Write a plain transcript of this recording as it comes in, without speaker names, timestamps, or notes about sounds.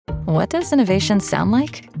What does innovation sound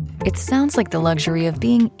like? It sounds like the luxury of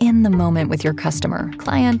being in the moment with your customer,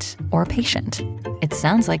 client, or patient. It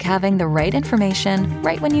sounds like having the right information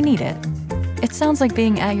right when you need it. It sounds like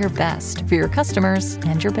being at your best for your customers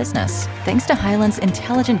and your business. Thanks to Hyland's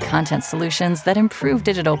intelligent content solutions that improve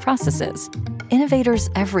digital processes, innovators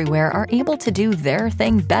everywhere are able to do their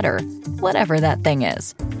thing better, whatever that thing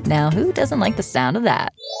is. Now, who doesn't like the sound of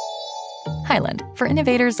that? Hyland, for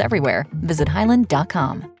innovators everywhere. Visit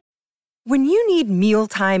hyland.com. When you need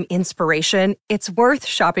mealtime inspiration, it's worth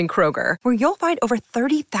shopping Kroger, where you'll find over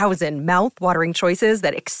 30,000 mouth-watering choices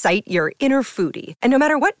that excite your inner foodie. And no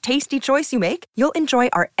matter what tasty choice you make, you'll enjoy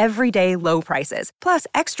our everyday low prices, plus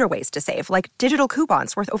extra ways to save, like digital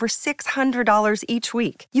coupons worth over $600 each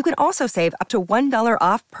week. You can also save up to $1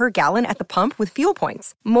 off per gallon at the pump with fuel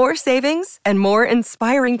points. More savings and more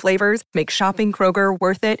inspiring flavors make shopping Kroger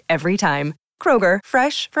worth it every time. Kroger,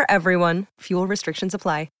 fresh for everyone. Fuel restrictions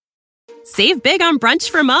apply. Save big on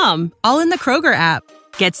brunch for mom, all in the Kroger app.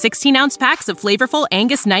 Get 16-ounce packs of flavorful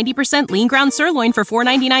Angus 90% lean ground sirloin for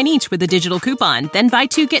 $4.99 each with a digital coupon. Then buy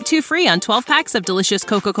 2, get 2 free on 12 packs of delicious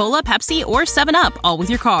Coca-Cola, Pepsi, or 7-Up, all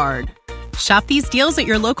with your card. Shop these deals at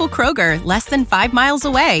your local Kroger, less than 5 miles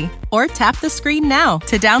away. Or tap the screen now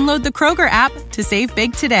to download the Kroger app to save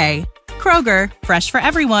big today. Kroger, fresh for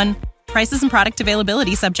everyone. Prices and product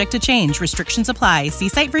availability subject to change. Restrictions apply. See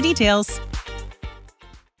site for details.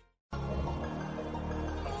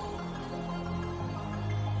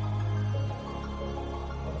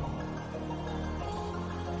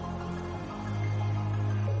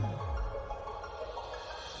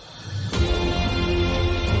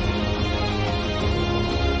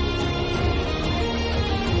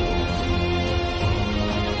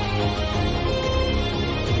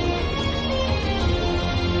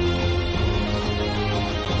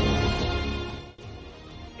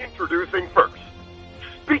 Introducing first,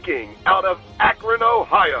 speaking out of Akron,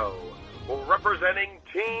 Ohio, representing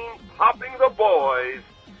Team Popping the Boys,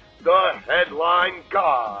 the headline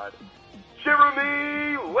god,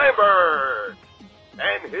 Jeremy Lambert,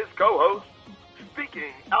 and his co-host,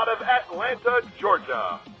 speaking out of Atlanta,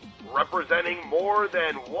 Georgia, representing more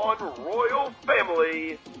than one royal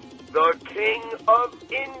family, the king of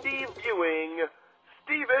indie viewing,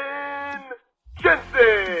 Steven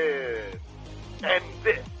Jensen. And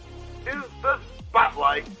this is the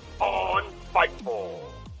Spotlight on Fightful.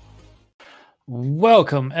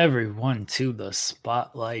 Welcome, everyone, to the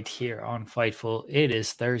Spotlight here on Fightful. It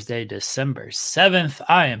is Thursday, December 7th.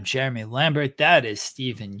 I am Jeremy Lambert. That is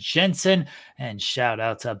Steven Jensen. And shout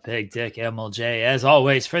out to Big Dick MLJ, as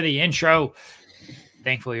always, for the intro.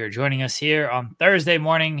 Thankful you're joining us here on Thursday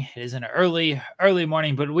morning. It is an early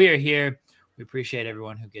morning, but we are here. We appreciate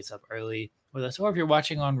everyone who gets up early with us, or if you're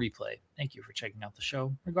watching on replay, thank you for checking out the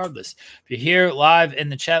show regardless. If you're here live in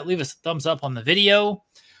the chat, leave us a thumbs up on the video,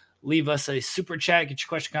 leave us a super chat, get your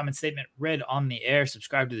question, comment, statement read on the air,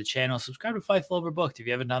 subscribe to the channel, subscribe to Fightful Overbooked if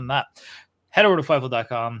you haven't done that. Head over to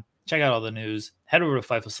Fightful.com, check out all the news, head over to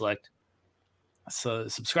Fightful Select, so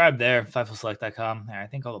subscribe there, FightfulSelect.com. I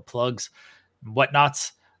think all the plugs and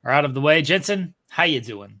whatnots are out of the way. Jensen, how you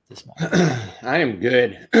doing this morning? I am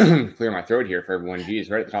good. Clear my throat here for everyone. Geez,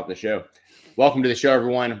 right at the top of the show. Welcome to the show,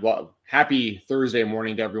 everyone. Well, happy Thursday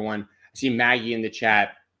morning to everyone. I see Maggie in the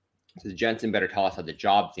chat. Says Jensen better tell us how the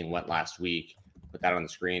job thing went last week. Put that on the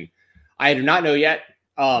screen. I do not know yet.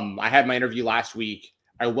 I had my interview last week.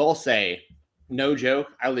 I will say, no joke,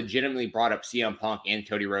 I legitimately brought up CM Punk and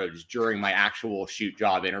Cody Rhodes during my actual shoot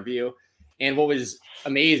job interview. And what was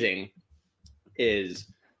amazing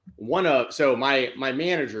is my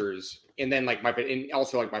managers, and then and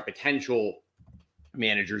also my potential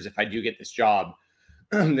managers, if I do get this job,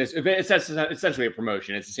 it's essentially a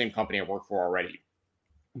promotion. It's the same company I work for already,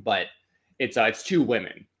 but it's 2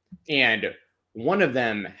 women, and one of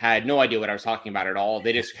them had no idea what I was talking about at all.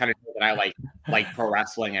 They just kind of knew that I like pro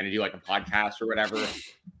wrestling and I do like a podcast or whatever.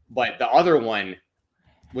 But the other one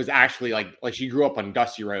was actually like she grew up on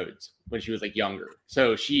Dusty Rhodes when she was younger,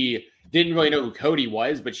 so she didn't really know who Cody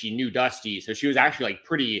was, but she knew Dusty, so she was actually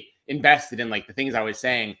pretty invested in the things I was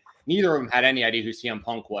saying. Neither of them had any idea who CM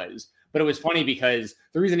Punk was, but it was funny because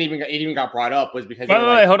the reason it even got brought up was because.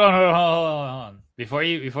 Wait, hold on. Before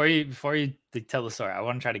you tell the story, I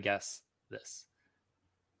want to try to guess this.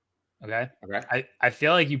 Okay. I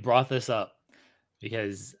feel like you brought this up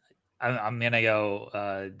because I'm gonna go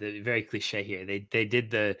the very cliche here. They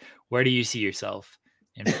did the where do you see yourself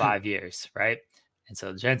in 5 years, right? And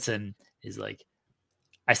so Jensen is like,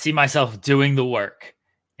 I see myself doing the work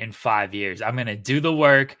in 5 years. I'm gonna do the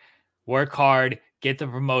work hard, get the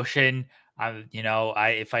promotion.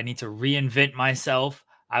 If I need to reinvent myself,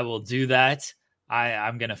 I will do that.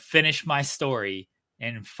 I'm going to finish my story.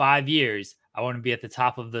 In 5 years, I want to be at the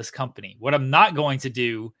top of this company. What I'm not going to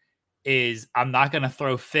do is I'm not going to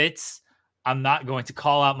throw fits. I'm not going to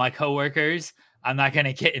call out my coworkers. I'm not going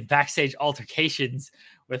to get in backstage altercations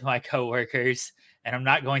with my coworkers. And I'm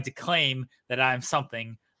not going to claim that I'm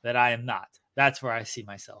something that I am not. That's where I see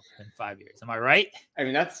myself in 5 years. Am I right? I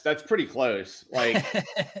mean, that's pretty close. Like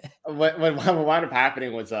what wound up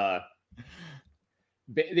happening was the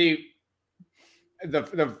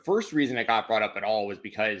first reason it got brought up at all was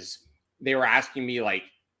because they were asking me like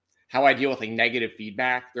how I deal with like negative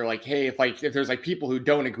feedback. They're like, hey, if there's like people who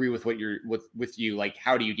don't agree with what you're with you, like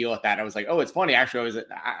how do you deal with that? I was like, oh, it's funny. Actually,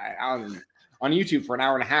 I was on YouTube for an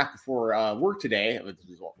hour and a half before work today. It was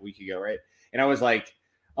a week ago, right? And I was like,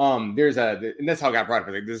 and that's how it got brought up.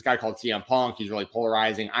 Like, this guy called CM Punk. He's really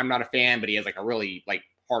polarizing. I'm not a fan, but he has like a really like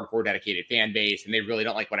hardcore dedicated fan base, and they really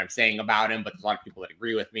don't like what I'm saying about him. But there's a lot of people that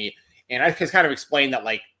agree with me. And I just kind of explained that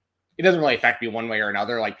like it doesn't really affect me one way or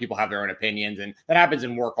another. Like people have their own opinions, and that happens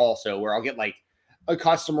in work also, where I'll get like a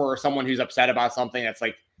customer or someone who's upset about something that's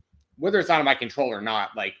like, whether it's out of my control or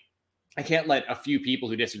not, like I can't let a few people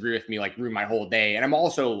who disagree with me like ruin my whole day. And I'm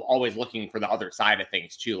also always looking for the other side of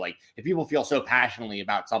things too. Like if people feel so passionately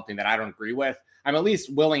about something that I don't agree with, I'm at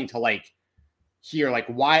least willing to like hear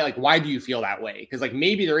why do you feel that way? Because like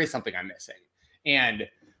maybe there is something I'm missing. And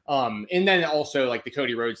then also like the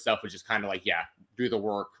Cody Rhodes stuff was just kind of like, yeah, do the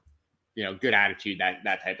work, good attitude,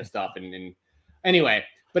 that type of stuff. And anyway,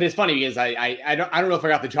 but it's funny because I don't know if I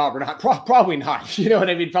got the job or not. Probably not. You know what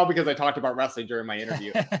I mean? Probably because I talked about wrestling during my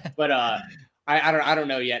interview. But I don't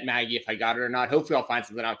know yet, Maggie, if I got it or not. Hopefully I'll find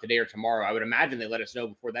something out today or tomorrow. I would imagine they let us know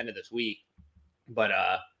before the end of this week. But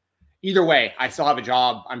either way, I still have a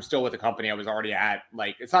job. I'm still with the company I was already at.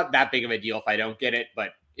 Like it's not that big of a deal if I don't get it,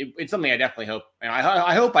 but it's something I definitely hope.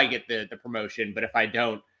 I hope I get the promotion. But if I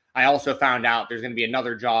don't, I also found out there's going to be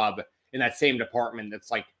another job in that same department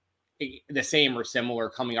that's like the same or similar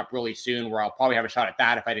coming up really soon, where I'll probably have a shot at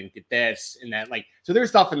that if I didn't get this. And that like, so there's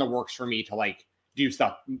stuff in the works for me to like do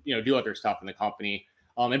stuff, do other stuff in the company.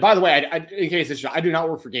 And by the way, in case I do not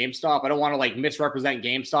work for GameStop. I don't want to like misrepresent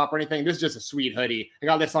GameStop or anything. This is just a sweet hoodie. I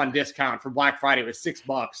got this on discount for Black Friday. It was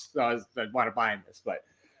 $6. So I want to buy this, but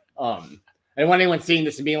I don't want anyone seeing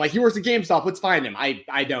this and being like, he works at GameStop. Let's find him.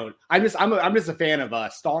 I don't. I'm just a fan of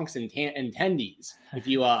stonks and tendies. If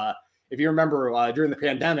you remember during the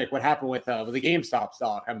pandemic, what happened with the GameStop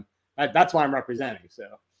stock, that's why I'm representing. So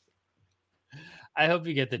I hope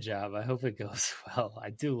you get the job. I hope it goes well. I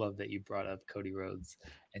do love that you brought up Cody Rhodes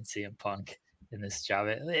and CM Punk in this job.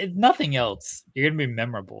 If nothing else, you're going to be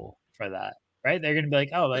memorable for that, right? They're going to be like,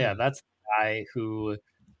 oh, yeah, that's the guy who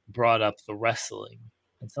brought up the wrestling.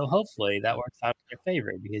 And so hopefully that works out in your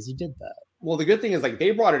favor because you did that. Well, the good thing is like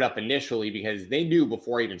they brought it up initially because they knew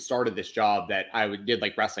before I even started this job that I did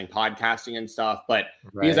like wrestling podcasting and stuff. But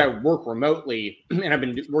because I work remotely and I've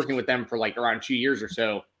been working with them for like around 2 years or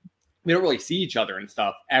so, we don't really see each other and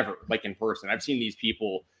stuff ever, like in person. I've seen these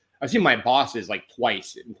people. I've seen my bosses like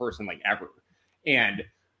twice in person, like ever. And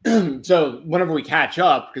so whenever we catch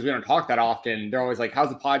up, because we don't talk that often, they're always like, how's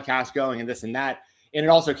the podcast going and this and that. And it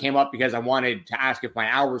also came up because I wanted to ask if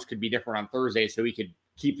my hours could be different on Thursday so we could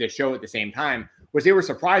keep the show at the same time, which they were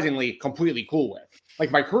surprisingly completely cool with. Like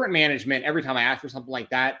my current management, every time I ask for something like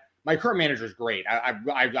that, my current manager is great.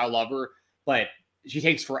 I love her, but she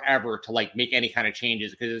takes forever to like make any kind of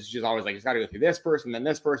changes because it's just always like, it's got to go through this person, then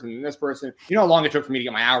this person, then this person. You know how long it took for me to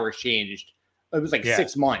get my hours changed? It was like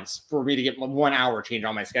 6 months for me to get 1 hour change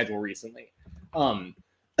on my schedule recently.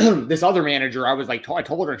 This other manager, I was like, I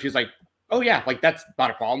told her and she was like, oh yeah, like that's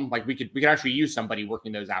not a problem. Like we could actually use somebody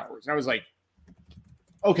working those hours. And I was like,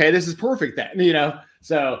 okay, this is perfect then,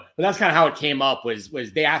 So, but that's kind of how it came up was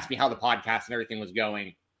they asked me how the podcast and everything was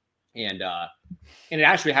going. And it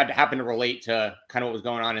actually had to happen to relate to kind of what was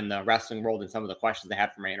going on in the wrestling world and some of the questions they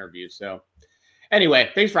had for my interview. So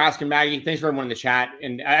anyway, thanks for asking, Maggie. Thanks for everyone in the chat.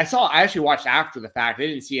 And I actually watched after the fact. I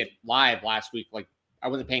didn't see it live last week. Like I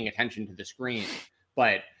wasn't paying attention to the screen,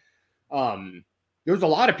 but there was a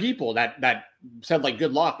lot of people that said like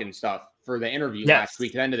good luck and stuff for the interview last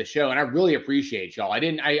week at the end of the show. And I really appreciate y'all.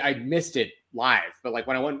 I missed it live, but like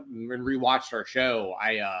when I went and rewatched our show,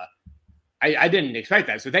 I didn't expect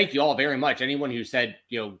that. So thank you all very much. Anyone who said,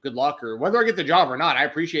 good luck or whether I get the job or not, I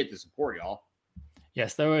appreciate the support, y'all.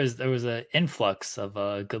 Yes, there was an influx of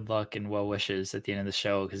good luck and well wishes at the end of the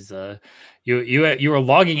show because you were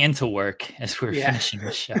logging into work as we were finishing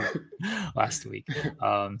the show last week.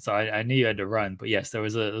 So I knew you had to run, but yes, there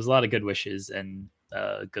was a lot of good wishes and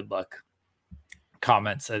good luck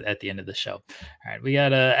comments at the end of the show. All right, we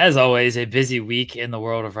got as always a busy week in the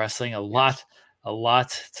world of wrestling. A lot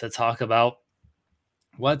to talk about.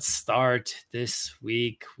 let's start this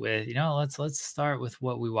week with, let's start with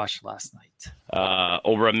what we watched last night.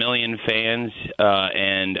 Over 1 million fans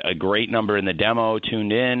and a great number in the demo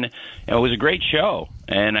tuned in. And it was a great show.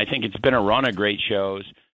 And I think it's been a run of great shows.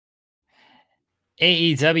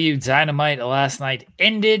 AEW Dynamite last night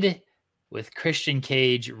ended with Christian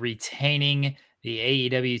Cage retaining the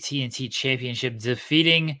AEW TNT Championship,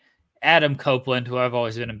 defeating Adam Copeland, who I've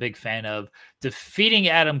always been a big fan of, defeating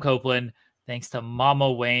Adam Copeland thanks to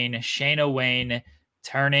Mama Wayne, Shayna Wayne,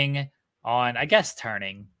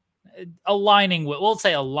 aligning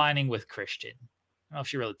with Christian. I don't know if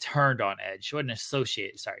she really turned on Edge. She wasn't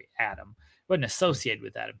Adam. Wasn't associated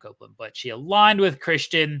with Adam Copeland, but she aligned with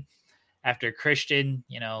Christian after Christian,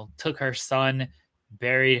 took her son,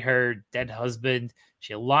 buried her dead husband.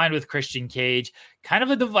 She aligned with Christian Cage. Kind of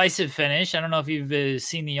a divisive finish. I don't know if you've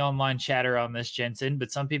seen the online chatter on this, Jensen,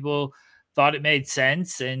 but some people thought it made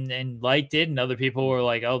sense and liked it, and other people were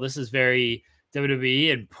like, oh, this is very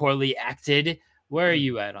WWE and poorly acted. Where are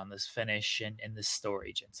you at on this finish and this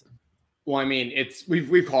story, Jensen? Well, I mean,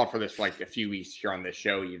 we've called for this for like a few weeks here on this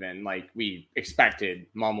show. Even like we expected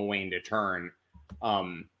Mama Wayne to turn.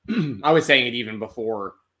 I was saying it even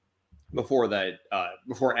before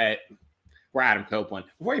Adam Copeland.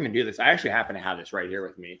 Before I even do this, I actually happen to have this right here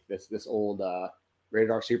with me. This old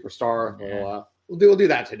Radar Superstar. Yeah. We'll do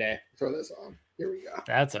that today. Throw this on. Here we go.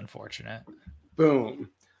 That's unfortunate. Boom.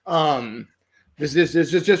 This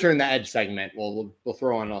is just during the Edge segment. We'll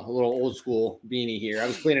throw on a little old school beanie here. I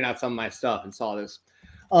was cleaning out some of my stuff and saw this.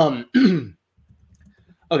 Okay,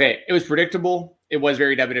 it was predictable. It was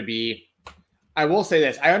very WWE. I will say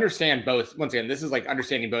this. I understand both. Once again, this is like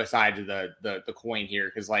understanding both sides of the coin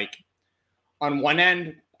here. Because like on one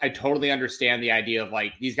end, I totally understand the idea of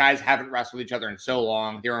like these guys haven't wrestled with each other in so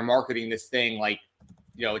long. They were marketing this thing like,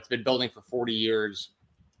 it's been building for 40 years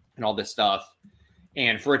and all this stuff.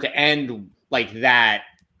 And for it to end like that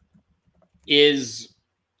I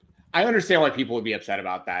understand why people would be upset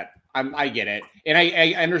about that. I get it. And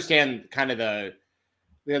I understand kind of the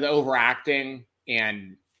overacting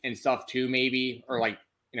and stuff too, maybe, or like,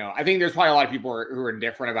 I think there's probably a lot of people who are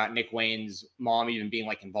indifferent about Nick Wayne's mom even being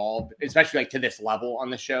like involved, especially like to this level on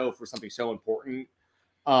the show for something so important.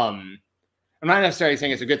 I'm not necessarily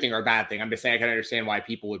saying it's a good thing or a bad thing. I'm just saying I can understand why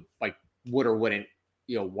people would or wouldn't,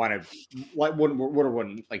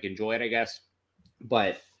 wouldn't like enjoy it, I guess.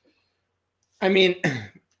 But I mean,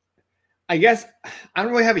 I guess I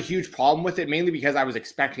don't really have a huge problem with it, mainly because I was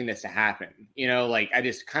expecting this to happen. Like I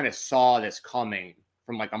just kind of saw this coming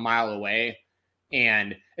from like a mile away.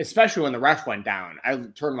 And especially when the ref went down, I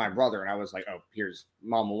turned to my brother and I was like, oh, here's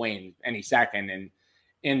Mama Wayne any second.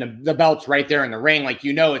 And the belt's right there in the ring. Like,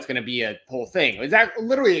 it's going to be a whole thing. It was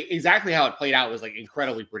literally exactly how it played out was like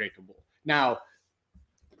incredibly predictable. Now,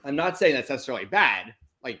 I'm not saying that's necessarily bad.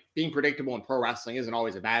 Like being predictable in pro wrestling isn't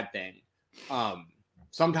always a bad thing.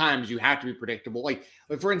 Sometimes you have to be predictable. Like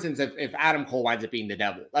for instance, if Adam Cole winds up being the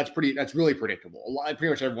devil, that's really predictable. Pretty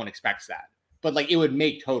much everyone expects that. But like it would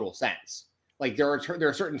make total sense. Like there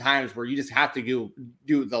are certain times where you just have to do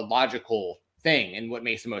the logical thing and what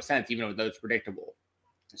makes the most sense, even though it's predictable.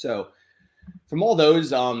 So from all those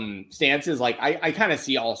stances, like I kind of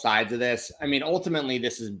see all sides of this. I mean, ultimately,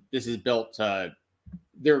 this is built to.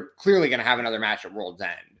 They're clearly going to have another match at World's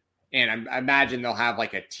End, and I imagine they'll have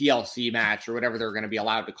like a TLC match or whatever they're going to be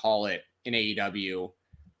allowed to call it in AEW.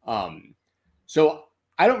 So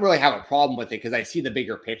I don't really have a problem with it because I see the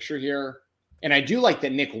bigger picture here. And I do like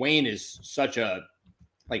that Nick Wayne is such a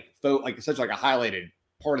highlighted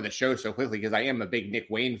part of the show so quickly because I am a big Nick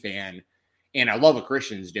Wayne fan and I love what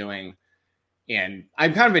Christian's doing. And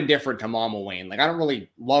I'm kind of indifferent to Mama Wayne. Like I don't really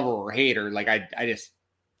love her or hate her. Like I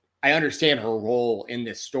understand her role in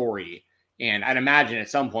this story. And I'd imagine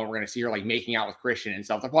at some point we're going to see her like making out with Christian and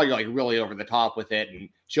stuff. They'll probably go like really over the top with it. And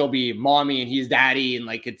she'll be mommy and he's daddy. And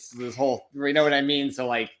like, it's this whole, you know what I mean? So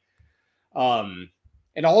like,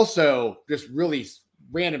 and also, just really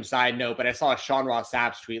random side note, but I saw a Sean Ross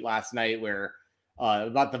Sapp's tweet last night where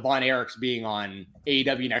about the Von Erichs being on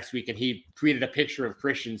AEW next week, and he tweeted a picture of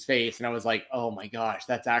Christian's face, and I was like, oh my gosh,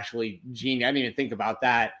 that's actually genius. I didn't even think about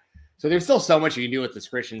that. So there's still so much you can do with this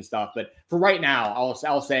Christian stuff, but for right now,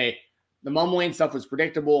 I'll say the Mama Wayne stuff was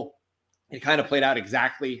predictable. It kind of played out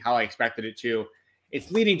exactly how I expected it to.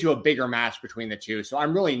 It's leading to a bigger match between the two, so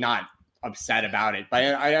I'm really not upset about it, but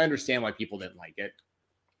I understand why people didn't like it.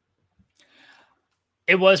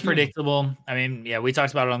 It was predictable. I mean, yeah, we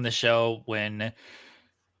talked about it on the show when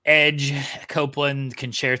Edge, Copeland,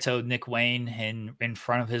 concertoed Nick Wayne in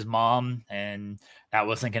front of his mom, and that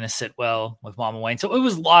wasn't going to sit well with Mama Wayne. So it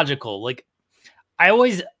was logical. Like I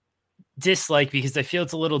always dislike because I feel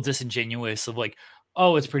it's a little disingenuous of like,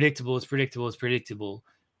 oh, it's predictable, it's predictable, it's predictable.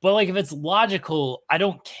 But like if it's logical, I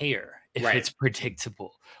don't care if it's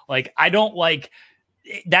predictable. Like I don't like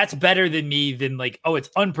that's better than me than like, oh, it's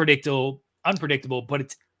unpredictable, but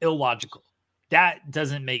it's illogical. That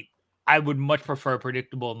doesn't make I would much prefer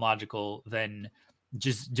predictable and logical than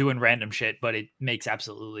just doing random shit, but it makes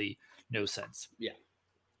absolutely no sense. Yeah.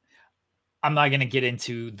 I'm not gonna get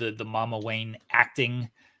into the Mama Wayne acting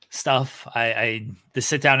stuff. The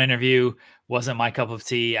sit down interview wasn't my cup of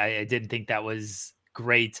tea. I didn't think that was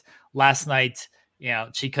great. Last night,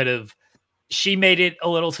 she made it a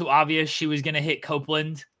little too obvious she was gonna hit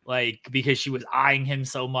Copeland, like because she was eyeing him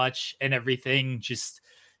so much and everything. Just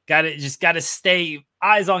gotta stay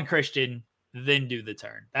eyes on Christian, then do the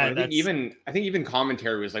turn. I think even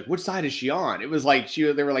commentary was like, which side is she on? It was like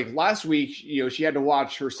they were like last week, she had to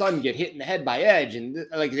watch her son get hit in the head by Edge, and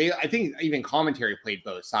I think even commentary played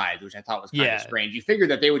both sides, which I thought was kind of strange. You figured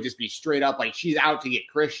that they would just be straight up like she's out to get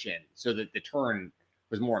Christian, so that the turn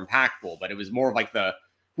was more impactful. But it was more of like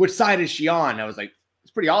which side is she on? I was like,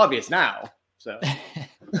 it's pretty obvious now. So,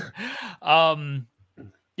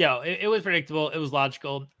 it was predictable. It was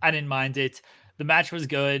logical. I didn't mind it. The match was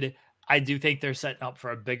good. I do think they're setting up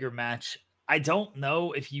for a bigger match. I don't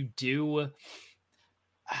know if you can do a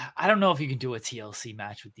TLC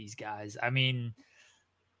match with these guys. I mean,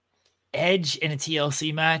 Edge in a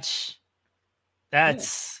TLC match,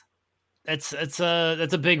 that's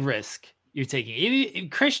a big risk you're taking.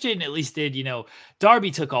 Christian at least did,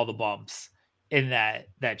 Darby took all the bumps in that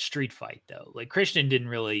street fight though. Like Christian didn't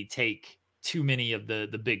really take too many of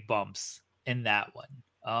the big bumps in that one.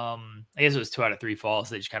 I guess it was 2 out of 3 falls.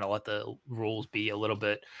 They just kind of let the rules be a little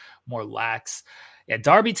bit more lax. Yeah,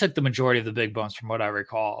 Darby took the majority of the big bumps from what I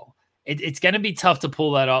recall. It's going to be tough to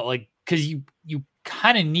pull that out, like because you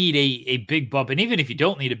kind of need a big bump, and even if you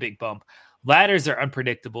don't need a big bump, ladders are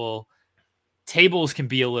unpredictable. Tables can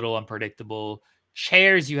be a little unpredictable.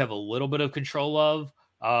 Chairs you have a little bit of control of,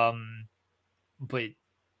 but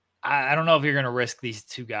I don't know if you're going to risk these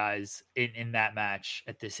two guys in that match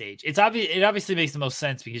at this age. It obviously makes the most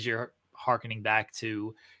sense because you're hearkening back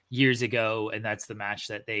to years ago, and that's the match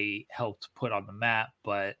that they helped put on the map.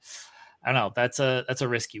 But I don't know. That's a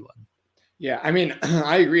risky one. Yeah, I mean,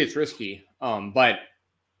 I agree it's risky. But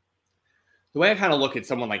the way I kind of look at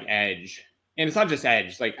someone like Edge, and it's not just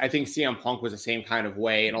Edge. Like I think CM Punk was the same kind of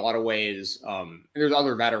way in a lot of ways. There's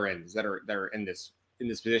other veterans that are in this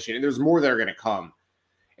position, and there's more that are going to come.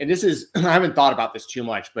 And this is, I haven't thought about this too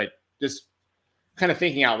much, but just kind of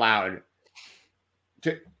thinking out loud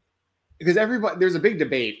because there's a big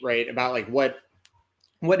debate, right? About like, what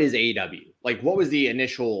is AEW? Like, what was the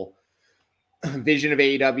initial vision of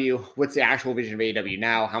AEW? What's the actual vision of AEW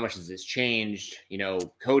now? How much has this changed?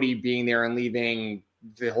 Cody being there and leaving,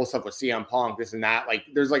 the whole stuff with CM Punk, this and that. Like,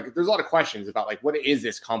 there's a lot of questions about like, what is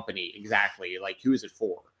this company exactly? Like, who is it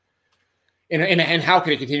for? And how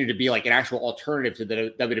can it continue to be like an actual alternative to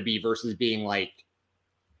the WWE versus being like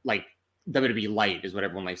WWE light is what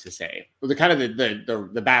everyone likes to say. Or the kind of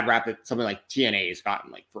the bad rap that something like TNA has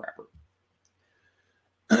gotten like forever.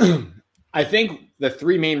 I think the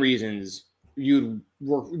 3 main reasons you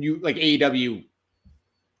like AEW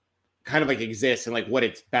kind of like exists and like what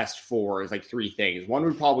it's best for is like 3 things. One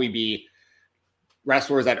would probably be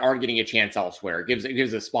wrestlers that aren't getting a chance elsewhere. It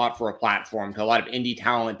gives a spot for a platform to a lot of indie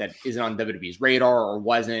talent that isn't on WWE's radar or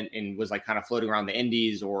wasn't and was like kind of floating around the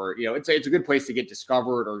indies, or it's a good place to get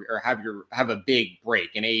discovered or have a big break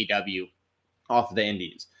in AEW off of the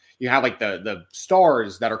indies. You have like the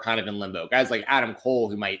stars that are kind of in limbo, guys like Adam Cole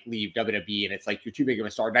who might leave WWE, and it's like you're too big of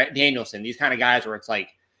a star. Danielson, these kind of guys where it's like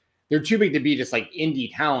they're too big to be just like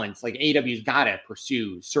indie talents. Like AEW's got to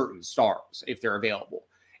pursue certain stars if they're available,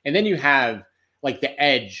 and then you have like the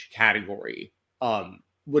Edge category,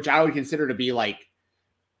 which I would consider to be like,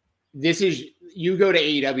 this is, you go to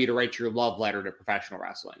AEW to write your love letter to professional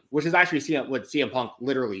wrestling, which is actually what CM Punk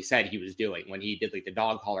literally said he was doing when he did like the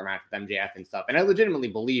dog collar match with MJF and stuff. And I legitimately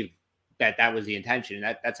believe that was the intention.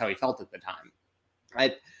 And that's how he felt at the time.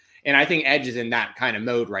 And I think Edge is in that kind of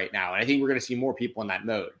mode right now. And I think we're going to see more people in that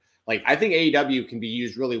mode. Like, I think AEW can be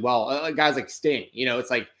used really well. Guys like Sting, it's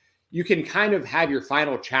like, you can kind of have your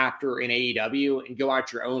final chapter in AEW and go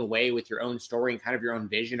out your own way with your own story and kind of your own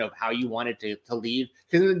vision of how you want it to leave.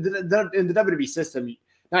 Because in the WWE system,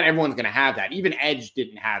 not everyone's going to have that. Even Edge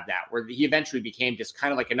didn't have that, where he eventually became just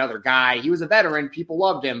kind of like another guy. He was a veteran. People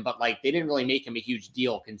loved him, but like they didn't really make him a huge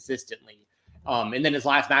deal consistently. And then his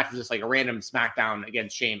last match was just like a random SmackDown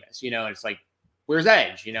against Sheamus, and it's like, where's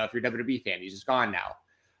Edge? If you're a WWE fan, he's just gone now.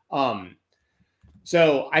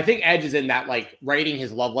 So I think Edge is in that like writing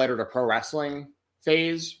his love letter to pro wrestling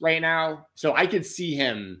phase right now. So I could see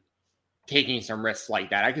him taking some risks like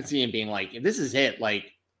that. I could see him being like, if this is it,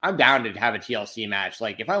 like, I'm down to have a TLC match.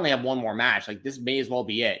 Like, if I only have one more match, like, this may as well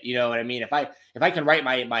be it. You know what I mean? If I can write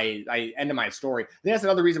my end of my story, I think that's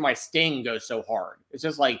another reason why Sting goes so hard. It's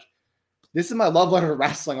just like, this is my love letter to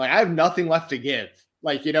wrestling. Like, I have nothing left to give.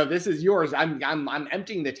 Like, you know, this is yours. I'm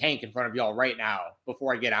emptying the tank in front of y'all right now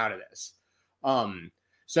before I get out of this.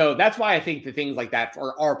 So that's why I think the things like that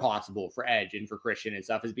are possible for Edge and for Christian and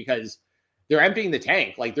stuff, is because they're emptying the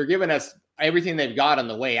tank. Like, they're giving us everything they've got on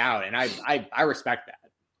the way out. And I respect that.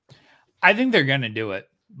 I think they're going to do it,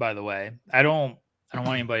 by the way. I don't want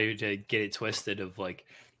anybody to get it twisted of like,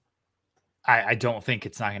 I don't think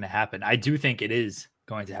it's not going to happen. I do think it is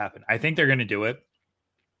going to happen. I think they're going to do it.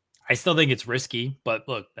 I still think it's risky, but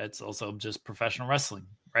look, that's also just professional wrestling,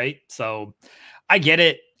 right? So I get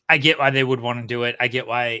it. I get why they would want to do it. I get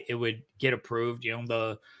why it would get approved. You know,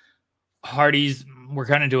 the Hardys were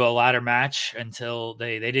going to do a ladder match until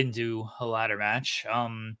they didn't do a ladder match.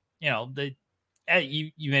 You know,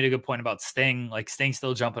 you made a good point about Sting. Like, Sting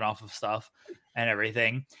still jumping off of stuff and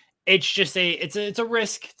everything. It's just it's a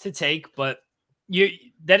risk to take, but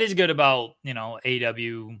that is good about, you know,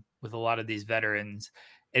 AEW with a lot of these veterans.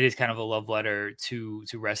 It is kind of a love letter to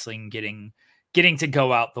wrestling getting to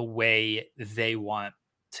go out the way they want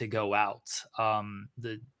to go out.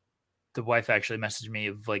 The wife actually messaged me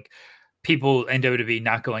of like people in WWE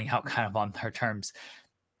not going out kind of on their terms.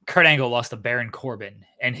 Kurt Angle lost to Baron Corbin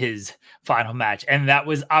in his final match, and that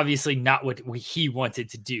was obviously not what he wanted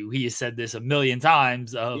to do. He has said this a million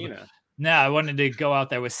times of, no, I wanted to go out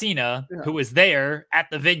there with Cena, who was there at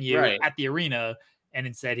the venue, at the arena, and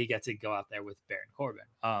instead he got to go out there with Baron Corbin.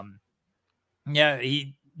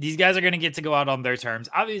 These guys are going to get to go out on their terms.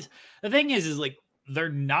 Obviously, the thing is like, they're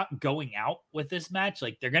not going out with this match.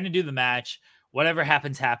 Like, they're going to do the match. Whatever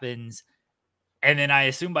happens, happens. And then I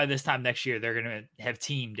assume by this time next year, they're going to have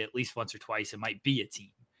teamed at least once or twice. It might be a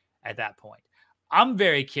team at that point. I'm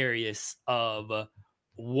very curious of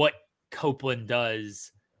what Copeland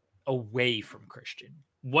does away from Christian.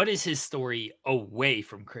 What is his story away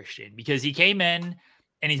from Christian? Because he came in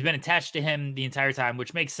and he's been attached to him the entire time,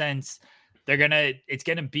 which makes sense. It's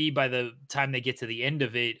going to be, by the time they get to the end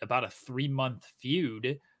of it, about a 3-month feud.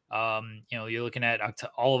 You know, you're looking at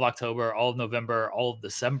all of October, all of November, all of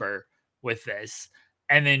December with this.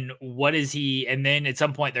 And then what is he? And then at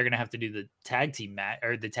some point they're going to have to do the tag team match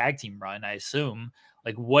or the tag team run, I assume.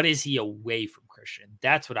 Like, what is he away from Christian?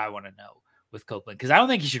 That's what I want to know with Copeland, because I don't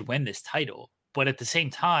think he should win this title. But at the same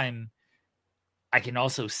time, I can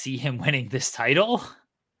also see him winning this title.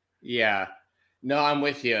 Yeah. No, I'm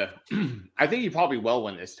with you. I think he probably will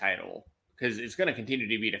win this title because it's going to continue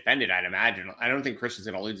to be defended, I'd imagine. I don't think Christian's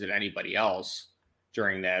going to lose it to anybody else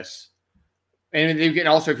during this. And you can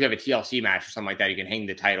also, if you have a TLC match or something like that, you can hang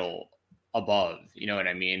the title above. You know what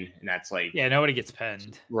I mean? And that's like... Yeah, nobody gets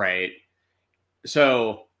pinned. Right.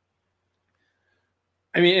 So,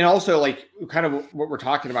 I mean, and also, like, kind of what we're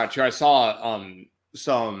talking about, too, I saw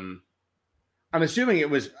some... I'm assuming it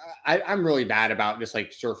was... I'm really bad about just,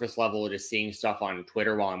 like, surface level, just seeing stuff on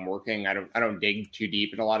Twitter while I'm working. I don't dig too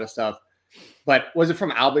deep in a lot of stuff. But was it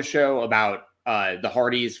from Alba's show about the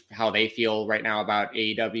Hardys, how they feel right now about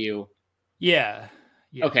AEW? Yeah.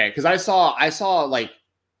 Okay, because I saw like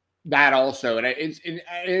that also, and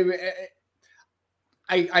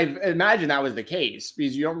I imagine that was the case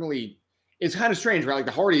because you don't really. It's kind of strange, right? Like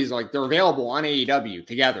the Hardys, like they're available on AEW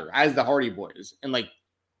together as the Hardy Boys, and like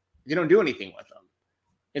you don't do anything with them.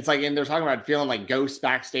 It's like, and they're talking about feeling like ghosts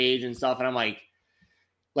backstage and stuff, and I'm like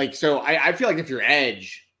so I feel like if you're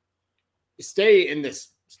Edge, stay in this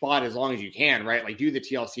spot as long as you can, right? Like do the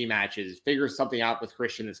TLC matches, figure something out with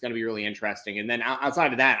Christian that's going to be really interesting. And then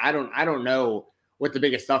outside of that, I don't know what the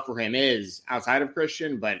biggest stuff for him is outside of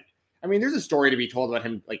Christian, but I mean, there's a story to be told about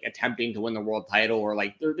him like attempting to win the world title, or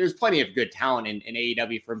like there's plenty of good talent in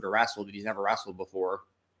AEW for him to wrestle that he's never wrestled before.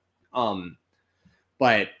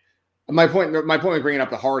 But my point with bringing up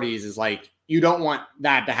the Hardys is like, you don't want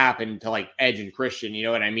that to happen to like Edge and Christian. You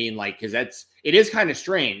know what I mean? Like, cause it is kind of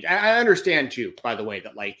strange. I understand too, by the way,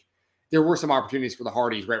 that like there were some opportunities for the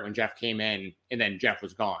Hardys right when Jeff came in and then Jeff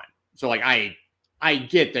was gone. So like, I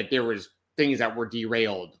get that there was things that were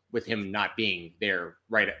derailed with him not being there.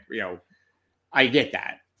 Right. You know, I get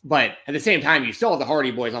that, but at the same time, you still have the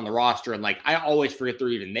Hardy Boys on the roster. And like, I always forget they're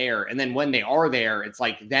even there. And then when they are there, it's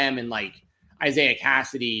like them and like Isaiah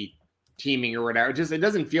Cassidy teaming or whatever. It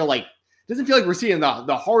doesn't feel like we're seeing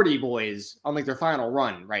the Hardy Boys on like their final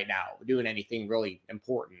run right now doing anything really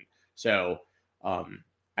important. So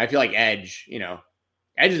I feel like Edge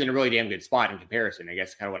is in a really damn good spot in comparison. I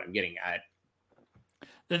guess kind of what I'm getting at.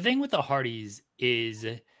 The thing with the Hardys is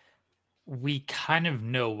we kind of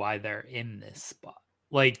know why they're in this spot.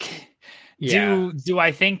 Like, Yeah. do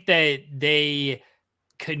I think that they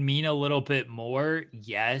could mean a little bit more?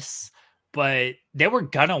 Yes, but they were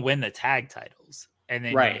gonna win the tag titles, and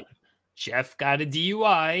then Right. Jeff got a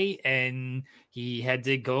DUI and he had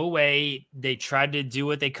to go away. They tried to do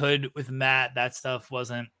what they could with Matt. That stuff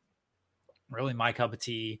wasn't really my cup of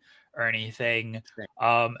tea or anything.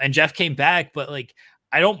 And Jeff came back, but like,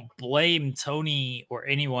 I don't blame Tony or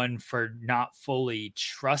anyone for not fully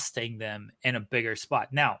trusting them in a bigger spot.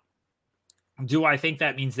 Now, do I think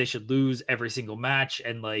that means they should lose every single match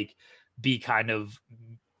and like be kind of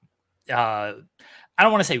I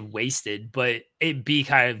don't want to say wasted, but it be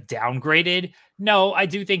kind of downgraded? No, I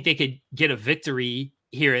do think they could get a victory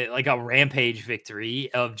here, like a Rampage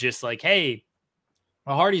victory of just like, hey,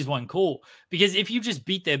 the Hardys won, cool. Because if you just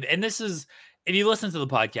beat them, and this is, if you listen to the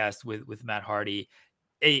podcast with Matt Hardy,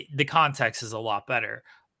 the context is a lot better.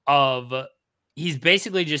 Of he's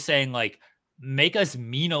basically just saying like, make us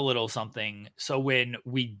mean a little something, so when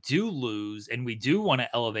we do lose and we do want to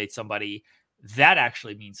elevate somebody, that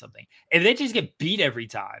actually means something. If they just get beat every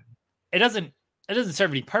time, it doesn't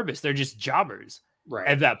serve any purpose. They're just jobbers. Right.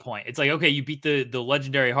 At that point, it's like, okay, you beat the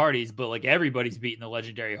legendary Hardys, but like everybody's beating the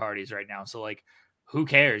legendary Hardys right now. So like, who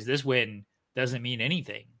cares? This win doesn't mean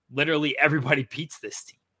anything. Literally everybody beats this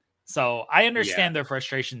team. So I understand their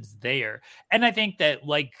frustrations there. And I think that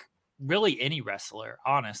like really any wrestler,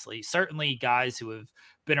 honestly, certainly guys who have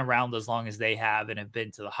been around as long as they have and have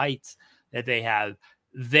been to the heights that they have,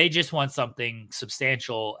 they just want something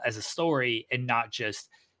substantial as a story and not just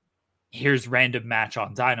here's random match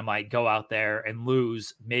on Dynamite, go out there and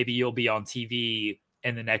lose. Maybe you'll be on TV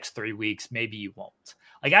in the next 3 weeks. Maybe you won't.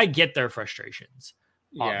 Like, I get their frustrations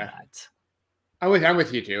on that. I'm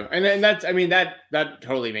with you too. And that's, I mean, that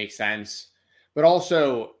totally makes sense. But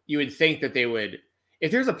also you would think that they would,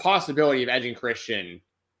 if there's a possibility of Edge and Christian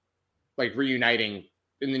like reuniting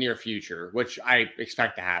in the near future, which I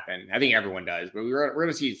expect to happen. I think everyone does, but we're going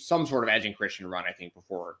to see some sort of Edge and Christian run, I think,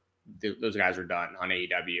 before those guys are done on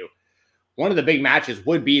AEW. One of the big matches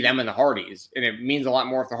would be them and the Hardys. And it means a lot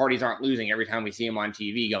more if the Hardys aren't losing every time we see them on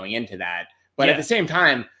TV going into that. But at the same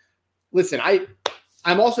time, listen,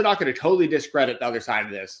 I'm also not going to totally discredit the other side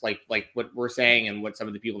of this, like what we're saying and what some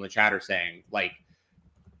of the people in the chat are saying. Like,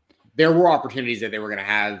 there were opportunities that they were going to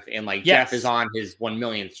have, and like Jeff is on his 1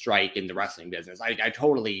 millionth strike in the wrestling business. I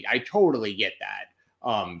totally get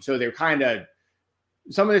that. So they're kind of,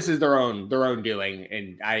 some of this is their own doing,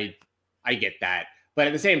 and I get that. But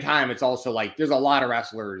at the same time, it's also like there's a lot of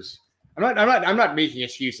wrestlers. I'm not making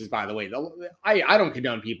excuses, by the way. I don't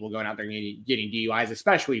condone people going out there and getting DUIs,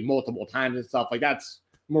 especially multiple times and stuff. Like, that's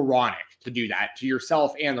moronic to do that to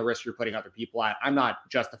yourself and the risk you're putting other people at. I'm not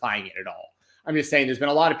justifying it at all. I'm just saying there's been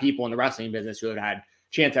a lot of people in the wrestling business who have had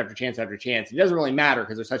chance after chance after chance. It doesn't really matter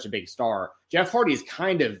because they're such a big star. Jeff Hardy is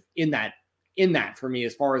kind of in that for me,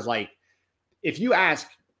 as far as like, if you ask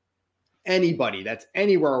anybody that's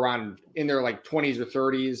anywhere around in their like 20s or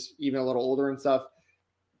 30s, even a little older and stuff,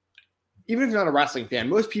 even if you're not a wrestling fan,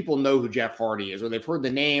 most people know who Jeff Hardy is, or they've heard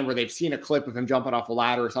the name, or they've seen a clip of him jumping off a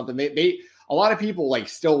ladder or something. A lot of people like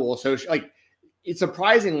still will associate, like, it's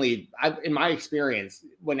surprisingly, in my experience,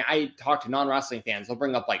 when I talk to non-wrestling fans, they'll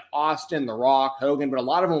bring up like Austin, The Rock, Hogan, but a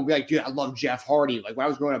lot of them will be like, dude, I love Jeff Hardy. Like, when I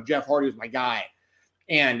was growing up, Jeff Hardy was my guy.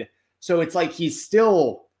 And so it's like he's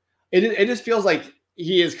still, it just feels like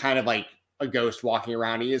he is kind of like a ghost walking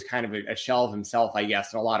around. He is kind of a shell of himself, I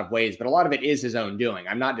guess, in a lot of ways, but a lot of it is his own doing.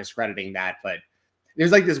 I'm not discrediting that, but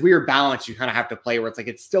there's like this weird balance you kind of have to play where it's like,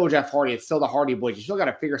 it's still Jeff Hardy. It's still the Hardy Boys. You still got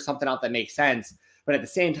to figure something out that makes sense. But at the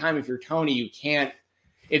same time, if you're Tony, you can't,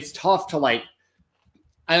 it's tough to like,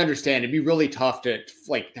 I understand it'd be really tough to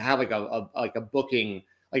like, to have like a booking,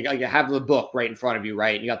 like have the book right in front of you,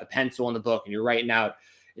 right? And you got the pencil in the book and you're writing out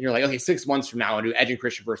and you're like, okay, 6 months from now I'll do Edge and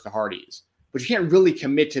Christian versus the Hardys. But you can't really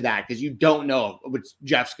commit to that because you don't know what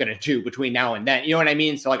Jeff's going to do between now and then. You know what I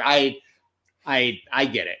mean? So like, I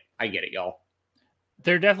get it. I get it, y'all.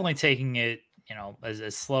 They're definitely taking it, you know,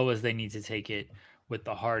 as slow as they need to take it with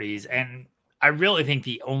the Hardys. And I really think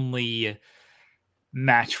the only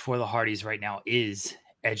match for the Hardys right now is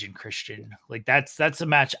Edge and Christian. Like, that's a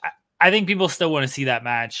match. I think people still want to see that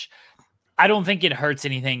match. I don't think it hurts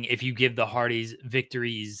anything if you give the Hardys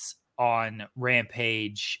victories on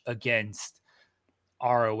Rampage against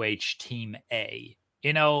ROH Team A.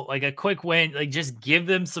 You know, like a quick win, like just give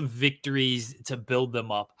them some victories to build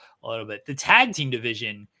them up a little bit. The tag team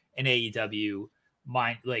division in AEW,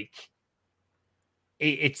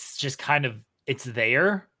 it's just kind of, it's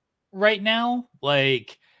there right now.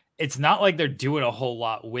 Like, it's not like they're doing a whole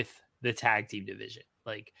lot with the tag team division.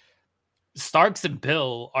 Like, Starks and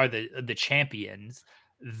Bill are the champions.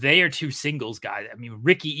 They are two singles guys. I mean,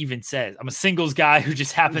 Ricky even says, I'm a singles guy who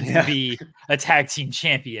just happens to be a tag team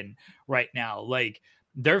champion right now. Like,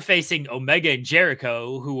 they're facing Omega and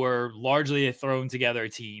Jericho, who are largely a thrown together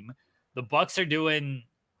team. The Bucks are doing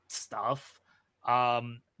stuff.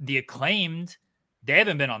 The Acclaimed, they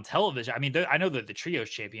haven't been on television. I mean, I know they're the trios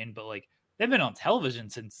champion, but like, they've been on television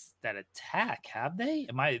since that attack, have they?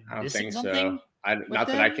 Am I missing something? Not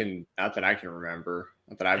that I can remember.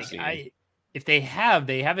 Not that I've seen. If they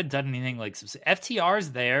haven't done anything like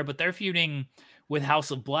FTR's there, but they're feuding with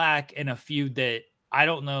House of Black in a feud that I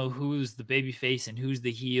don't know who's the babyface and who's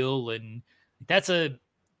the heel, and that's a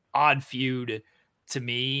odd feud to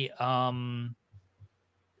me. I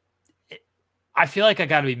feel like I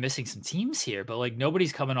got to be missing some teams here, but like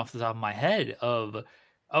nobody's coming off the top of my head of,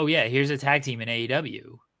 oh yeah, here's a tag team in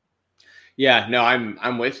AEW. Yeah, no,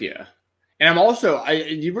 I'm with you. And I'm also,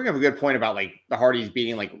 you bring up a good point about like the Hardys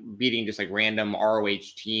beating just like random ROH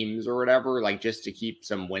teams or whatever, like just to keep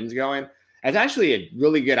some wins going. That's actually a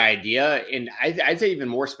really good idea. And I'd say even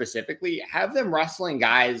more specifically, have them wrestling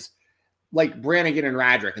guys like Brannigan and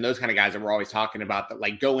Radrick and those kind of guys that we're always talking about that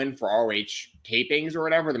like go in for ROH tapings or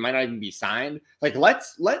whatever that might not even be signed. Like let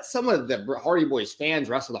some of the Hardy Boys fans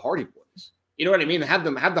wrestle the Hardy Boys. You know what I mean? Have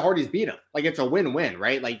the Hardys beat them. Like it's a win-win,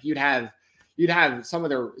 right? Like you'd have some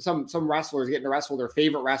of some wrestlers getting to wrestle their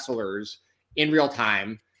favorite wrestlers in real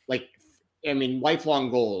time. Like, I mean, lifelong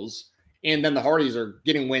goals. And then the Hardys are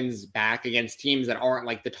getting wins back against teams that aren't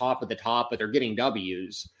like the top of the top, but they're getting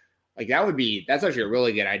W's. Like that's actually a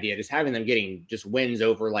really good idea. Just having them getting just wins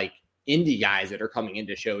over like indie guys that are coming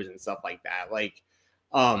into shows and stuff like that. Like,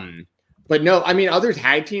 but no, I mean, other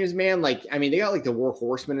tag teams, man, like, I mean, they got like the War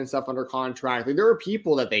Horsemen and stuff under contract. Like there are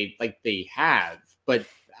people that they have, but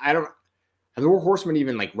have the War Horsemen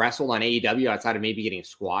even like wrestled on AEW outside of maybe getting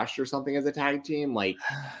squashed or something as a tag team? Like,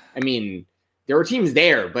 I mean, there are teams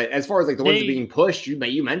there, but as far as like the ones that are being pushed,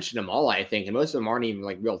 you mentioned them all, I think, and most of them aren't even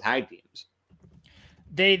like real tag teams.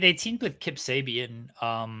 They teamed with Kip Sabian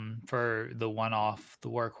for the one-off the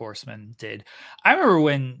Workhorsemen did. I remember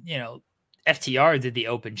when, FTR did the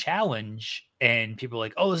open challenge and people were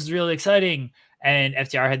like, oh, this is really exciting. And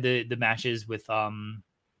FTR had the matches with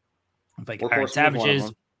like Iron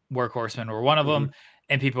Savages, Workhorsemen were one of them.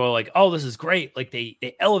 And people were like, oh, this is great. Like they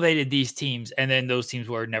elevated these teams, and then those teams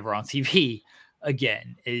were never on TV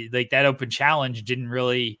again. Like that open challenge didn't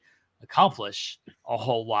really accomplish a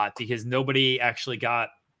whole lot because nobody actually got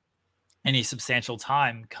any substantial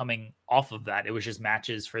time coming off of that. It was just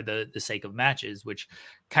matches for the sake of matches, which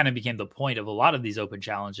kind of became the point of a lot of these open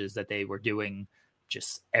challenges that they were doing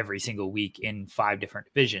just every single week in 5 different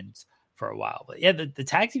divisions for a while. But yeah, the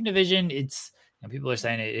tag team division, it's, people are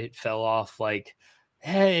saying it fell off. Like,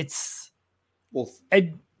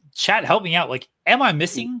 chat, help me out. Like, am I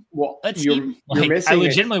missing a team? I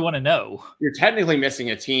legitimately want to know. You're technically missing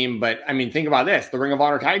a team, but I mean, think about this: the Ring of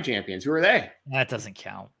Honor Tag Champions. Who are they? That doesn't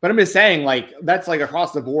count. But I'm just saying, like, that's like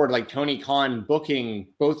across the board. Like Tony Khan booking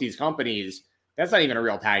both these companies. That's not even a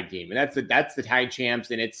real tag team, and that's the tag champs,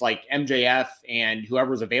 and it's like MJF and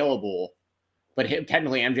whoever's available. But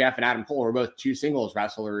technically, MJF and Adam Cole are both 2 singles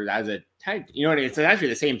wrestlers as a tag. You know what I mean? It's actually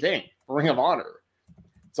the same thing for Ring of Honor.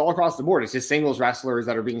 It's all across the board. It's just singles wrestlers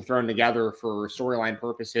that are being thrown together for storyline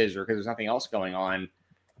purposes or because there's nothing else going on.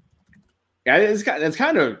 Yeah, it's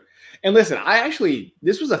kind of. And listen,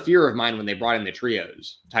 this was a fear of mine when they brought in the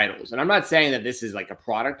trios titles. And I'm not saying that this is like a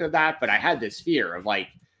product of that, but I had this fear of like,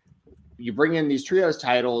 you bring in these trios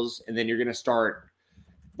titles and then you're going to start,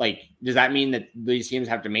 like, does that mean that these teams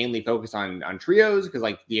have to mainly focus on trios? Because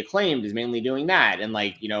like the Acclaimed is mainly doing that. And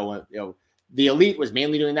like, the Elite was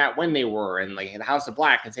mainly doing that when they were, and like the House of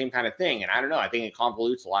Black, the same kind of thing. And I don't know. I think it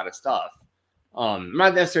convolutes a lot of stuff. I'm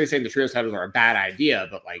not necessarily saying the trios titles are a bad idea,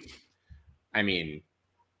 but like, I mean,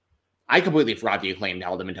 I completely forgot the Acclaimed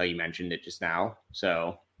held them until you mentioned it just now.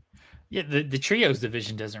 So, yeah, the trios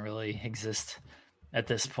division doesn't really exist at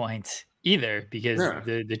this point either because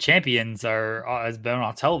the champions has been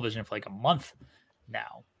on television for like a month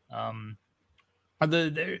now.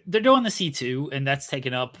 They're doing the C2, and that's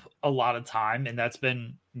taken up a lot of time, and that's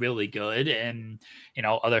been really good. And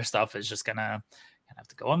other stuff is just gonna have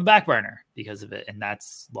to go on the back burner because of it, and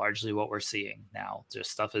that's largely what we're seeing now.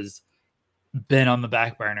 Just stuff has been on the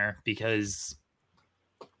back burner because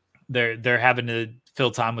they're having to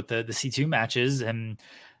fill time with the C2 matches, and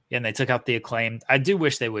they took out the Acclaimed. I do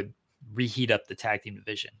wish they would reheat up the tag team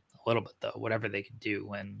division a little bit though, whatever they can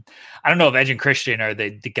do. And I don't know if Edge and Christian are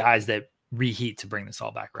the guys that reheat to bring this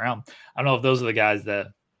all back around. I don't know if those are the guys that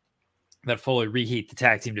fully reheat the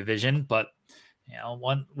tag team division, but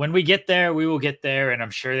when we get there, we will get there, and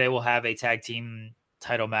I'm sure they will have a tag team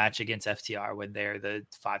title match against FTR when they're the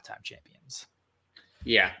 5-time champions.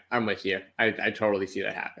 Yeah, I'm with you. I totally see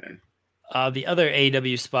that happening. The other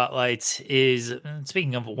AEW spotlight is,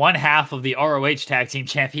 speaking of one half of the ROH tag team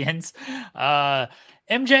champions,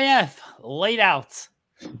 MJF laid out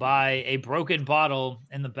by a broken bottle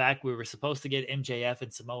in the back. We were supposed to get MJF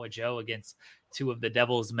and Samoa Joe against two of the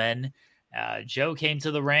Devil's men. Joe came to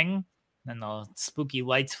the ring, and the spooky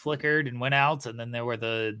lights flickered and went out, and then there were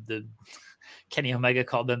the Kenny Omega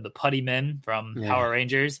called them the Putty Men from Power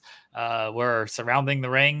Rangers, were surrounding the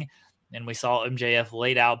ring. And we saw MJF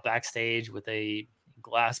laid out backstage with a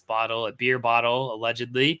glass bottle, a beer bottle,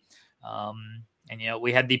 allegedly. And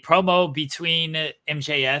we had the promo between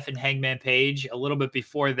MJF and Hangman Page a little bit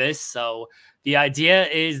before this. So the idea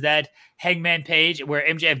is that Hangman Page, where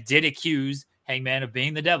MJF did accuse Hangman of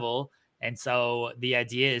being the devil. And so the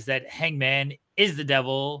idea is that Hangman is the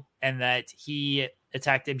devil and that he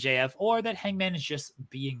attacked MJF, or that Hangman is just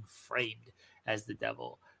being framed as the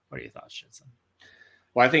devil. What are your thoughts, Jensen?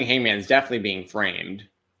 Well, I think Hangman is definitely being framed.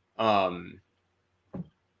 We're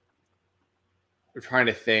trying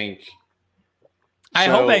to think. I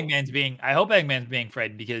hope Hangman's being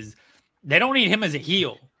framed, because they don't need him as a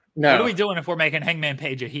heel. No. What are we doing if we're making Hangman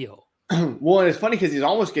Page a heel? Well, and it's funny because he's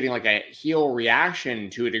almost getting like a heel reaction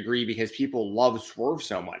to a degree because people love Swerve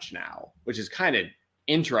so much now, which is kind of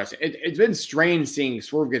interesting. It's been strange seeing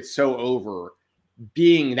Swerve get so over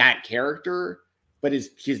being that character, but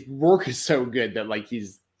his work is so good that like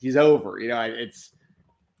he's over. I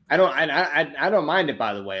don't mind it,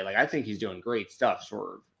 by the way. Like, I think he's doing great stuff,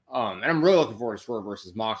 Swerve. And I'm really looking forward to Swerve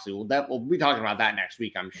versus Moxley. We'll be talking about that next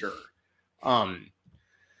week, I'm sure.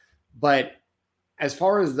 But as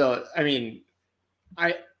far as I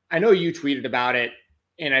know you tweeted about it,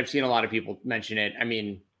 and I've seen a lot of people mention it. I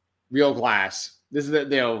mean, real glass. This is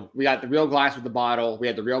we got the real glass with the bottle. We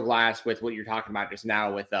had the real glass with what you're talking about just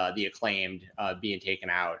now with the Acclaimed being taken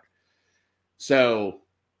out. So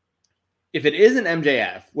if it isn't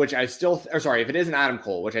MJF, if it isn't Adam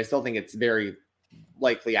Cole, which I still think it's very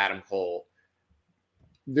likely Adam Cole,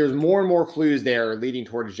 there's more and more clues there leading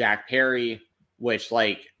towards Jack Perry, which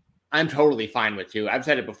I'm totally fine with too. I've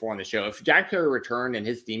said it before on the show. If Jack Perry returned and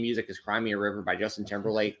his theme music is Cry Me a River by Justin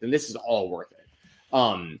Timberlake, then this is all worth it.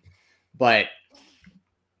 But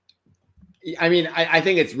I mean, I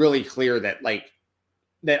think it's really clear that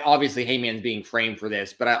that obviously Hangman's being framed for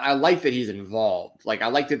this, but I like that he's involved. I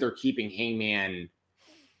like that they're keeping Hangman,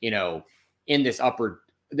 in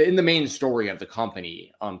the main story of the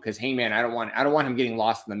company. Because Hangman, I don't want him getting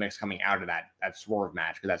lost in the mix coming out of that Swerve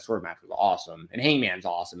match, because that Swerve match was awesome, and Hangman's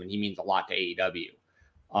awesome, and he means a lot to AEW.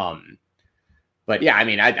 But yeah, I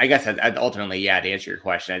mean, I guess ultimately, to answer your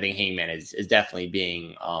question, I think Hangman is definitely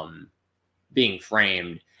being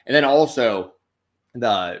framed. And then also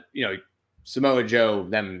the, Samoa Joe,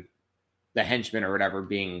 the henchmen or whatever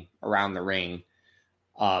being around the ring.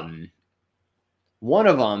 One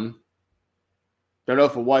of them, don't know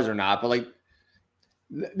if it was or not, but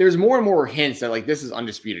there's more and more hints that this is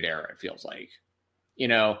Undisputed Era. It feels like,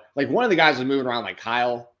 one of the guys was moving around like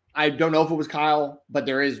Kyle. I don't know if it was Kyle, but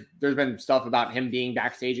there's been stuff about him being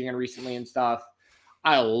backstage again recently and stuff.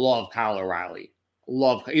 I love Kyle O'Reilly.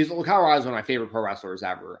 Kyle O'Reilly is one of my favorite pro wrestlers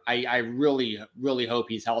ever. I really, really hope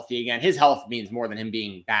he's healthy again. His health means more than him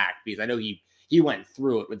being back, because I know he went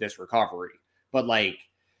through it with this recovery. But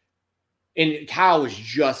and Kyle was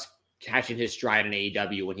just catching his stride in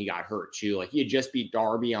AEW when he got hurt too. He had just beat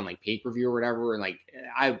Darby on pay-per-view or whatever. And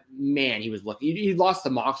he was looking, he lost to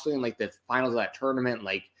Moxley in the finals of that tournament.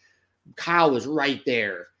 Kyle was right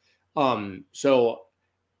there. So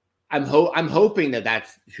I'm hoping that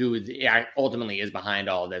that's who ultimately is behind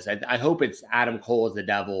all of this. I hope it's Adam Cole as the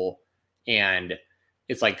devil, and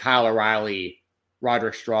it's Kyle O'Reilly,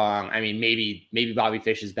 Roderick Strong. I mean, maybe Bobby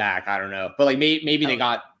Fish is back. I don't know, but maybe they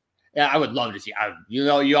got. Yeah, I would love to see. You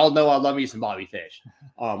all know I love me some Bobby Fish.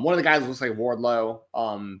 One of the guys looks like Wardlow,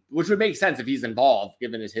 which would make sense if he's involved,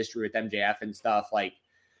 given his history with MJF and stuff.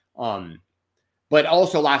 But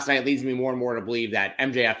also last night leads me more and more to believe that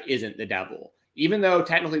MJF isn't the devil. Even though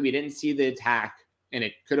technically we didn't see the attack and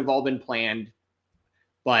it could have all been planned,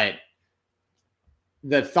 but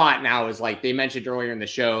the thought now is they mentioned earlier in the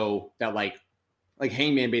show that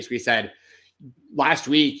Hangman basically said, last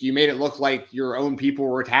week you made it look like your own people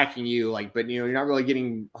were attacking you, but you're not really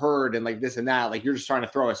getting hurt and this and that. You're just trying to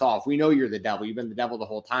throw us off. We know you're the devil. You've been the devil the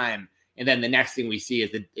whole time. And then the next thing we see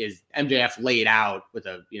is MJF laid out with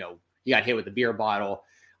he got hit with a beer bottle.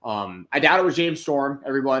 I doubt it was James Storm,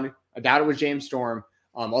 everyone. I doubt it was James Storm.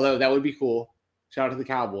 Although that would be cool. Shout out to the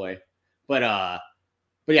Cowboy. But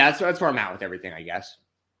But yeah, that's where I'm at with everything, I guess.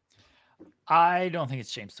 I don't think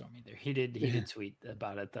it's James Storm either. He did tweet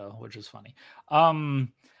about it though, which was funny.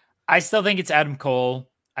 I still think it's Adam Cole.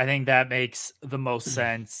 I think that makes the most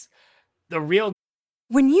sense. The real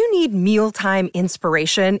When you need mealtime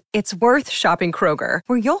inspiration, it's worth shopping Kroger,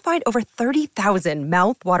 where you'll find over 30,000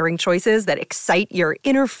 mouth-watering choices that excite your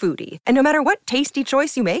inner foodie. And no matter what tasty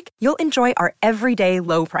choice you make, you'll enjoy our everyday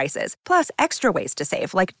low prices, plus extra ways to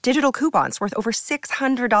save, like digital coupons worth over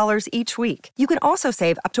 $600 each week. You can also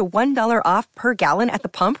save up to $1 off per gallon at the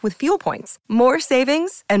pump with fuel points. More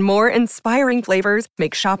savings and more inspiring flavors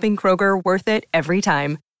make shopping Kroger worth it every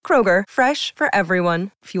time. Kroger, fresh for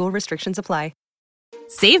everyone. Fuel restrictions apply.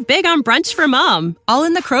 Save big on brunch for mom, all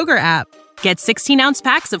in the Kroger app. Get 16-ounce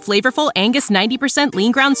packs of flavorful Angus 90%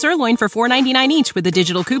 lean ground sirloin for $4.99 each with a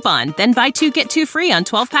digital coupon. Then buy 2, get 2 free on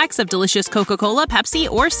 12 packs of delicious Coca-Cola, Pepsi,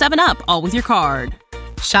 or 7-Up, all with your card.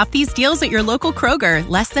 Shop these deals at your local Kroger,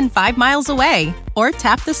 less than 5 miles away. Or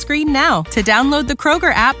tap the screen now to download the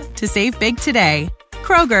Kroger app to save big today.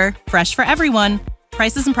 Kroger, fresh for everyone.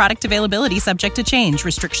 Prices and product availability subject to change.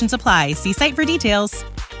 Restrictions apply. See site for details.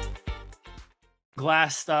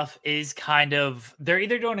 Glass stuff is kind of, they're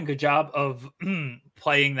either doing a good job of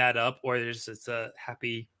playing that up, or it's a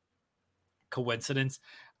happy coincidence.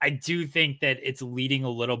 I do think that it's leading a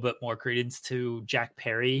little bit more credence to Jack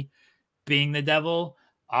Perry being the devil.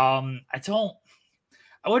 I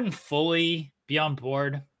wouldn't fully be on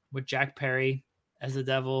board with Jack Perry as the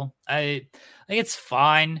devil. I think it's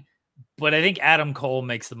fine, but I think Adam Cole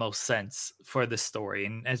makes the most sense for the story.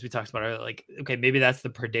 And as we talked about earlier, like, okay, maybe that's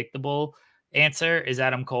the predictable answer is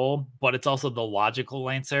Adam Cole, but it's also the logical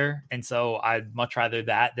answer. And so I'd much rather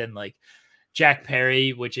that than like Jack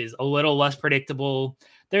Perry, which is a little less predictable.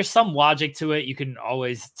 There's some logic to it. You can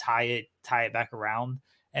always tie it back around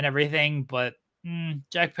and everything, but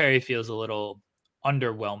Jack Perry feels a little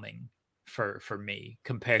underwhelming for me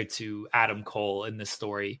compared to Adam Cole in the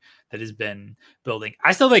story that has been building.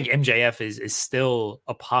 I still think MJF is still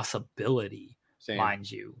a possibility,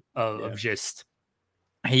 mind you, of just,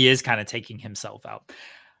 he is kind of taking himself out.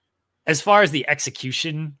 As far as the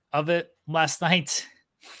execution of it last night,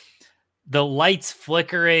 the lights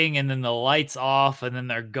flickering and then the lights off and then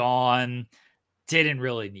they're gone, didn't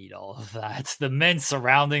really need all of that. The men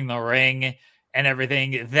surrounding the ring and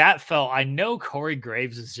everything, that felt, I know Corey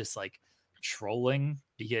Graves was just like trolling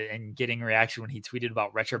and getting reaction when he tweeted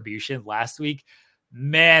about Retribution last week.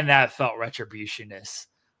 Man, that felt Retributionist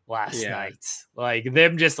last night. Like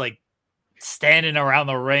them just like standing around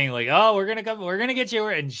the ring like, oh, we're gonna get you,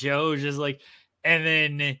 and Joe's just like, and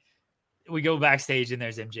then we go backstage and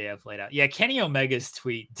there's MJF laid out. Kenny Omega's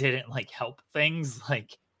tweet didn't like help things, like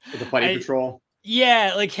with the Putty Patrol.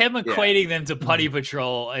 Like him equating them to Putty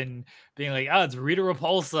Patrol and being like, oh, it's Rita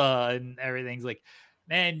Repulsa and everything's like,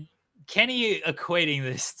 man, Kenny equating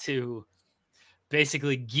this to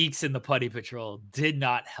basically geeks in the Putty Patrol did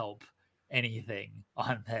not help anything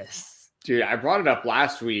on this. Dude, I brought it up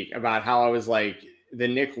last week about how I was like, the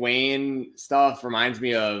Nick Wayne stuff reminds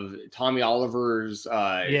me of Tommy Oliver's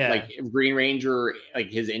like Green Ranger,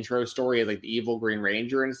 like his intro story is like the evil Green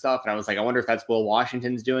Ranger and stuff. And I was like, I wonder if that's Will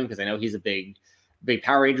Washington's doing, because I know he's a big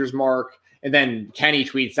Power Rangers mark. And then Kenny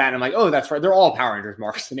tweets that and I'm like, oh, that's right. They're all Power Rangers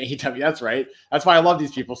marks in AEW. That's right. That's why I love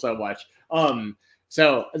these people so much.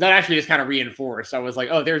 So that actually just kind of reinforced. I was like,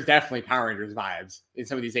 oh, there's definitely Power Rangers vibes in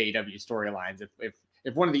some of these AEW storylines.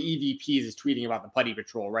 If one of the EVPs is tweeting about the Putty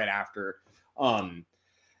Patrol right after,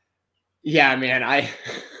 yeah, man, I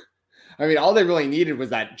mean, all they really needed was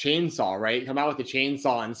that chainsaw, right? Come out with the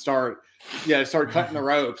chainsaw and start cutting the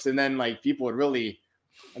ropes, and then like people would really,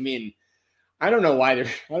 I mean, I don't know why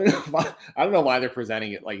they're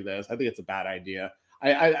presenting it like this. I think it's a bad idea.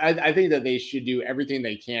 I think that they should do everything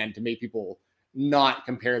they can to make people not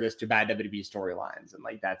compare this to bad WWE storylines, and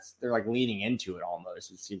like they're like leaning into it almost.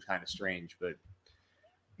 It seems kind of strange, but.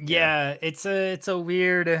 Yeah, it's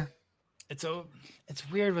weird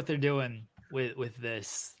what they're doing with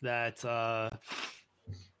this, that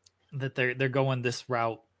they're going this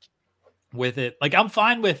route with it. Like I'm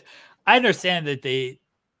fine with, I understand that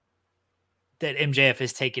MJF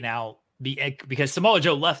is taken out because Samoa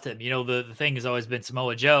Joe left him. You know, the thing has always been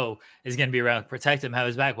Samoa Joe is going to be around to protect him, have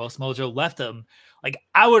his back. Well, Samoa Joe left him. Like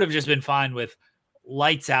I would have just been fine with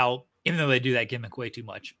lights out, even though they do that gimmick way too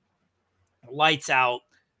much. Lights out,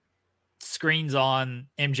 screens on,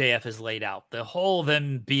 MJF is laid out. The whole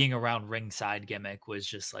them being around ringside gimmick was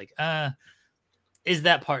just like, is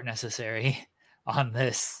that part necessary on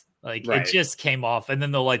this? Like It just came off, and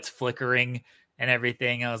then the lights flickering and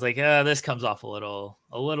everything. I was like, this comes off a little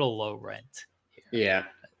low rent here. Yeah,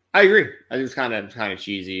 I agree. I think it's kind of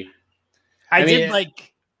cheesy. I did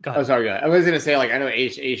like Go ahead. Oh, sorry. Go ahead. I was going to say, like, I know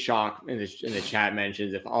A Shock in the chat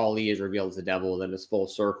mentions if Ali is revealed as the devil, then it's full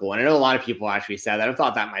circle. And I know a lot of people actually said that. I've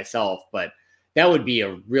thought that myself, but that would be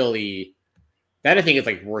a really, that I think is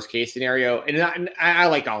like worst case scenario. And I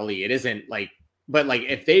like Ali. It isn't like, but like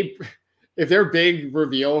if their big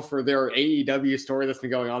reveal for their AEW story that's been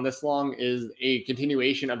going on this long is a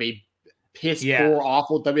continuation of a piss poor,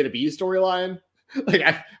 awful WWE storyline, like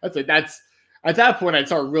that's at that point I'd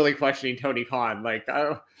start really questioning Tony Khan. Like,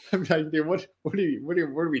 I'm like, dude, what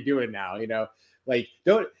are we doing now? You know, like,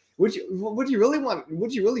 what do you really want?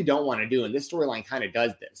 What you really don't want to do? And this storyline kind of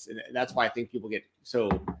does this, and that's why I think people get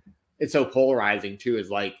it's so polarizing too.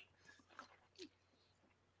 Is like,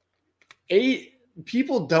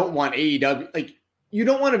 people don't want AEW. Like, you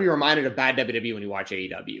don't want to be reminded of bad WWE when you watch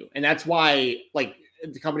AEW, and that's why like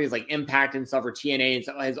the companies like Impact and stuff or TNA and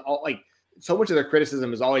stuff has all like so much of their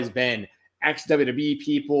criticism has always been ex-WWE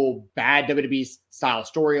people, bad WWE style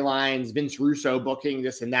storylines, Vince Russo booking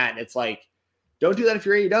this and that. And it's like, don't do that if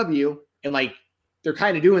you're AEW. And like, they're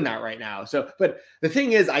kind of doing that right now. So, but the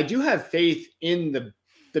thing is, I do have faith in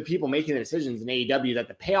the people making the decisions in AEW that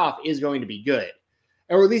the payoff is going to be good,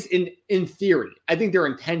 or at least in theory. I think their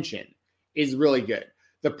intention is really good.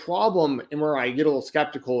 The problem, and where I get a little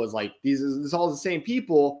skeptical, is like, this is all the same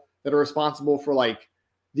people that are responsible for like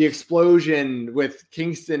the explosion with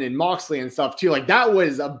Kingston and Moxley and stuff too. Like, that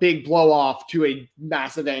was a big blow off to a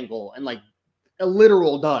massive angle and like a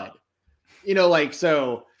literal dud, you know, like,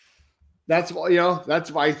 so that's why, you know,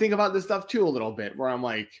 that's why I think about this stuff too a little bit, where I'm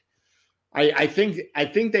like, I think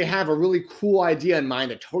they have a really cool idea in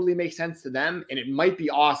mind that totally makes sense to them. And it might be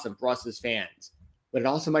awesome for us as fans, but it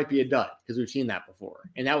also might be a dud because we've seen that before.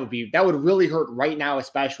 And that would really hurt right now,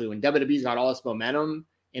 especially when WWE's got all this momentum.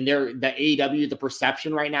 And the AEW, the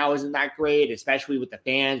perception right now isn't that great, especially with the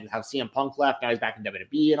fans, with how CM Punk left. Now he's back in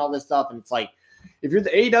WWE and all this stuff. And it's like, if you're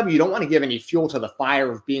the AEW, you don't want to give any fuel to the fire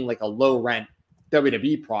of being like a low rent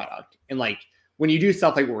WWE product. And like, when you do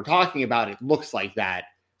stuff like what we're talking about, it looks like that.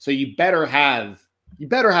 So you better have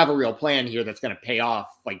a real plan here that's going to pay off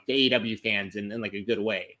like the AEW fans in like a good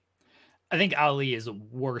way. I think Ali is a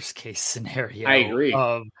worst case scenario. I agree.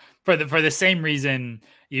 For the same reason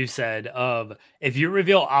you said, of if you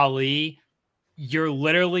reveal Ali, you're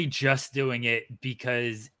literally just doing it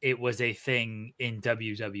because it was a thing in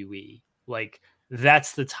WWE. Like,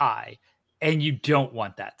 that's the tie. And you don't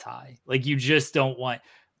want that tie. Like, you just don't want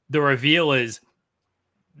the reveal is,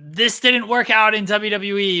 this didn't work out in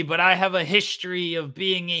WWE, but I have a history of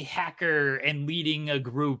being a hacker and leading a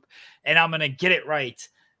group, and I'm going to get it right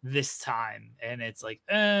this time. And it's like,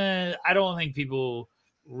 I don't think people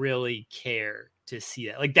really care to see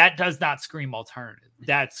that. Like, that does not scream alternative.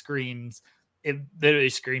 That screams, it literally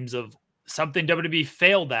screams of something WWE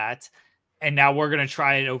failed at, and now we're going to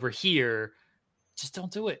try it over here. Just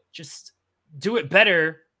don't do it. Just do it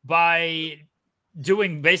better by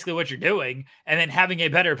doing basically what you're doing, and then having a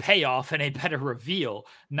better payoff and a better reveal,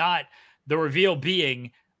 not the reveal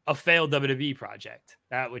being a failed WWE project.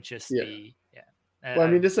 That would just be, well,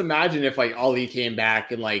 I mean, just imagine if like Ali came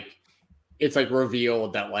back and like, it's like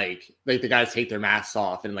revealed that like the guys take their masks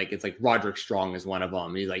off and like, it's like Roderick Strong is one of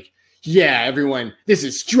them. He's like, yeah, everyone, this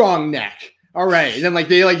is Strong Neck. All right. And then like,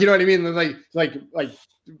 they like, you know what I mean? Like,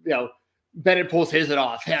 you know, Bennett pulls his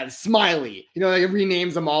off. Yeah, Smiley. You know, like, it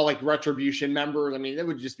renames them all like Retribution members. I mean, that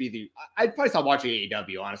would just be I'd probably stop watching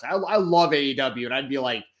AEW, honestly. I love AEW, and I'd be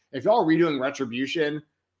like, if y'all are redoing Retribution,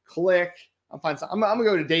 click. I'm gonna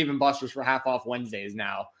go to Dave and Buster's for half off Wednesdays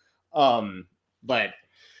now. But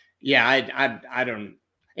yeah, I don't.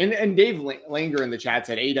 And Dave Langer in the chat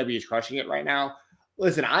said AEW is crushing it right now.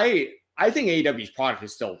 Listen, I think AEW's product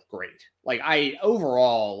is still great. Like, I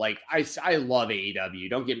love AEW.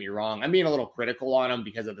 Don't get me wrong. I'm being a little critical on them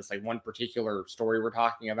because of this like one particular story we're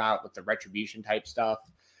talking about with the Retribution type stuff.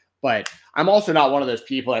 But I'm also not one of those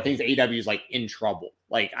people that thinks AEW is like in trouble.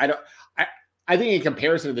 Like, I think in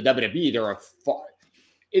comparison to the WWE,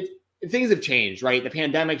 things have changed, right? The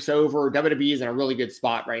pandemic's over. WWE is in a really good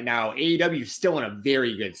spot right now. AEW is still in a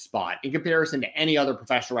very good spot in comparison to any other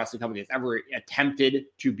professional wrestling company that's ever attempted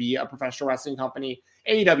to be a professional wrestling company.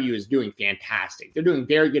 AEW is doing fantastic. They're doing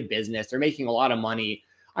very good business. They're making a lot of money.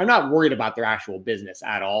 I'm not worried about their actual business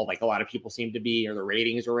at all, like a lot of people seem to be, or the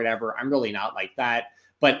ratings or whatever. I'm really not like that.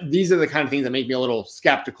 But these are the kind of things that make me a little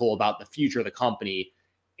skeptical about the future of the company.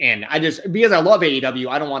 And because I love AEW,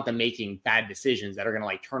 I don't want them making bad decisions that are going to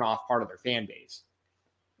like turn off part of their fan base.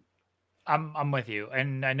 I'm with you.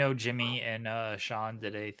 And I know Jimmy and Sean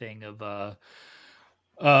did a thing of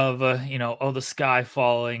of the sky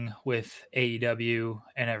falling with AEW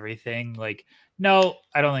and everything. Like, no,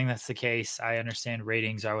 I don't think that's the case. I understand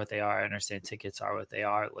ratings are what they are. I understand tickets are what they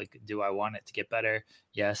are. Like, do I want it to get better?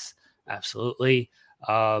 Yes, absolutely.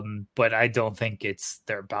 But I don't think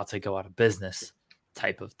they're about to go out of business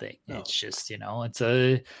type of thing. No. It's just,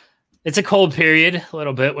 it's a cold period a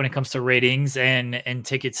little bit when it comes to ratings and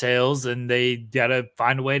ticket sales, and they got to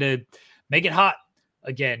find a way to make it hot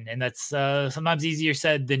again. And that's sometimes easier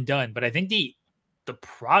said than done. But I think the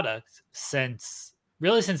product since the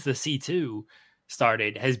C2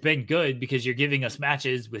 started has been good, because you're giving us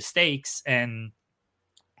matches with stakes, and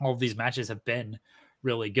all of these matches have been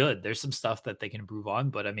really good. There's some stuff that they can improve on,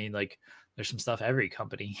 but I mean, like, there's some stuff every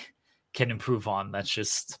company can improve on. That's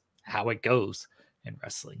just how it goes in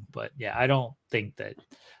wrestling. But yeah, I don't think that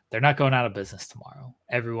they're not going out of business tomorrow.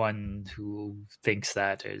 Everyone who thinks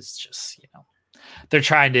that is just,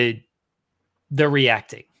 they're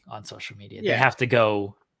reacting on social media. Yeah. They have to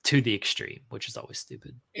go to the extreme, which is always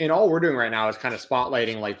stupid. And all we're doing right now is kind of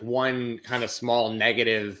spotlighting like one kind of small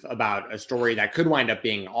negative about a story that could wind up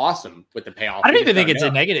being awesome with the payoff. I don't even think it's a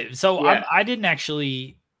negative. So yeah. I didn't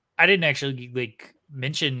actually like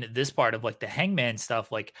mention this part of like the Hangman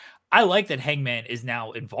stuff. Like, I like that Hangman is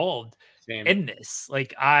now involved in this.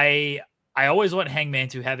 Like, I always want Hangman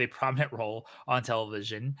to have a prominent role on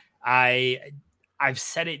television. I've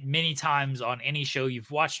said it many times on any show you've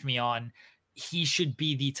watched me on. He should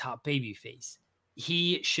be the top babyface.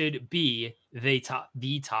 He should be the top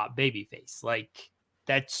babyface. Like,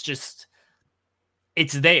 that's just,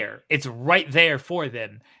 it's there. It's right there for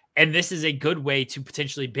them. And this is a good way to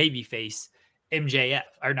potentially babyface MJF,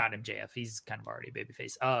 or not MJF. He's kind of already a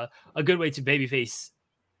babyface. A good way to babyface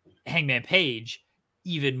Hangman Page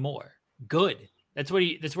even more. Good. That's where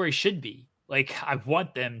he should be. Like, I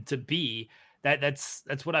want them to be that. That's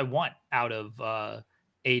what I want out of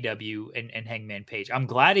AEW and Hangman Page. I'm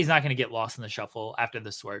glad he's not going to get lost in the shuffle after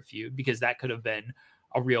the Swerve feud, because that could have been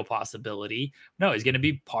a real possibility. No, he's going to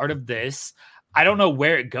be part of this. I don't know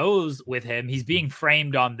where it goes with him. He's being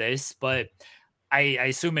framed on this, but I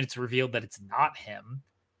assume it's revealed that it's not him.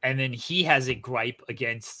 And then he has a gripe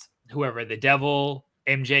against whoever, the Devil,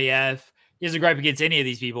 MJF. He has a gripe against any of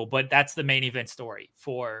these people, but that's the main event story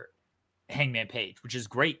for Hangman Page, which is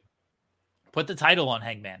great. Put the title on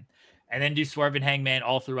Hangman, and then do Swerve and Hangman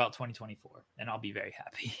all throughout 2024, and I'll be very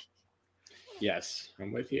happy. Yes,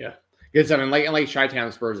 I'm with you. Good stuff. And like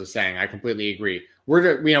Chi-Town Spurs is saying, I completely agree.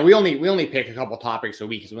 We only pick a couple topics a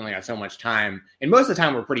week because we only got so much time, and most of the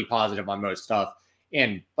time we're pretty positive on most stuff.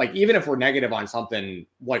 And like, even if we're negative on something,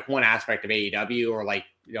 like one aspect of AEW, or like,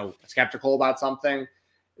 skeptical about something,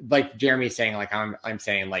 like Jeremy's saying, like I'm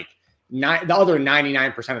saying, like the other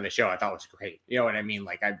 99% of the show I thought was great. You know what I mean?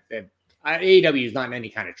 Like AEW is not in any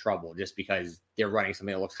kind of trouble just because they're running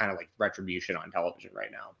something that looks kind of like Retribution on television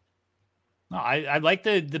right now. No, I like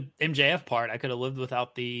the MJF part. I could have lived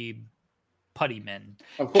without the putty men.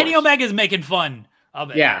 Kenny Omega's making fun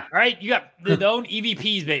of it. Yeah. All right. You got the own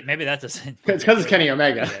EVPs. Maybe that's a sin. It's because it's Kenny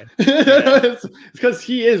Omega. Yeah. It's because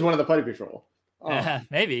he is one of the putty patrol. Oh.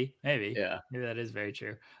 Maybe. Yeah. Maybe that is very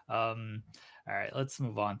true. All right. Let's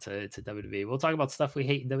move on to WWE. We'll talk about stuff we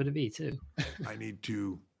hate in WWE too. I need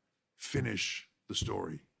to finish the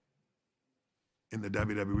story. In the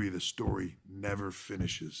WWE, the story never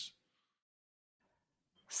finishes.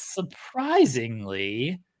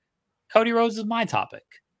 Surprisingly, Cody Rhodes is my topic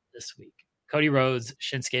this week. Cody Rhodes,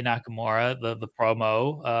 Shinsuke Nakamura, the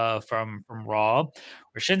promo from Raw,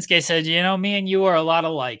 where Shinsuke said, me and you are a lot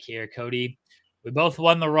alike here, Cody. We both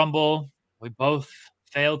won the Rumble. We both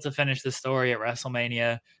failed to finish the story at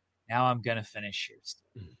WrestleMania. Now I'm going to finish your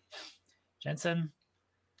story. Jensen,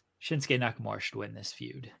 Shinsuke Nakamura should win this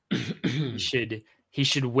feud. He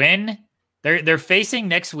should win. They're facing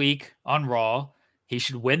next week on Raw. He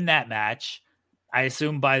should win that match, I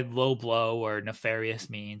assume by low blow or nefarious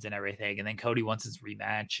means and everything. And then Cody wants his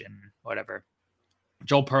rematch and whatever.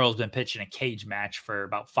 Joel Pearl's been pitching a cage match for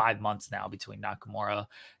about 5 months now between Nakamura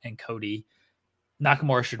and Cody.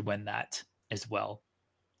 Nakamura should win that as well.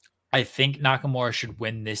 I think Nakamura should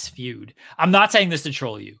win this feud. I'm not saying this to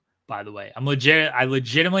troll you, by the way. I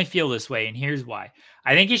legitimately feel this way, and here's why.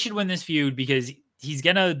 I think he should win this feud because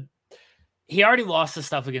he already lost the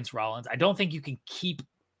stuff against Rollins. I don't think you can keep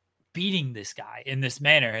beating this guy in this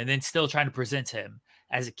manner and then still trying to present him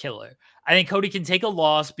as a killer. I think Cody can take a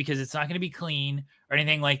loss because it's not going to be clean or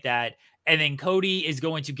anything like that. And then Cody is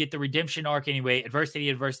going to get the redemption arc anyway. Adversity.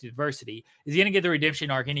 He's going to get the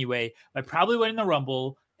redemption arc anyway by probably winning the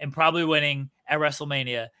Rumble and probably winning at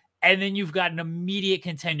WrestleMania. And then you've got an immediate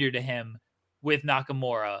contender to him with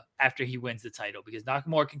Nakamura after he wins the title, because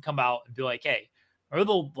Nakamura can come out and be like, hey, or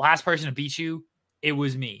the last person to beat you, it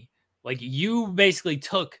was me. Like, you basically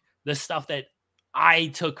took the stuff that I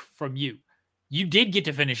took from you. You did get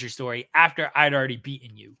to finish your story after I'd already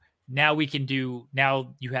beaten you. Now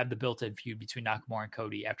you have the built-in feud between Nakamura and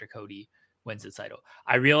Cody after Cody wins the title.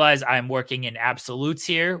 I realize I'm working in absolutes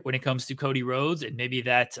here when it comes to Cody Rhodes, and maybe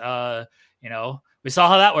that, we saw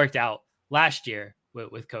how that worked out last year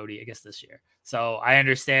with Cody, I guess this year. So I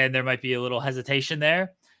understand there might be a little hesitation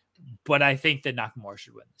there, but I think that Nakamura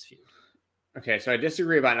should win this feud. Okay, so I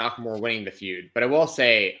disagree about Nakamura winning the feud, but I will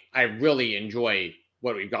say I really enjoy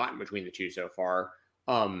what we've gotten between the two so far.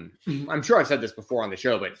 I'm sure I've said this before on the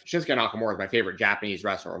show, but Shinsuke Nakamura is my favorite Japanese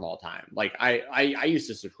wrestler of all time. Like, I used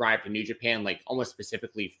to subscribe to New Japan, like, almost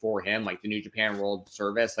specifically for him, like the New Japan World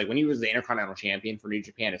Service. Like, when he was the Intercontinental Champion for New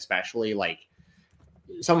Japan, especially, like,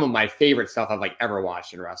 some of my favorite stuff I've like ever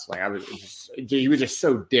watched in wrestling. He was just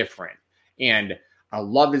so different. And I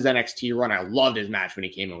loved his NXT run. I loved his match when he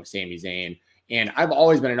came in with Sami Zayn. And I've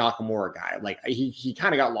always been a Nakamura guy. Like, he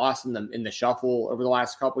kind of got lost in the shuffle over the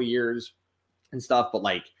last couple of years and stuff. But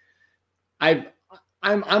like, I'm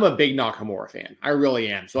a big Nakamura fan. I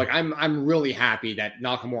really am. So like, I'm really happy that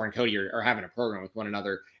Nakamura and Cody are having a program with one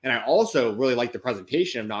another. And I also really like the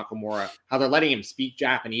presentation of Nakamura, how they're letting him speak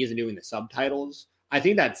Japanese and doing the subtitles. I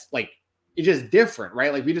think that's like, it's just different,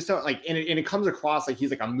 right? Like, we just don't like, and it comes across like he's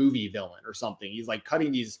like a movie villain or something. He's like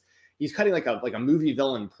cutting like a movie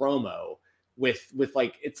villain promo with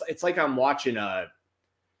like, it's like I'm watching I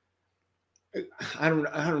don't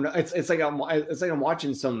know. It's like I'm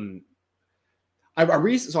watching some. I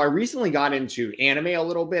recently got into anime a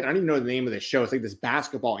little bit. I don't even know the name of the show. It's like this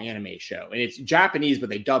basketball anime show, and it's Japanese, but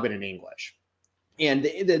they dub it in English. And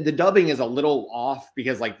the dubbing is a little off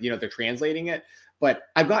because, like, they're translating it. But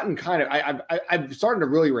I've gotten kind of, I've started to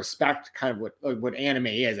really respect kind of what anime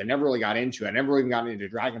is. I never really got into it. I never even got into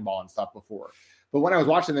Dragon Ball and stuff before. But when I was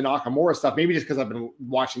watching the Nakamura stuff, maybe just because I've been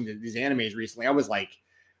watching these animes recently, I was like,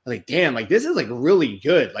 damn, like, this is like really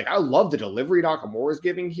good. Like, I love the delivery Nakamura is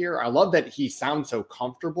giving here. I love that he sounds so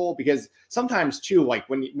comfortable, because sometimes too, like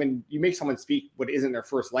when you make someone speak what isn't their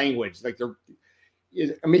first language, like they're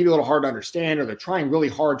maybe a little hard to understand, or they're trying really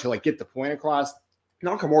hard to like get the point across.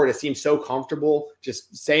 Nakamura just seems so comfortable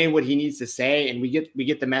just saying what he needs to say, and we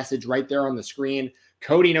get the message right there on the screen.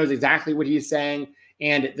 Cody knows exactly what he's saying,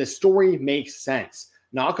 and the story makes sense.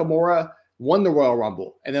 Nakamura won the Royal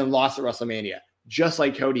Rumble and then lost at WrestleMania, just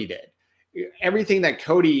like Cody did. Everything that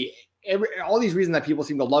Cody, all these reasons that people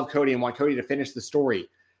seem to love Cody and want Cody to finish the story.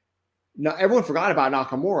 No, everyone forgot about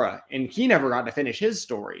Nakamura, and he never got to finish his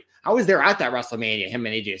story. I was there at that WrestleMania, him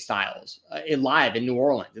and AJ Styles, live in New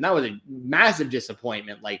Orleans, and that was a massive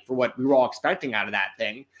disappointment, like, for what we were all expecting out of that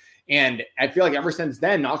thing. And I feel like ever since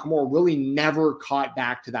then, Nakamura really never caught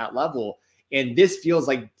back to that level, and this feels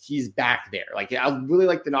like he's back there. Like, I really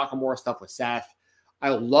like the Nakamura stuff with Seth. I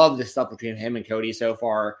love the stuff between him and Cody so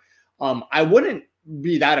far. I wouldn't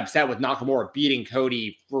be that upset with Nakamura beating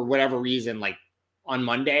Cody for whatever reason, like, on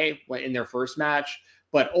Monday in their first match.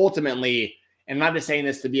 But ultimately, and I'm not just saying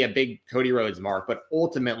this to be a big Cody Rhodes mark, but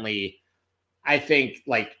ultimately, I think,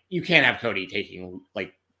 like, you can't have Cody taking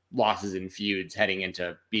like losses in feuds heading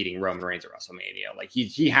into beating Roman Reigns at WrestleMania. Like,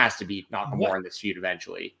 he has to beat Nakamura in this feud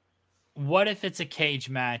eventually. What if it's a cage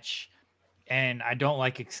match, and I don't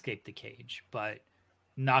like Escape the Cage, but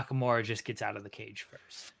Nakamura just gets out of the cage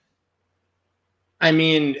first? I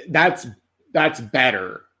mean, that's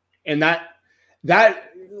better. And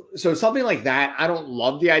so something like that, I don't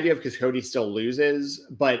love the idea of, because Cody still loses,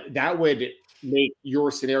 but that would make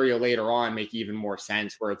your scenario later on make even more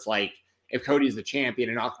sense, where it's like, if Cody's the champion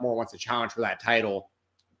and Nakamura wants to challenge for that title,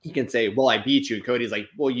 he can say, well, I beat you. And Cody's like,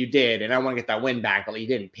 well, you did, and I want to get that win back, but you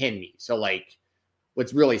didn't pin me. So, like,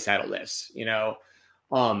 let's really settle this,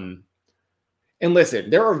 And listen,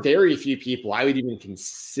 there are very few people I would even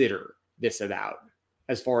consider this about,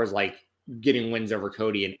 as far as like getting wins over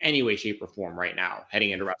Cody in any way, shape, or form right now,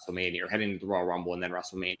 heading into WrestleMania or heading into the Royal Rumble and then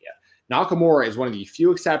WrestleMania. Nakamura is one of the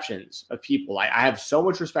few exceptions of people. I have so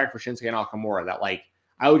much respect for Shinsuke Nakamura that, like,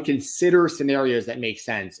 I would consider scenarios that make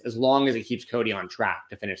sense as long as it keeps Cody on track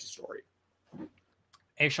to finish the story.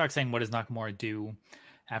 A-Shark saying, what does Nakamura do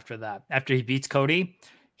after that? After he beats Cody,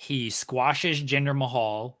 he squashes Jinder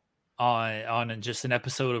Mahal on just an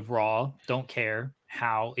episode of Raw. Don't care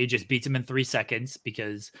how. He just beats him in 3 seconds,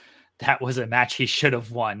 because that was a match he should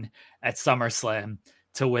have won at SummerSlam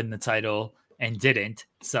to win the title and didn't.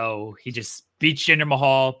 So he just beats Jinder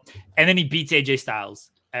Mahal, and then he beats AJ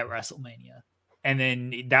Styles at WrestleMania. And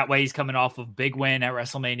then that way he's coming off of big win at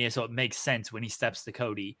WrestleMania. So it makes sense when he steps to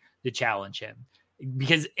Cody to challenge him,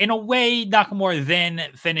 because in a way, Nakamura then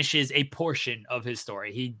finishes a portion of his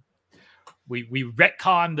story. He we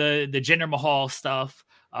retcon the Jinder Mahal stuff.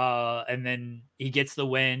 And then he gets the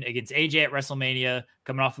win against AJ at WrestleMania,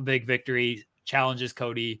 coming off a big victory, challenges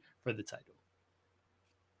Cody for the title.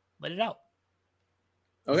 Let it out.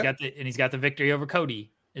 Okay. He's got the victory over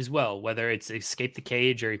Cody as well, whether it's escape the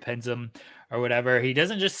cage or he pins him or whatever. He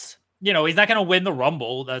doesn't just, he's not going to win the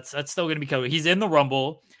Rumble. That's still going to be Cody. He's in the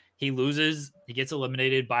Rumble. He loses. He gets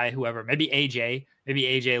eliminated by whoever. Maybe AJ. Maybe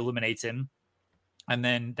AJ eliminates him. And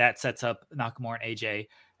then that sets up Nakamura and AJ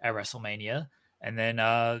at WrestleMania. And then,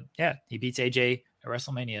 he beats AJ at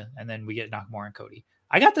WrestleMania. And then we get Nakamura and Cody.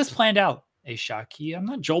 I got this planned out, Shockey. I'm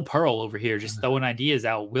not Joel Pearl over here just throwing ideas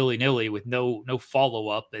out willy-nilly with no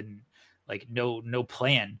follow-up and like no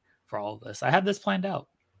plan for all of this. I had this planned out.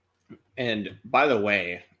 And by the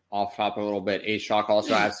way, off topic a little bit, Shock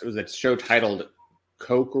also asked, it was a show titled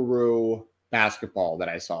Kokoro Basketball that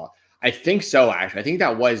I saw. I think so, actually. I think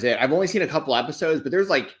that was it. I've only seen a couple episodes, but there's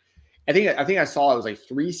like, I think I saw it was like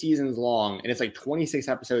 3 seasons long, and it's like 26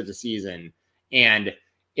 episodes a season. And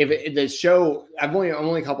if the show, I'm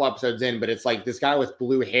only a couple episodes in, but it's like this guy with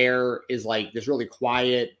blue hair is like this really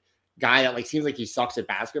quiet guy that like seems like he sucks at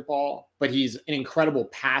basketball, but he's an incredible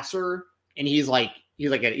passer, and he's like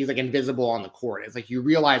invisible on the court. It's like you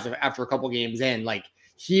realize after a couple games in, like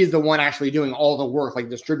he is the one actually doing all the work, like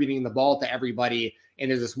distributing the ball to everybody. And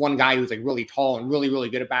there's this one guy who's like really tall and really, really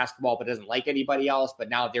good at basketball, but doesn't like anybody else. But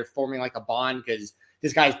now they're forming like a bond because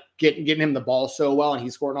this guy's getting him the ball so well, and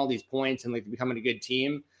he's scoring all these points and like becoming a good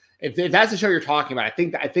team. If that's the show you're talking about,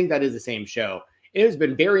 I think that is the same show. It has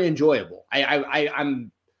been very enjoyable.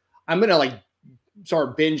 I'm gonna like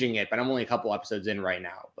start binging it, but I'm only a couple episodes in right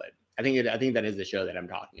now. But I think that is the show that I'm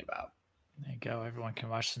talking about. There you go. Everyone can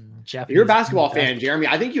watch some Japanese. If you're a basketball fan, Jeremy,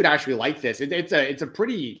 I think you'd actually like this. It's a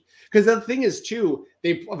pretty, because the thing is too,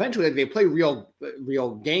 they eventually they play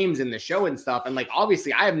real games in the show and stuff. And like,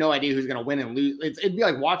 obviously I have no idea who's going to win and lose. It'd be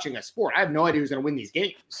like watching a sport. I have no idea who's going to win these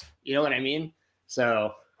games. You know what I mean?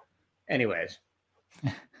 So anyways,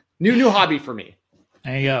 new hobby for me.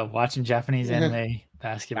 There you go. Watching Japanese anime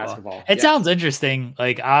basketball. It sounds interesting.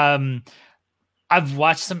 Like, I've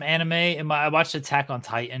watched some anime I watched Attack on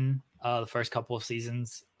Titan. The first couple of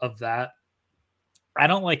seasons of that. I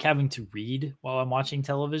don't like having to read while I'm watching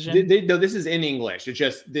television. No, this is in English. It's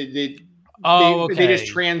just they just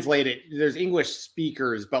translate it. There's English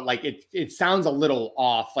speakers, but like it sounds a little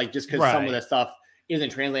off, like just because some of the stuff isn't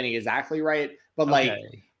translating exactly right. But like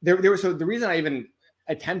so the reason I even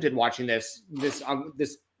attempted watching this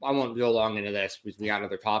I won't go long into this because we got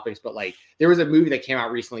other topics, but like there was a movie that came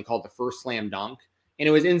out recently called The First Slam Dunk, and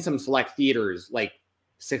it was in some select theaters like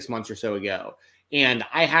 6 months or so ago. And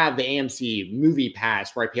I have the AMC movie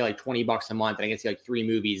pass where I pay like $20 a month and I get to see like 3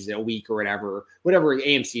 movies a week or whatever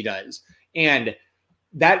AMC does. And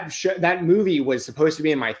that movie was supposed to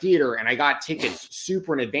be in my theater, and I got tickets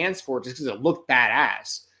super in advance for it just because it looked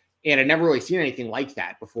badass. And I'd never really seen anything like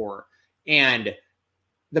that before. And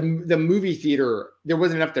the movie theater, there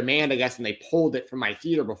wasn't enough demand, I guess, and they pulled it from my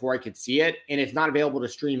theater before I could see it. And it's not available to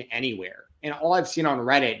stream anywhere. And all I've seen on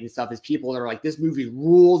Reddit and stuff is people that are like, this movie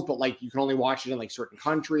rules, but like you can only watch it in like certain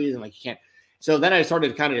countries and like you can't. So then I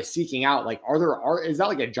started kind of seeking out, like, is that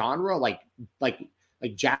like a genre, like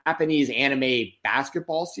Japanese anime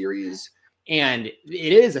basketball series? And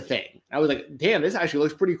it is a thing. I was like, damn, this actually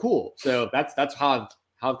looks pretty cool. So that's how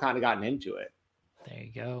I've kind of gotten into it. There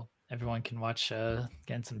you go. Everyone can watch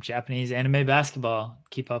again some Japanese anime basketball.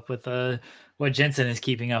 Keep up with what Jensen is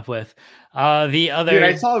keeping up with. The other, dude,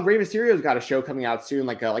 I saw Rey Mysterio's got a show coming out soon,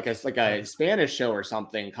 like a Spanish show or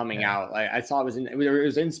something coming out. I saw it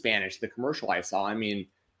was in Spanish. The commercial I saw. I mean,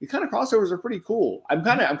 the kind of crossovers are pretty cool. I'm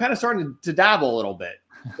kind of starting to dabble a little bit.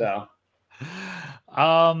 So,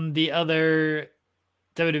 the other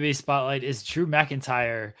WWE spotlight is Drew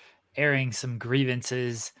McIntyre airing some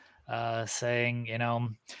grievances, saying,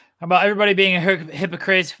 about everybody being a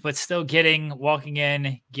hypocrite, but still walking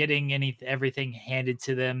in, getting everything handed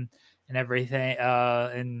to them and everything,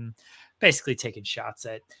 and basically taking shots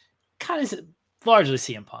at kind of largely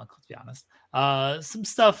CM Punk, let's be honest. Some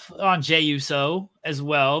stuff on Jey Uso as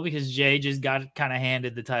well, because Jey just got kind of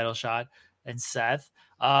handed the title shot, and Seth.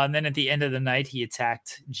 And then at the end of the night, he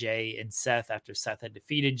attacked Jey and Seth after Seth had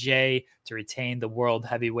defeated Jey to retain the World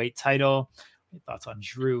Heavyweight title. Thoughts on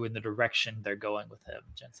Drew and the direction they're going with him,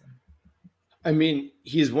 Jensen? I mean,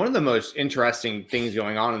 he's one of the most interesting things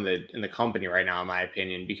going on in the company right now, in my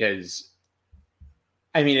opinion, because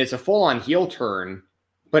I mean, it's a full-on heel turn,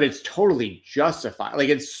 but it's totally justified. Like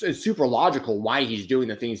it's super logical why he's doing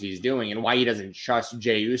the things he's doing and why he doesn't trust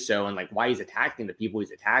Jey Uso and like why he's attacking the people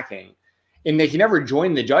he's attacking. And he never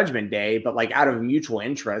joined the Judgment Day, but like out of mutual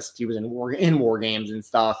interest, he was in war games and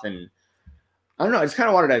stuff. And I don't know. I just kind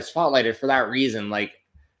of wanted to spotlight it for that reason. Like,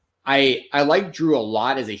 I like Drew a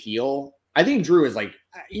lot as a heel. I think Drew is like,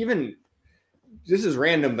 even, this is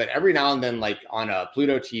random, but every now and then, like on a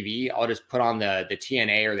Pluto TV, I'll just put on the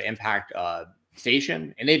TNA or the Impact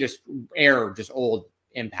station, and they just air just old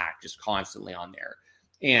Impact just constantly on there.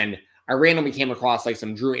 And I randomly came across like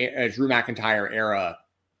some Drew McIntyre era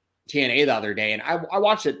TNA the other day, and I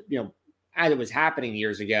watched it, you know, as it was happening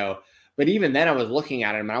years ago. But even then, I was looking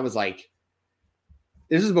at him and I was like,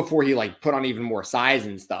 this is before he like put on even more size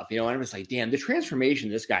and stuff, you know. And I was like, damn, the transformation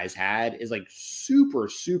this guy's had is like super,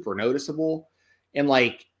 super noticeable. And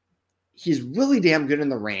like, he's really damn good in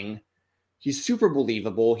the ring. He's super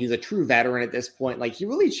believable. He's a true veteran at this point. Like, he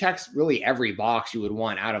really checks really every box you would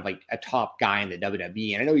want out of like a top guy in the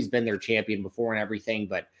WWE. And I know he's been their champion before and everything,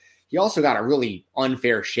 but he also got a really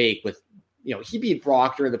unfair shake with, you know, he beat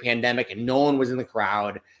Brock during the pandemic and no one was in the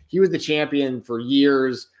crowd. He was the champion for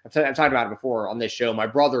years. I've talked about it before on this show. My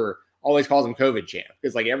brother always calls him COVID champ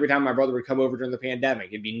because like every time my brother would come over during the pandemic,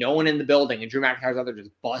 it'd be no one in the building and Drew McIntyre's out there just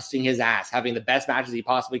busting his ass, having the best matches he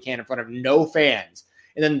possibly can in front of no fans.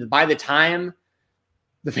 And then by the time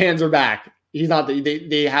the fans are back, he's not,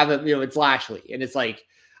 they haven't, you know, it's Lashley. And it's like,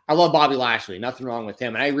 I love Bobby Lashley, nothing wrong with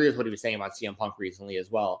him. And I agree with what he was saying about CM Punk recently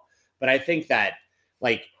as well. But I think that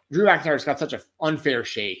like Drew McIntyre's got such an unfair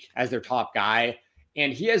shake as their top guy.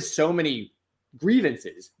 And he has so many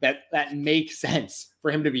grievances that make sense for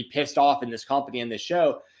him to be pissed off in this company and this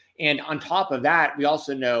show. And on top of that, we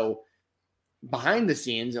also know behind the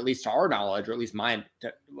scenes, at least to our knowledge, or at least my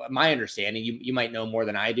understanding, you might know more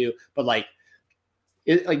than I do, but like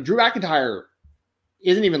Drew McIntyre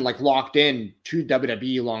isn't even like locked in to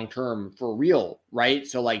WWE long-term for real. Right.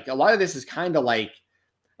 So like a lot of this is kind of like,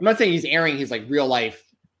 I'm not saying he's airing his like real life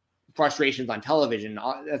frustrations on television.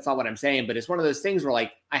 That's not what I'm saying, but it's one of those things where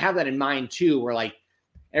like, I have that in mind too, where like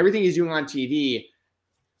everything he's doing on TV,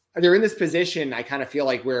 they're in this position. I kind of feel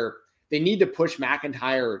like where they need to push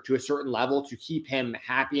McIntyre to a certain level to keep him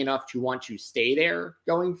happy enough to want to stay there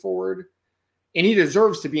going forward. And he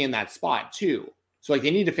deserves to be in that spot too. So like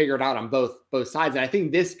they need to figure it out on both sides. And I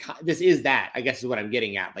think this is that, I guess is what I'm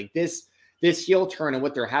getting at. Like this heel turn and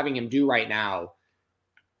what they're having him do right now,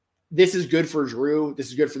 this is good for Drew. This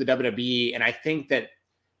is good for the WWE. And I think that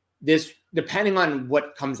this, depending on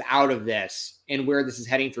what comes out of this and where this is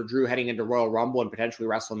heading for Drew heading into Royal Rumble and potentially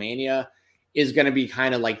WrestleMania, is going to be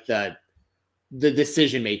kind of like the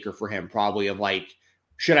decision maker for him, probably, of like,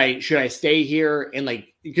 should I stay here? And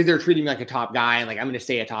like, because they're treating me like a top guy and like, I'm going to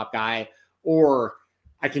stay a top guy, or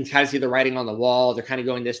I can kind of see the writing on the wall. They're kind of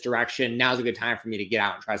going this direction. Now's a good time for me to get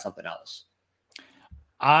out and try something else.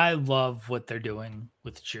 I love what they're doing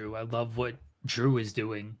with Drew. I love what Drew is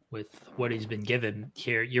doing with what he's been given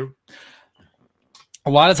here.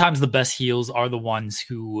 A lot of times the best heels are the ones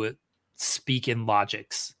who speak in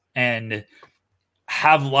logics and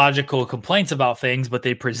have logical complaints about things, but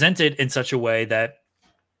they present it in such a way that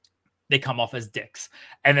they come off as dicks.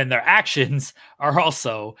 And then their actions are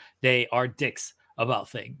also, they are dicks about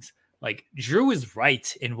things. Like Drew is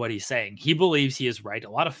right in what he's saying. He believes he is right. A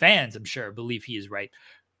lot of fans, I'm sure, believe he is right.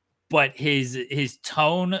 But his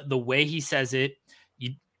tone, the way he says it,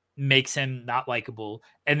 makes him not likable.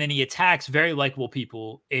 And then he attacks very likable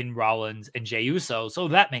people in Rollins and Jey Uso. So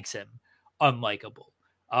that makes him unlikable.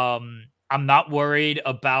 I'm not worried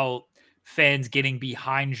about fans getting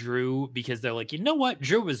behind Drew because they're like, you know what?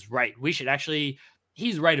 Drew was right.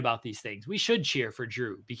 He's right about these things. We should cheer for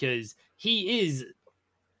Drew because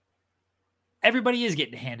everybody is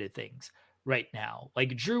getting handed things right now.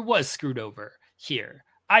 Like Drew was screwed over here.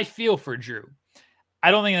 I feel for Drew.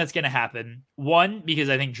 I don't think that's going to happen. One, because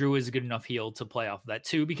I think Drew is a good enough heel to play off of that.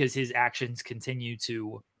 Two, because his actions continue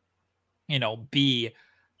to, be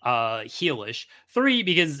heelish. Three,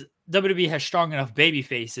 because WWE has strong enough baby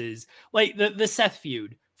faces, like the Seth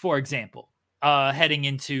feud, for example, heading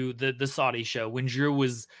into the Saudi show when Drew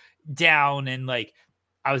was down and like,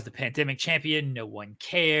 I was the pandemic champion. No one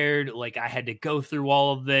cared. Like I had to go through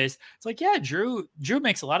all of this. It's like, yeah, Drew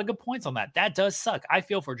makes a lot of good points on that. That does suck. I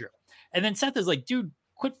feel for Drew. And then Seth is like, dude,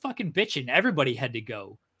 quit fucking bitching. Everybody had to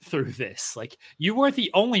go through this. Like you weren't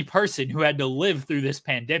the only person who had to live through this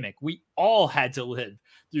pandemic. We all had to live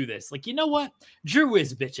through this. Like, you know what? Drew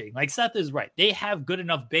is bitching. Like Seth is right. They have good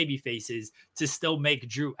enough baby faces to still make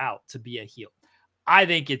Drew out to be a heel. I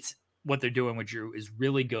think it's what they're doing with Drew is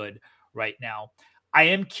really good right now. I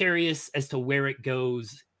am curious as to where it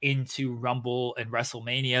goes into Rumble and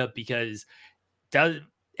WrestleMania because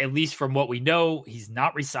at least from what we know, he's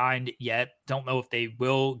not re-signed yet. Don't know if they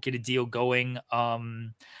will get a deal going.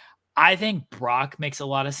 I think Brock makes a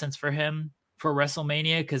lot of sense for him for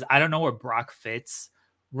WrestleMania because I don't know where Brock fits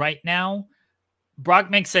right now. Brock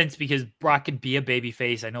makes sense because Brock could be a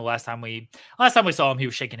babyface. I know last time we saw him, he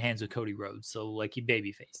was shaking hands with Cody Rhodes, so like he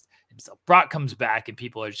babyfaced himself. Brock comes back and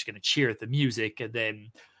people are just going to cheer at the music, and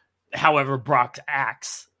then however Brock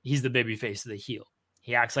acts, he's the babyface of the heel.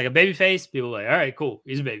 He acts like a babyface. People are like, all right, cool,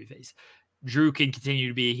 he's a babyface. Drew can continue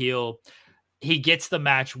to be a heel. He gets the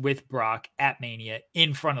match with Brock at Mania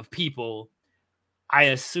in front of people. I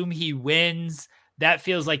assume he wins. That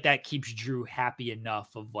feels like that keeps Drew happy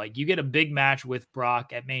enough of like, you get a big match with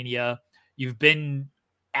Brock at Mania. You've been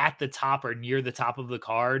at the top or near the top of the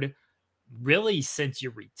card really since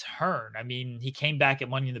your return. I mean, he came back at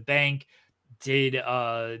Money in the Bank, did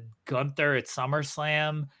Gunther at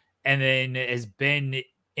SummerSlam, and then has been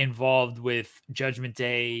involved with Judgment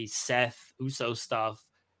Day, Seth, Uso stuff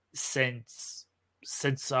since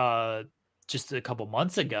just a couple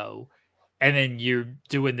months ago. And then you're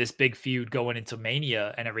doing this big feud going into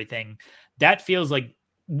Mania and everything. That feels like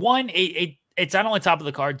one, it's not only top of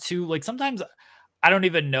the card. Two, like sometimes I don't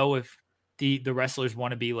even know if the wrestlers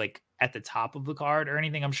want to be like at the top of the card or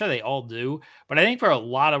anything. I'm sure they all do, but I think for a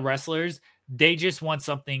lot of wrestlers, they just want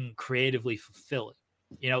something creatively fulfilling.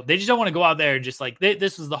 You know, they just don't want to go out there and just like,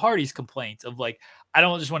 this was the Hardys' complaint of like, I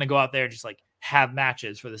don't just want to go out there and just like have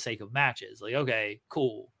matches for the sake of matches. Like, okay,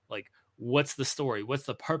 cool. Like, what's the story? What's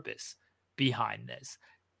the purpose behind this?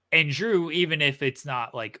 And Drew, even if it's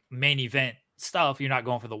not like main event stuff, you're not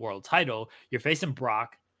going for the world title, you're facing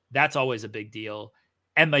Brock. That's always a big deal.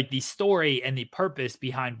 And like the story and the purpose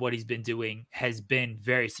behind what he's been doing has been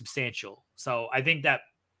very substantial. So I think that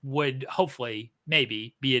would hopefully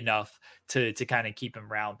maybe be enough to kind of keep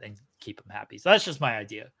him around and keep him happy. So that's just my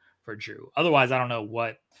idea for Drew. Otherwise, I don't know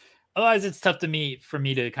what. Otherwise, it's tough for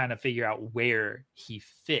me to kind of figure out where he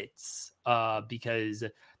fits because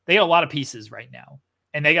they got a lot of pieces right now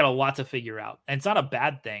and they got a lot to figure out. And it's not a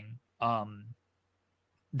bad thing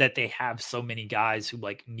that they have so many guys who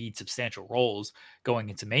like need substantial roles going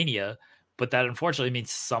into Mania, but that unfortunately means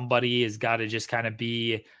somebody has got to just kind of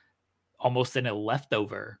be almost in a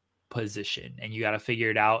leftover position and you got to figure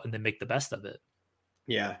it out and then make the best of it.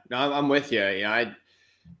 Yeah, no, I'm with you. Yeah.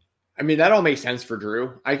 I mean, that all makes sense for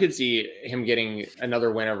Drew. I could see him getting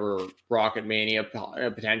another win over Brock at Mania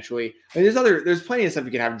potentially. I mean, there's plenty of stuff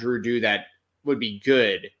you could have Drew do that would be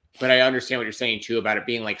good, but I understand what you're saying too about it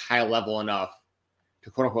being like high level enough to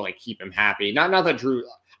quote unquote like keep him happy. Not that Drew.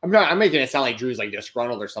 I'm making it sound like Drew's like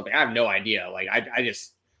disgruntled or something. I have no idea. Like I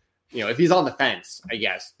just, you know, if he's on the fence, I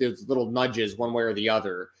guess there's little nudges one way or the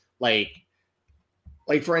other. Like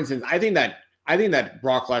for instance, I think that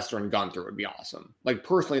Brock Lesnar and Gunther would be awesome. Like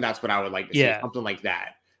personally, that's what I would like to see, something like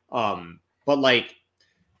that. But like,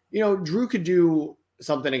 you know, Drew could do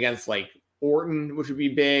something against like Orton, which would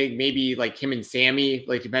be big. Maybe like him and Sammy,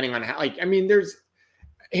 like depending on how. Like, I mean, there's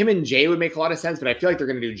him and Jay would make a lot of sense, but I feel like they're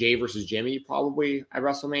going to do Jay versus Jimmy probably at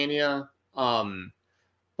WrestleMania.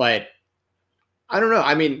 But I don't know.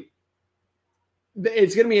 I mean,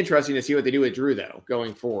 it's going to be interesting to see what they do with Drew though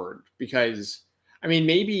going forward because I mean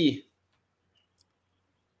maybe.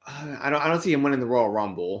 I don't see him winning the Royal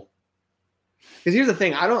Rumble. Because here's the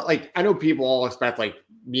thing, I know people all expect like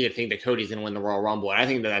me to think that Cody's gonna win the Royal Rumble, and I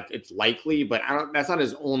think that it's likely, but that's not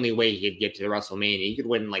his only way he could get to the WrestleMania. He could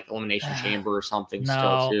win like Elimination Chamber or something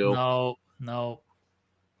still too. No.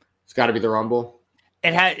 It's gotta be the Rumble.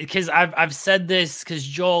 It had because I've said this because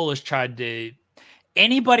Joel has tried to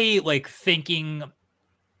anybody like thinking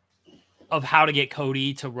of how to get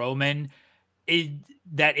Cody to Roman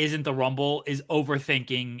that isn't the Rumble is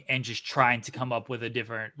overthinking and just trying to come up with a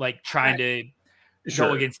different, like trying to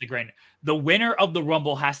go against the grain. The winner of the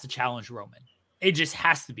Rumble has to challenge Roman. It just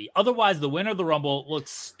has to be. Otherwise, the winner of the Rumble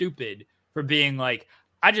looks stupid for being like,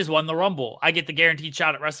 I just won the Rumble. I get the guaranteed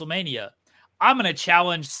shot at WrestleMania. I'm going to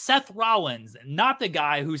challenge Seth Rollins, not the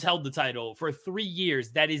guy who's held the title for 3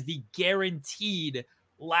 years. That is the guaranteed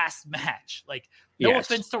last match. Like, no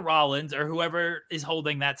offense to Rollins or whoever is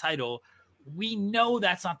holding that title. We know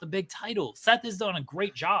that's not the big title. Seth has done a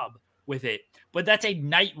great job with it, but that's a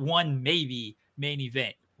night one, maybe main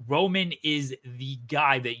event. Roman is the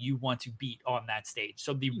guy that you want to beat on that stage.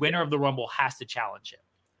 So the winner of the Rumble has to challenge him.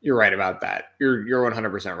 You're right about that. You're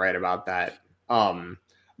 100% right about that.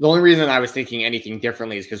 The only reason I was thinking anything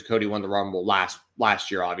differently is because Cody won the Rumble last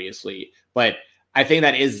year, obviously. But I think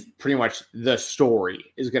that is pretty much the story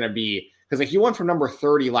is going to be because like he won from number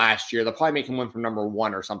 30 last year. They'll probably make him win from number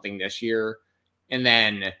 1 or something this year. And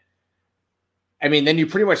then, I mean, then you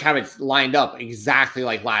pretty much have it lined up exactly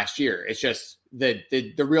like last year. It's just the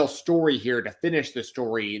real story here to finish the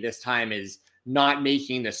story this time is not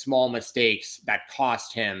making the small mistakes that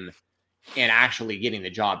cost him and actually getting the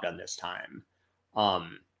job done this time.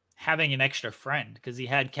 having an extra friend because he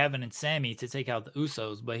had Kevin and Sammy to take out the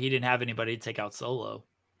Usos, but he didn't have anybody to take out Solo.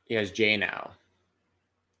 He has Jay now.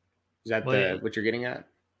 Is that what you're getting at?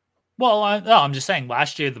 Well, I'm just saying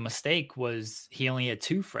last year the mistake was he only had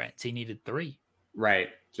 2 friends. He needed 3. Right.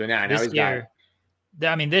 So now this he's year,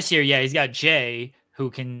 this year, yeah, he's got Jay who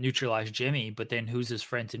can neutralize Jimmy, but then who's his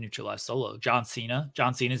friend to neutralize Solo? John Cena.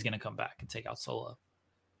 John Cena's going to come back and take out Solo.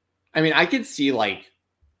 I mean, I could see like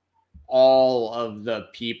all of the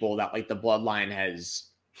people that like the bloodline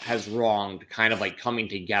has wronged kind of like coming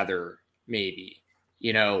together, maybe.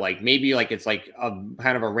 You know, like maybe like it's like a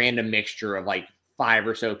kind of a random mixture of like 5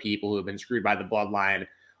 or so people who have been screwed by the bloodline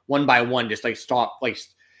one by one, just like stop. Like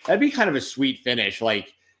that'd be kind of a sweet finish.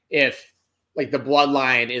 Like if like the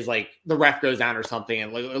bloodline is like the ref goes down or something,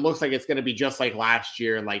 and it looks like it's going to be just like last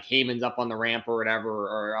year. And like Heyman's up on the ramp or whatever,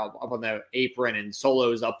 or up on the apron, and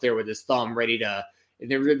Solo's up there with his thumb ready to.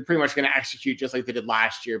 They're pretty much going to execute just like they did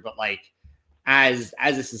last year. But like as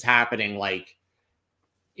this is happening, like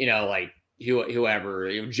you know, like.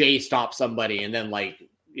 Whoever, Jay stops somebody, and then like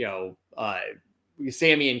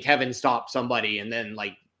Sammy and Kevin stop somebody, and then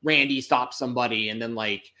like Randy stops somebody, and then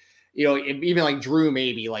like even like Drew,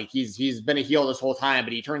 maybe like he's been a heel this whole time,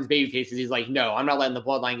 but he turns babyface because he's like, no, I'm not letting the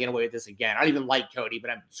bloodline get away with this again. I don't even like Cody, but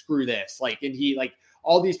I'm screw this. Like, and he like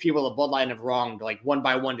all these people the bloodline have wronged like one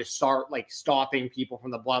by one to start like stopping people from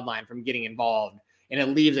the bloodline from getting involved, and it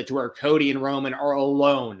leaves it to where Cody and Roman are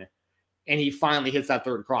alone. And he finally hits that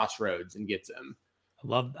third crossroads and gets him.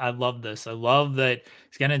 I love this. I love that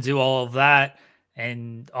he's going to do all of that.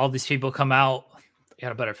 And all these people come out. I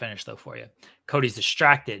got a better finish though for you. Cody's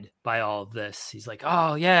distracted by all of this. He's like,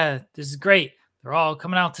 oh yeah, this is great. They're all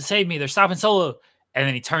coming out to save me. They're stopping Solo. And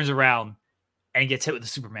then he turns around and gets hit with a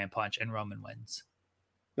Superman punch, and Roman wins.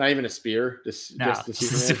 Not even a spear. Just the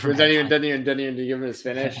Superman. Doesn't even give him his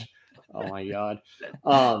finish. Oh my God.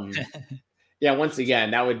 Yeah, once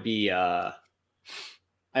again, that would be I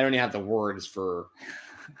don't even have the words for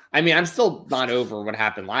I mean, I'm still not over what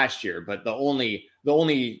happened last year, but the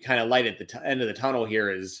only kind of light at the end of the tunnel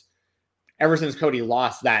here is ever since Cody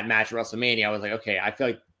lost that match at WrestleMania, I was like, okay, I feel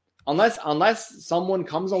like unless someone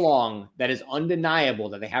comes along that is undeniable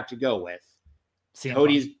that they have to go with,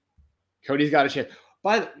 Cody's got a chance.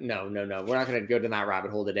 But no, we're not going to go down that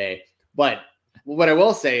rabbit hole today. But what I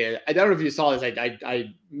will say, I don't know if you saw this.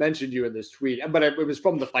 I mentioned you in this tweet, but it was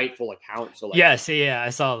from the Fightful account. So like, yes, yeah, I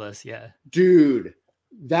saw this. Yeah, dude,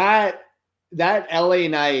 that LA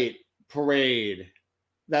Knight parade,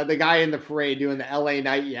 that the guy in the parade doing the LA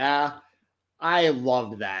Knight, yeah, I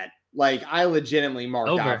loved that. Like, I legitimately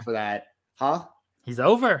marked out for that, huh? He's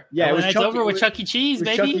over. Yeah, it was over with Chuck E. Cheese,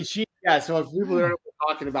 baby. Chuck E. Cheese. Yeah. So if people don't know what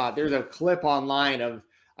we're talking about, there's a clip online of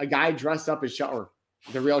a guy dressed up as Chuck, or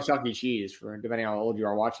the real Chuck E. Cheese, for depending on how old you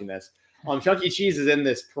are watching this. Chuck E. Cheese is in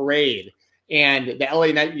this parade, and the LA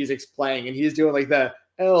Knight music's playing, and he's doing like the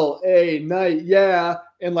LA Knight, yeah,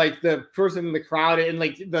 and like the person in the crowd, and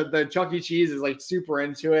like the Chuck E. Cheese is like super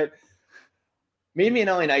into it. Made me an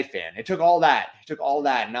LA Knight fan. It took all that.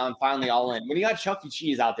 And now I'm finally all in. When you got Chuck E.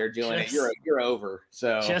 Cheese out there doing it, you're over.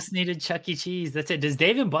 So just needed Chuck E. Cheese. That's it. Does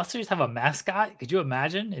Dave and Buster's have a mascot? Could you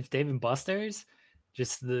imagine if Dave and Buster's?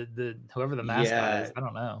 Just the whoever the mascot is. I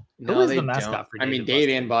don't know. Who is the mascot for Dave? I mean, Dave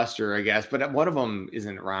and Buster, I guess, but one of them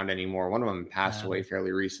isn't around anymore. One of them passed away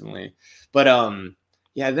fairly recently. But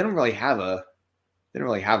yeah, they don't really have a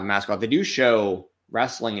mascot. They do show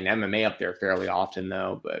wrestling and MMA up there fairly often,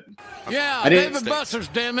 though. But yeah, Dave and Buster's,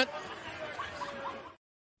 damn it.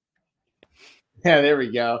 Yeah, there we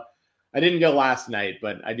go. I didn't go last night,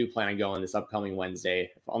 but I do plan on going this upcoming Wednesday,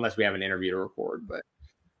 unless we have an interview to record. But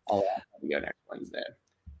I'll go next Wednesday.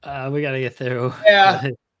 We got to get through. Yeah.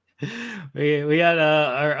 we got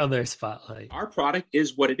our other spotlight. Our product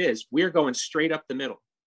is what it is. We're going straight up the middle.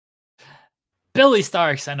 Billy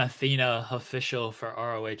Starks and Athena official for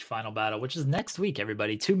ROH Final Battle, which is next week,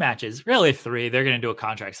 everybody. 2 matches, really 3. They're going to do a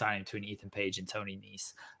contract signing between Ethan Page and Tony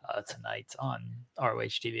Nese tonight on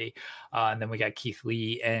ROH TV. And then we got Keith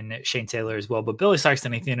Lee and Shane Taylor as well. But Billy Starks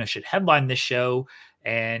and Athena should headline this show,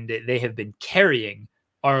 and they have been carrying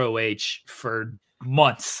ROH for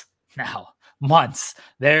months now. Months.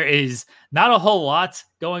 There is not a whole lot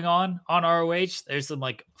going on ROH. There's some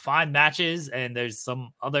like fine matches and there's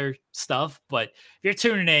some other stuff, but if you're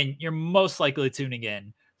tuning in, you're most likely tuning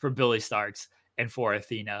in for Billy Starks and for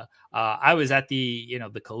Athena. I was at the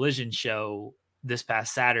Collision show this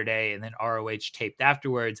past Saturday, and then ROH taped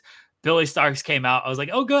afterwards. Billy Starks came out. I was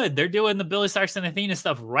like, oh, good. They're doing the Billy Starks and Athena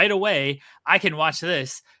stuff right away. I can watch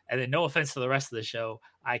this. And then no offense to the rest of the show,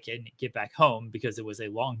 I can get back home because it was a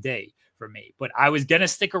long day for me. But I was going to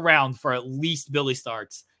stick around for at least Billy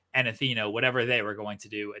Starks and Athena, whatever they were going to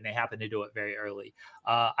do, and they happened to do it very early.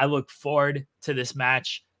 I look forward to this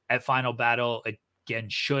match at Final Battle. Again,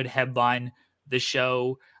 should headline the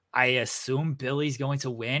show. I assume Billy's going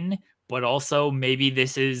to win, but also maybe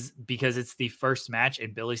this is because it's the first match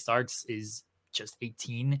and Billy Starks is just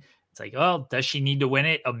 18. It's like, well, does she need to win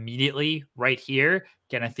it immediately right here?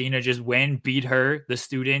 Can Athena just win, beat her? The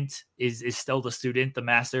student is still the student. The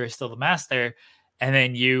master is still the master. And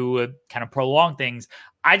then you kind of prolong things.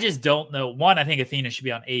 I just don't know. One, I think Athena should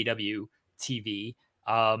be on AEW TV.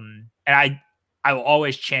 And I will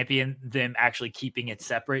always champion them actually keeping it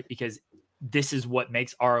separate, because this is what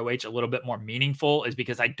makes ROH a little bit more meaningful, is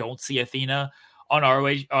because I don't see Athena on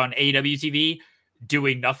ROH on AEW TV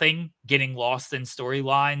doing nothing, getting lost in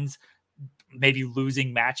storylines, maybe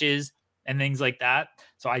losing matches and things like that.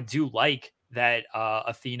 So I do like that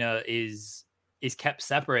Athena is kept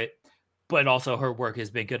separate, but also her work has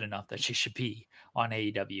been good enough that she should be on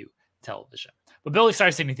AEW television. But Billy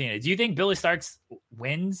Starks and Athena, do you think Billy Starks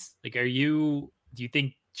wins? Like, do you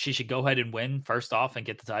think she should go ahead and win first off and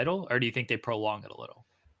get the title, or do you think they prolong it a little?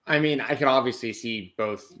 I mean, I can obviously see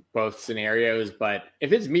both scenarios, but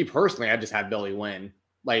if it's me personally, I'd just have Billy win.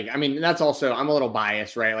 Like, I mean, that's also, I'm a little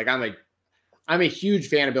biased, right? Like, I'm a huge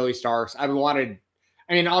fan of Billy Starks.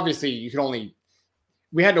 Obviously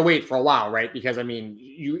we had to wait for a while, right? Because I mean,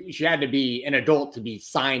 she had to be an adult to be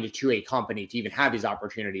signed to a company to even have these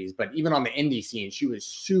opportunities. But even on the indie scene, she was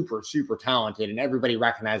super, super talented, and everybody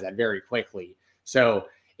recognized that very quickly. So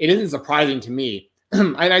it isn't surprising to me.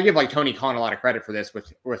 And I give like Tony Khan a lot of credit for this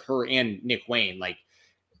with her and Nick Wayne. Like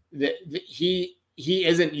he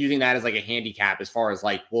isn't using that as like a handicap as far as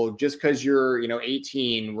like, well, just because you're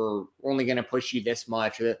 18, we're only going to push you this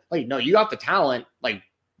much. Like, no, you got the talent. Like,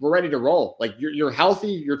 we're ready to roll. Like, you're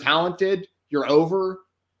healthy, you're talented, you're over.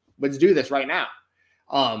 Let's do this right now.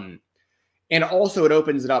 And also it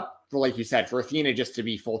opens it up for, like you said, for Athena just to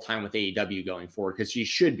be full-time with AEW going forward, because she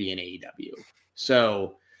should be in AEW.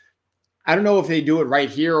 So I don't know if they do it right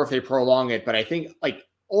here or if they prolong it, but I think like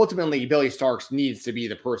ultimately Billy Starks needs to be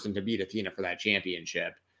the person to beat Athena for that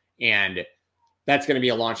championship. And that's going to be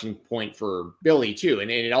a launching point for Billy too. And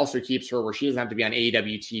it also keeps her where she doesn't have to be on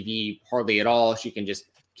AEW TV hardly at all. She can just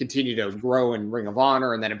continue to grow in Ring of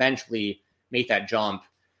Honor and then eventually make that jump,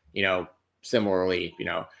 similarly,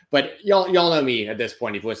 but y'all know me at this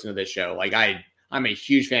point. If you listen to this show, like I'm a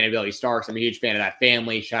huge fan of Billy Starks. I'm a huge fan of that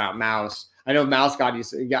family. Shout out Mouse. I know Mouse got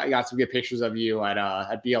some good pictures of you at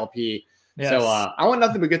BLP. Yes. So I want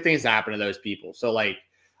nothing but good things to happen to those people. So like,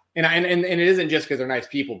 and it isn't just because they're nice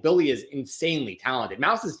people. Billy is insanely talented.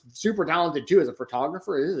 Mouse is super talented too as a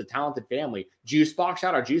photographer. This is a talented family. Juicebox,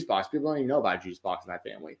 shout out Juicebox. People don't even know about Juicebox in that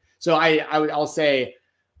family. So I'll say,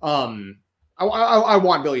 I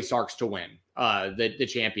want Billy Starks to win the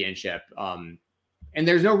championship. And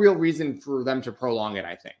there's no real reason for them to prolong it.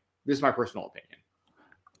 I think this is my personal opinion.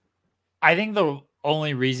 I think the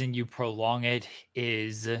only reason you prolong it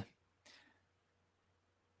is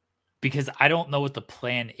because I don't know what the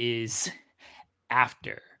plan is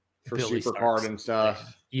after for Billy Supercard and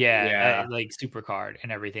stuff. Yeah. Like Supercard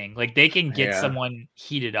and everything. Like they can get someone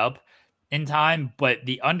heated up in time, but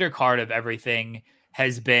the undercard of everything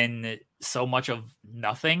has been so much of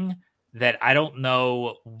nothing that I don't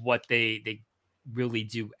know what they really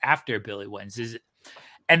do after Billy wins.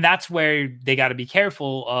 And that's where they got to be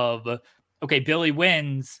careful of, okay, Billy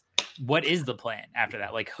wins. What is the plan after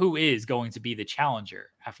that? Like, who is going to be the challenger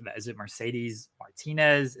after that? Is it Mercedes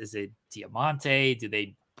Martinez? Is it Diamante? Do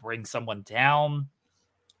they bring someone down?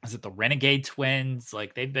 Is it the Renegade Twins?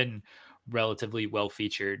 Like, they've been relatively well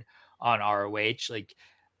featured on ROH. Like,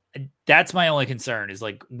 that's my only concern is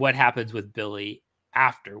like what happens with Billy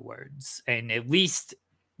afterwards. And at least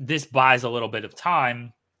this buys a little bit of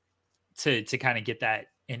time to kind of get that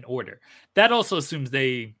in order. That also assumes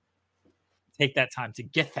they take that time to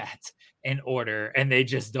get that in order and they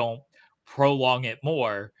just don't prolong it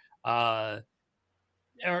more. Or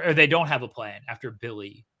they don't have a plan after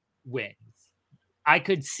Billy wins. I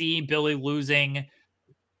could see Billy losing,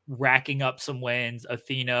 racking up some wins.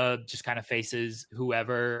 Athena just kind of faces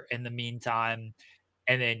whoever in the meantime.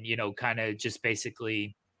 And then, kind of just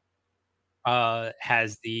basically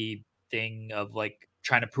has the thing of like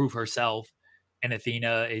trying to prove herself. And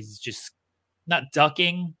Athena is just not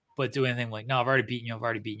ducking, but doing anything like, no, I've already beaten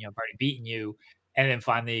you. And then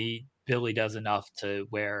finally Billy does enough to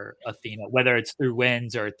where Athena, whether it's through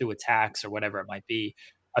wins or through attacks or whatever it might be,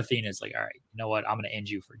 Athena's like, all right, you know what? I'm going to end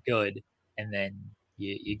you for good. And then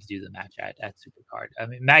you do the match at Supercard. I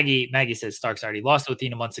mean, Maggie says Starks already lost to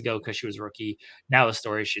Athena months ago because she was a rookie. Now the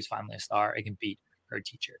story is she's finally a star and can beat her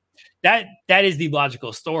teacher. That is the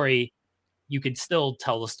logical story. you could still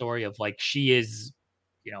tell the story of like, she is,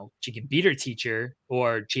 she can beat her teacher,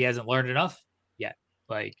 or she hasn't learned enough yet.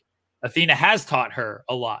 Like, Athena has taught her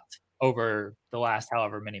a lot over the last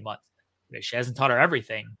however many months. She hasn't taught her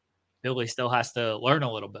everything. Billy still has to learn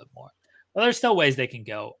a little bit more. But there's still ways they can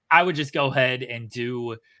go. I would just go ahead and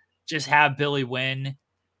just have Billy win,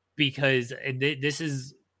 because this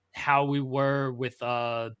is how we were with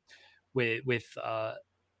Mark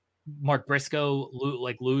Briscoe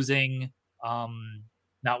losing,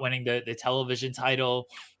 not winning the television title.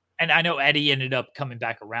 And I know Eddie ended up coming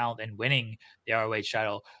back around and winning the ROH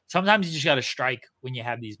title. Sometimes you just got to strike when you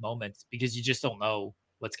have these moments, because you just don't know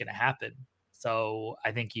what's going to happen. So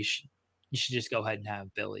I think you should just go ahead and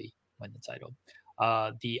have Billy win the title.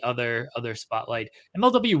 The other spotlight,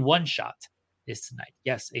 MLW One Shot is tonight.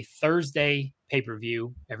 Yes, a Thursday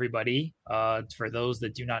pay-per-view, everybody. For those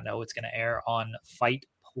that do not know, it's going to air on Fight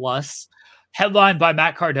Plus, headlined by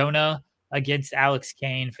Matt Cardona against Alex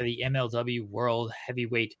Kane for the MLW World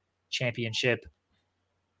Heavyweight Championship.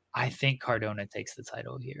 I think Cardona takes the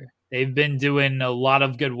title here. They've been doing a lot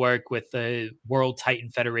of good work with the World Titan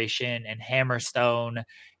Federation and Hammerstone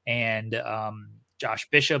and Josh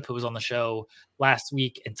Bishop, who was on the show last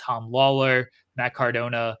week, and Tom Lawler. Matt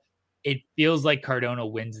Cardona, it feels like Cardona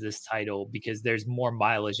wins this title because there's more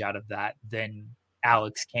mileage out of that than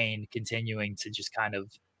Alex Kane continuing to just kind of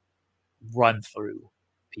run through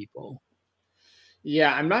people.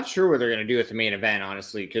 Yeah, I'm not sure what they're going to do with the main event,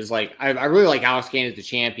 honestly, because like I really like Alex Kane as the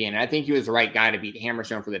champion. I think he was the right guy to beat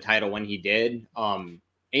Hammerstone for the title when he did. And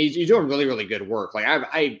he's doing really, really good work. Like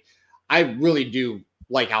I really do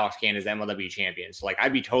like Alex Kane as MLW champion. So like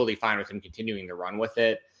I'd be totally fine with him continuing to run with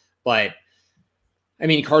it. But I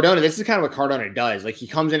mean, Cardona, this is kind of what Cardona does. Like, he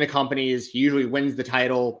comes into companies, he usually wins the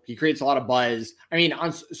title, he creates a lot of buzz. I mean,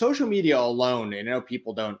 on social media alone, and I know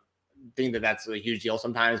people don't think that that's a huge deal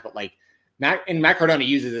sometimes, but like Matt Cardona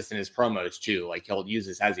uses this in his promos too. Like, he'll use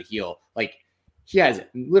this as a heel. Like, he has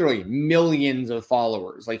literally millions of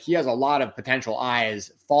followers. Like, he has a lot of potential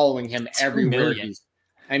eyes following him everywhere.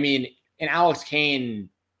 And Alex Kane,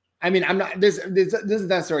 I mean, I'm not, this doesn't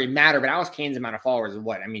necessarily matter, but Alex Kane's amount of followers is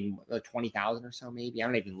what? I mean, 20,000 or so, maybe.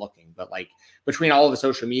 I'm not even looking, but like between all of the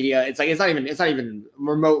social media, it's not even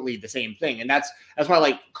remotely the same thing. And that's why,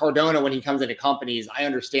 like, Cardona, when he comes into companies, I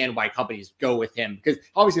understand why companies go with him, because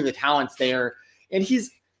obviously the talent's there. And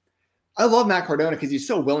I love Matt Cardona because he's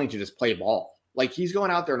so willing to just play ball. Like, he's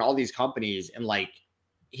going out there in all these companies and like,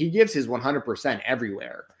 he gives his 100%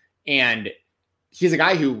 everywhere. And he's a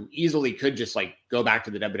guy who easily could just like go back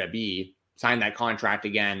to the WWE, sign that contract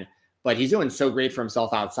again, but he's doing so great for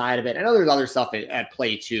himself outside of it. I know there's other stuff at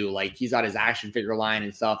play too. Like, he's got his action figure line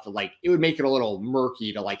and stuff, that like, it would make it a little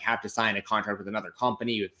murky to like have to sign a contract with another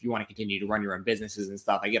company if you want to continue to run your own businesses and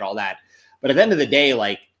stuff. I get all that. But at the end of the day,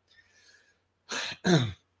 like,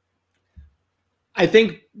 I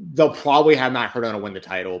think they'll probably have Matt Cardona win the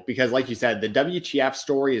title because, like you said, the WTF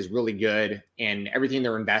story is really good and everything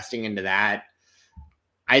they're investing into that.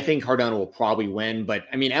 I think Cardona will probably win, but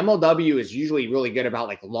I mean, MLW is usually really good about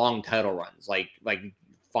like long title runs. Like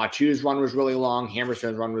Fatu's run was really long.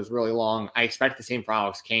 Hammerstone's run was really long. I expect the same for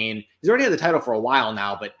Alex Kane. He's already had the title for a while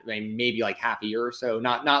now, but maybe like half a year or so,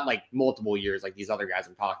 not like multiple years like these other guys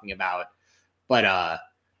I'm talking about. But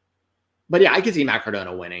yeah, I could see Matt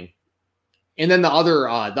Cardona winning. And then the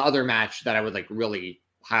other match that I would like really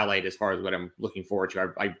highlight as far as what I'm looking forward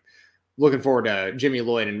to, I looking forward to Jimmy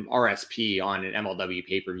Lloyd and RSP on an MLW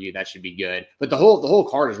pay-per-view. That should be good. But the whole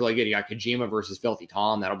card is really good. You got Kojima versus Filthy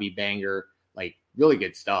Tom. That'll be banger. Like, really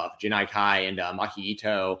good stuff. Jinai Kai and Maki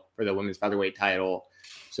Ito for the women's featherweight title.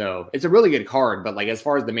 So it's a really good card. But like, as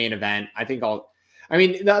far as the main event, I think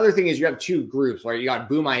the other thing is you have two groups where you got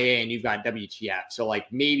Boomaye and you've got WTF. So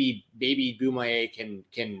like maybe Boomaye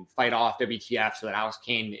can fight off WTF so that Alex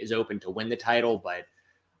Kane is open to win the title. But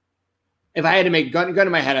if I had to make gun in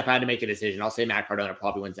my head, if I had to make a decision, I'll say Matt Cardona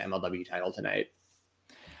probably wins the MLW title tonight.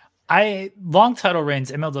 Long title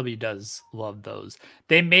reigns, MLW does love those.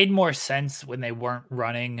 They made more sense when they weren't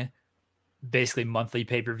running basically monthly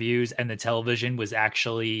pay-per-views and the television was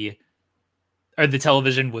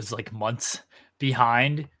like months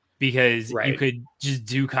behind, because you could just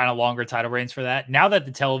do kind of longer title reigns for that. Now that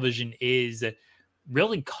the television is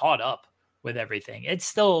really caught up with everything, it's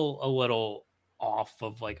still a little off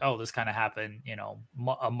of like, oh, this kind of happened,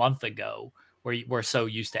 a month ago, where we're so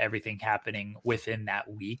used to everything happening within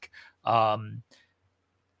that week. I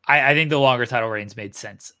think the longer title reigns made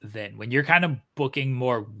sense then. When you're kind of booking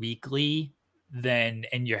more weekly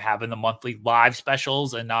and you're having the monthly live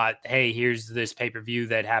specials and not, hey, here's this pay-per-view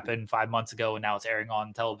that happened 5 months ago and now it's airing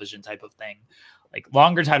on television type of thing. Like,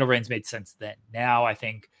 longer title reigns made sense then. Now I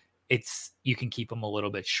think you can keep them a little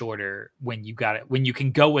bit shorter when you got it, when you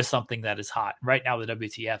can go with something that is hot. Right now, the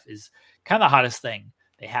WTF is kind of the hottest thing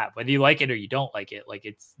they have, whether you like it or you don't like it.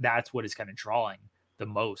 Like that's what is kind of drawing the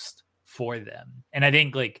most for them. And I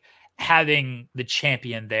think like having the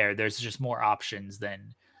champion there's just more options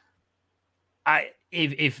than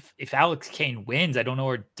if Alex Kane wins, I don't know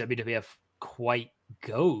where WWF quite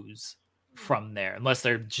goes from there, unless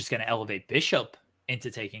they're just going to elevate Bishop into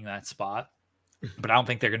taking that spot. But I don't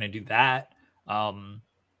think they're going to do that.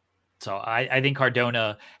 So I think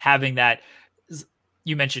Cardona having that,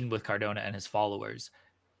 you mentioned with Cardona and his followers,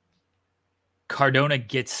 Cardona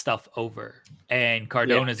gets stuff over, and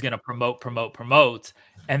Cardona is going to promote.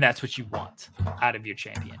 And that's what you want out of your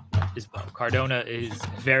champion is Bo. Cardona is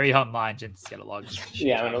very online. Jen's got to log in.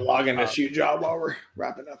 Yeah, I'm going to log in a shoot job while we're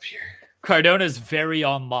wrapping up here. Cardona's very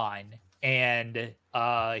online, and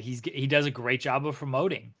he does a great job of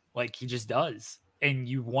promoting. Like, he just does. And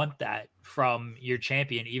you want that from your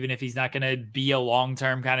champion, even if he's not going to be a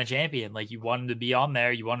long-term kind of champion. Like, you want him to be on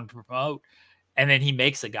there. You want him to promote. And then he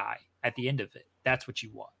makes a guy at the end of it. That's what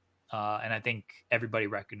you want. And I think everybody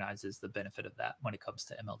recognizes the benefit of that when it comes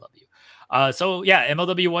to MLW. So, yeah,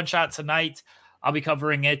 MLW One Shot tonight. I'll be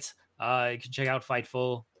covering it. You can check out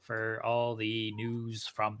Fightful for all the news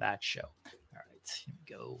from that show. All right, here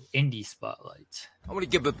we go. Indie Spotlight. I'm going to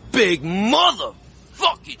give a big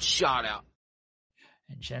motherfucking shout out.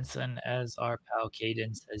 And Jensen, as our pal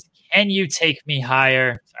Caden, says, "Can you take me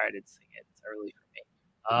higher?" Sorry, I didn't sing it. It's early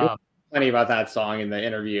for me. Plenty about that song in the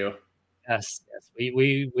interview. Yes.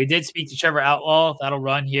 We did speak to Trevor Outlaw. That'll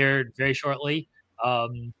run here very shortly.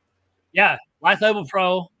 Yeah, Black Label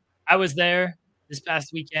Pro. I was there this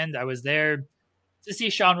past weekend. I was there to see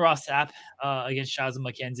Sean Ross Sapp against Shazza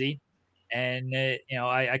McKenzie. And,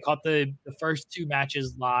 I caught the first two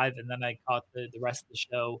matches live, and then I caught the rest of the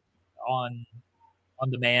show on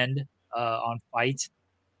demand on Fight.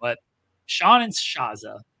 But Sean and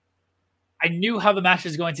Shazza, I knew how the match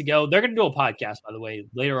is going to go. They're going to do a podcast, by the way,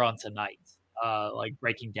 later on tonight, like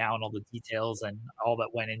breaking down all the details and all that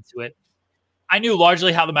went into it. I knew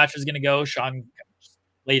largely how the match was going to go. Sean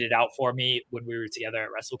laid it out for me when we were together at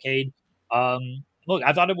WrestleCade. Look,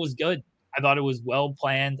 I thought it was good. I thought it was well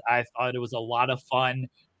planned. I thought it was a lot of fun.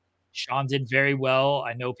 Sean did very well.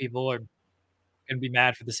 I know people are going to be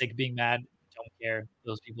mad for the sake of being mad. Don't care.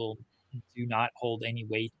 Those people do not hold any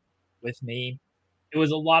weight with me. It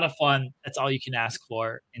was a lot of fun. That's all you can ask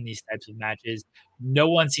for in these types of matches. No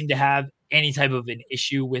one seemed to have any type of an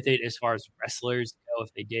issue with it as far as wrestlers go.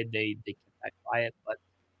 If they did, they kept that quiet. But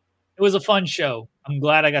it was a fun show. I'm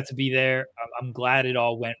glad I got to be there. I'm glad it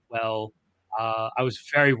all went well. I was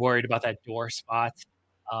very worried about that door spot.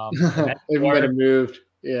 They might have moved.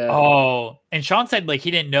 Yeah. Oh, and Sean said like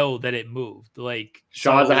he didn't know that it moved. Like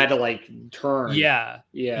Sean had to like turn. Yeah.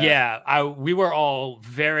 We were all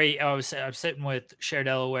very. I was sitting with Cher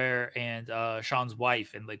Delaware and Sean's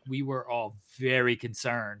wife, and like we were all very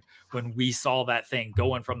concerned when we saw that thing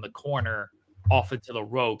going from the corner off into the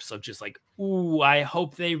ropes of just like, ooh, I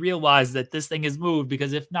hope they realize that this thing has moved,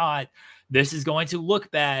 because if not, this is going to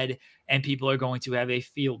look bad and people are going to have a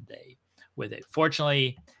field day with it.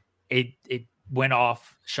 Fortunately, it went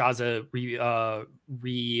off. Shazza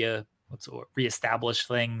reestablished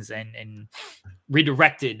things and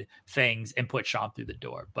redirected things and put Sean through the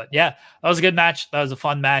door. But yeah, that was a good match. That was a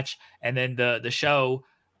fun match. And then the show,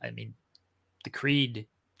 I mean, the Creed,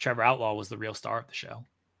 Trevor Outlaw was the real star of the show.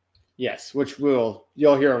 Yes, which you'll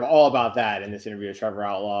hear all about that in this interview with Trevor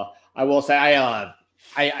Outlaw. I will say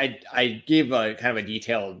I gave a kind of a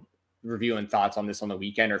detailed review and thoughts on this on the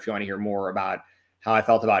weekend, or if you want to hear more about how I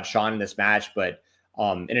felt about Sean in this match. But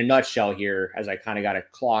in a nutshell here, as I kind of got a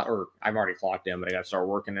clock, or I've already clocked him, but I got to start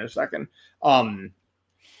working in a second. I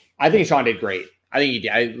think Sean did great. I think he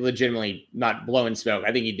did. I legitimately, not blowing smoke,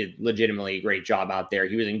 I think he did legitimately a great job out there.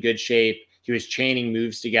 He was in good shape. He was chaining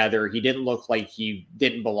moves together. He didn't look like he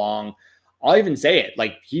didn't belong. I'll even say it.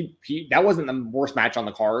 Like he that wasn't the worst match on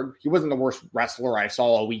the card. He wasn't the worst wrestler I saw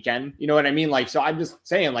all weekend. You know what I mean? Like, so I'm just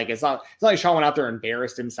saying, like, it's not like Sean went out there and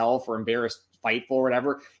embarrassed himself or embarrassed Fightful or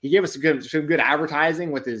whatever. He gave us some good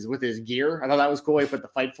advertising with his gear. I thought that was cool. He put the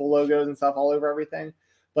Fightful logos and stuff all over everything.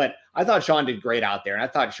 But I thought Sean did great out there, and I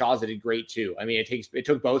thought Shazza did great too. I mean, it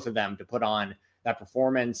took both of them to put on that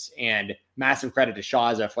performance, and massive credit to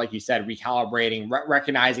Shazza for, like you said, recalibrating,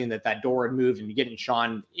 recognizing that door had moved and getting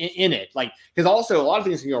Sean in it. Like, because also a lot of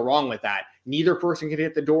things can go wrong with that. Neither person can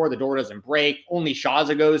hit the door doesn't break. Only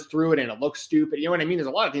Shazza goes through it and it looks stupid. You know what I mean? There's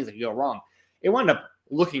a lot of things that can go wrong. It wound up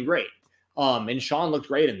looking great. And Sean looked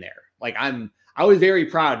great in there. Like, I was very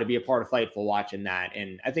proud to be a part of Fightful watching that.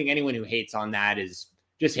 And I think anyone who hates on that is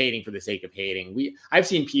just hating for the sake of hating. I've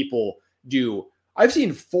seen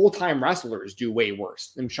full-time wrestlers do way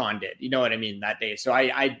worse than Sean did. You know what I mean? That day. So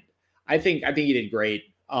I think he did great.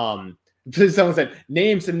 Someone said,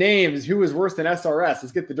 name some names. Who was worse than SRS?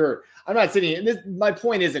 Let's get the dirt. I'm not sitting. My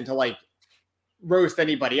point isn't to like roast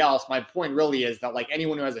anybody else. My point really is that like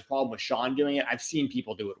anyone who has a problem with Sean doing it, I've seen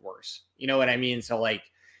people do it worse. You know what I mean? So like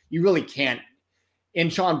you really can't.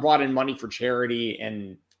 And Sean brought in money for charity,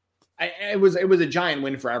 and it was a giant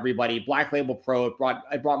win for everybody. Black Label Pro brought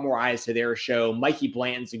more eyes to their show. Mikey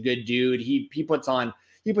Blanton's a good dude. He puts on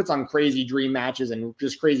crazy dream matches and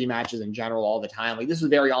just crazy matches in general all the time. Like this is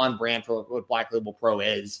very on brand for what Black Label Pro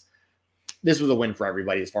is. This was a win for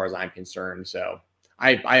everybody as far as I'm concerned. So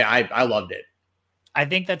I loved it. I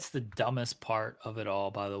think that's the dumbest part of it all,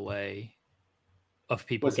 by the way, of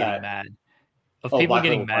people getting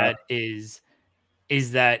mad. Is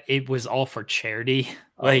that it was all for charity.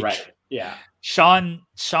 Like, right. Yeah. Sean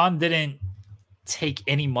didn't take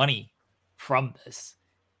any money from this.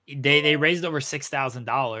 They raised over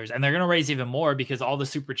 $6,000, and they're going to raise even more because all the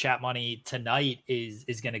super chat money tonight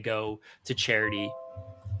is going to go to charity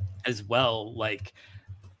as well. Like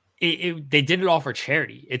they did it all for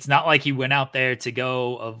charity. It's not like he went out there to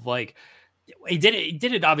go of like, he did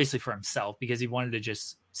it obviously for himself because he wanted to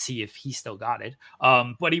just see if he still got it.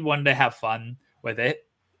 But he wanted to have fun with it,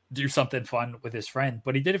 do something fun with his friend,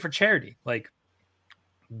 but he did it for charity. Like,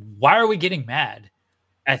 why are we getting mad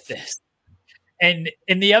at this? And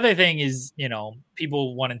the other thing is,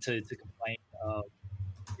 people wanted to complain of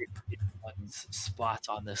spots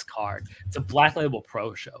on this card. It's a Black Label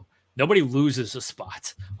Pro show. Nobody loses a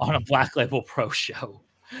spot on a Black Label Pro show.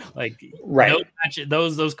 Like, right.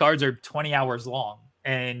 Those cards are 20 hours long.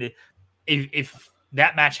 And if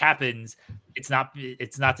that match happens, it's not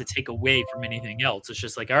to take away from anything else. It's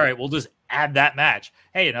just like, all right, we'll just add that match.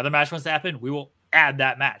 Hey, another match wants to happen. We will add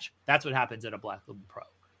that match. That's what happens at a Black Label Pro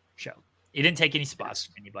show. He didn't take any spots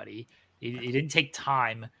from anybody. He didn't take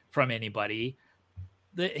time from anybody.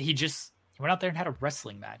 He went out there and had a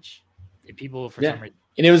wrestling match. And people, for some reason,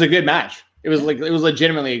 and it was a good match. It was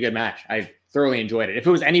legitimately a good match. I thoroughly enjoyed it. If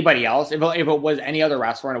it was anybody else, if it was any other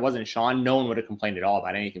wrestler and it wasn't Sean, no one would have complained at all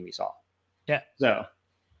about anything we saw. Yeah. So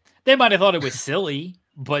they might have thought it was silly,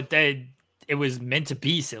 but it was meant to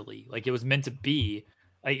be silly. Like it was meant to be.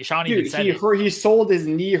 Like Sean even said he sold his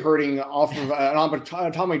knee hurting off of an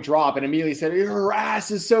atomic drop and immediately said, "Your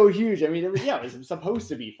ass is so huge." I mean, it was supposed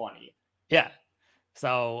to be funny. Yeah.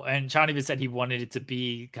 So, and Sean even said he wanted it to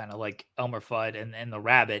be kind of like Elmer Fudd and the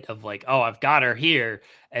rabbit of like, oh, I've got her here.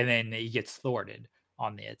 And then he gets thwarted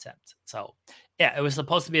on the attempt. So yeah, it was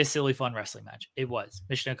supposed to be a silly, fun wrestling match. It was.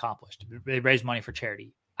 Mission accomplished. They raised money for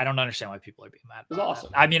charity. I don't understand why people are being mad. It was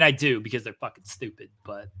awesome. I mean, I do because they're fucking stupid,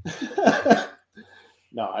 but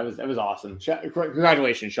no, it was awesome.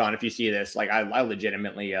 Congratulations, Sean. If you see this, like I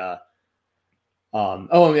legitimately, people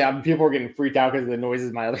are getting freaked out because of the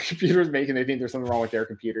noises my other computer is making. They think there's something wrong with their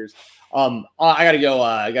computers. I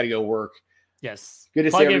gotta go work. Yes. Good to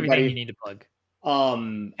plug see everybody. You need to plug.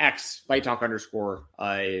 X Fight Talk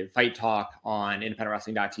 _ Fight Talk on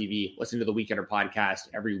independentwrestling.tv. Listen to the Weekender podcast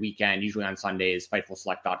every weekend, usually on Sundays,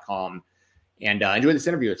 fightfulselect.com. And enjoy this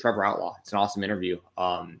interview with Trevor Outlaw. It's an awesome interview.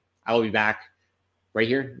 I will be back right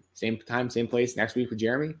here, same time, same place next week with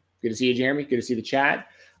Jeremy. Good to see you, Jeremy. Good to see the chat.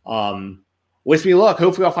 Wish me luck.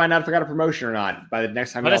 Hopefully I'll find out if I got a promotion or not by the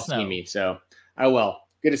next time y'all see me. So I will.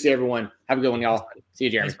 Good to see everyone. Have a good one, y'all. See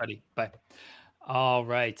you, Jeremy. Thanks, buddy. Bye. All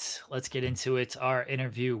right, let's get into it. Our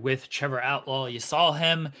interview with Trevor Outlaw. You saw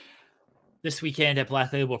him this weekend at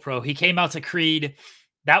Black Label Pro. He came out to Creed.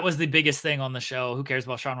 That was the biggest thing on the show. Who cares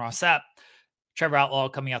about Sean Ross Sapp? Trevor Outlaw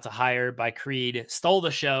coming out to Hire by Creed. Stole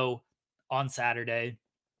the show on Saturday.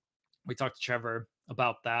 We talked to Trevor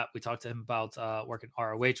about that. We talked to him about working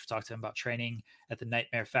ROH. We talked to him about training at the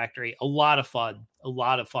Nightmare Factory. A lot of fun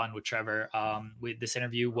with Trevor. This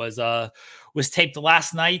interview was taped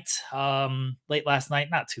last night, late last night,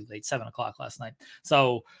 not too late, 7:00 last night.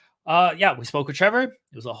 So we spoke with Trevor.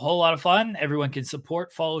 It was a whole lot of fun. Everyone can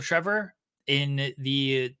follow Trevor in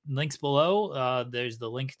the links below. There's the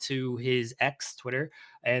link to his X Twitter,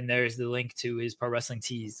 and there's the link to his Pro Wrestling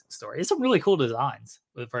Tees store. It's some really cool designs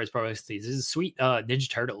for his Pro Wrestling Tees. This is a sweet Ninja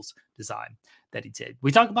Turtles design that he did.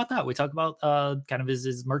 We talk about that. We talk about kind of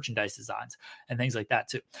his merchandise designs and things like that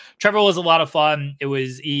too. Trevor was a lot of fun. It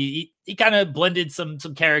was he kind of blended some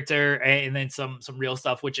character and then some real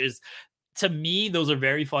stuff, which is, to me, those are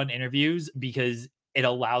very fun interviews because it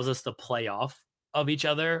allows us to play off of each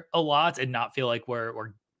other a lot and not feel like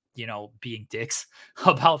we're being dicks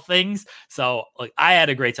about things. So like I had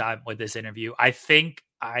a great time with this interview. I think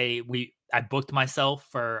I I booked myself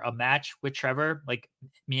for a match with Trevor, like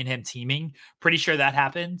me and him teaming. Pretty sure that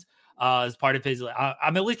happened as part of his.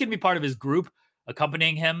 I'm at least gonna be part of his group,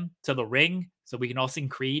 accompanying him to the ring so we can all sing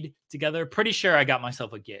Creed together. Pretty sure I got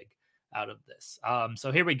myself a gig out of this.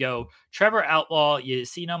 So here we go. Trevor Outlaw, you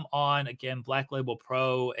seen him on again Black Label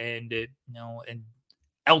Pro and and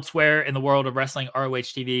elsewhere in the world of wrestling, ROH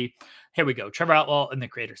TV. Here we go. Trevor Outlaw in the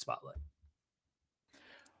Creator Spotlight.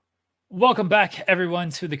 Welcome back, everyone,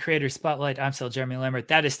 to the Creator Spotlight. I'm still Jeremy Lambert.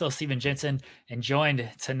 That is still Steven Jensen, and joined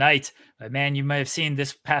tonight by a man you may have seen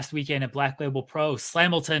this past weekend at Black Label Pro,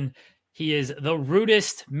 Slamilton. He is the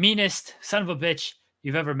rudest, meanest son of a bitch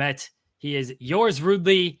you've ever met. He is yours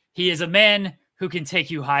rudely. He is a man who can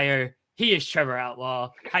take you higher. He is Trevor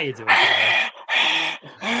Outlaw. How you doing,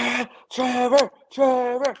 Trevor?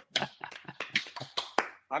 Trevor.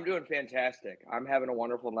 I'm doing fantastic. I'm having a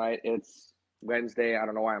wonderful night. It's Wednesday. I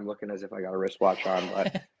don't know why I'm looking as if I got a wristwatch on,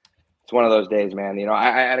 but it's one of those days, man.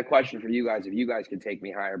 I had a question for you guys if you guys could take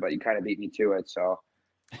me higher, but you kind of beat me to it. So,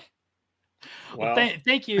 well,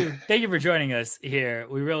 thank you for joining us here.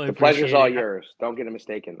 We really the appreciate pleasure's all yours. Don't get it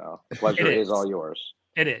mistaken, though. The pleasure is all yours.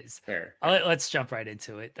 It is. Fair. Let's jump right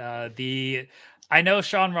into it. I know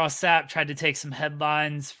Sean Ross Sapp tried to take some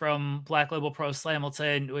headlines from Black Label Pro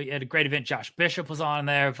Slamilton. We had a great event. Josh Bishop was on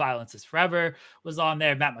there. Violence is Forever was on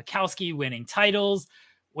there. Matt Mikowski winning titles.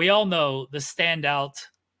 We all know the standout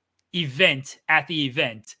event at the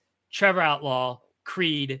event. Trevor Outlaw,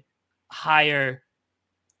 Creed, Higher.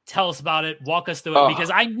 Tell us about it. Walk us through it,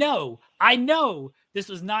 because I know this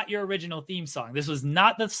was not your original theme song. This was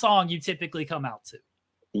not the song you typically come out to.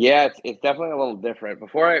 Yeah, it's definitely a little different.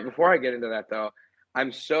 Before I get into that, though,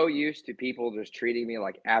 I'm so used to people just treating me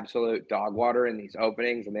like absolute dog water in these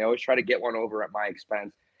openings, and they always try to get one over at my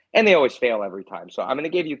expense, and they always fail every time. So I'm going to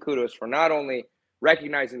give you kudos for not only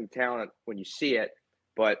recognizing the talent when you see it,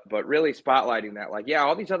 but really spotlighting that. Like, yeah,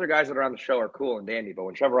 all these other guys that are on the show are cool and dandy, but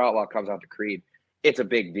when Trevor Outlaw comes out to Creed, it's a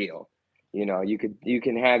big deal. You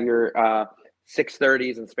can have your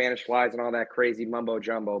 630s and Spanish flies and all that crazy mumbo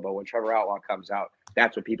jumbo, but when Trevor Outlaw comes out,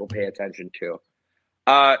 that's what people pay attention to.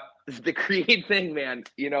 The Creed thing, man,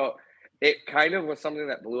 it kind of was something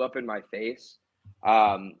that blew up in my face.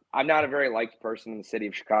 I'm not a very liked person in the city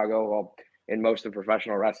of Chicago, well, in most of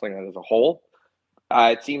professional wrestling as a whole.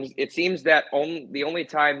 It seems that the only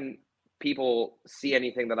time people see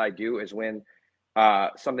anything that I do is when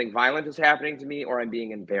something violent is happening to me or I'm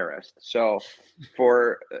being embarrassed. So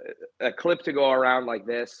for a clip to go around like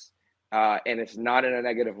this, and it's not in a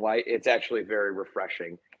negative light, it's actually very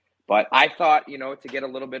refreshing. But I thought, to get a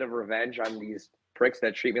little bit of revenge on these pricks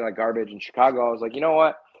that treat me like garbage in Chicago, I was like, you know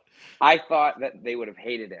what? I thought that they would have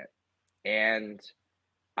hated it. And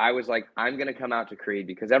I was like, I'm going to come out to Creed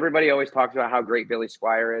because everybody always talks about how great Billy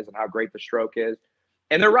Squire is and how great the Stroke is.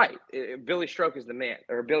 And they're right. Billy Stroke is the man,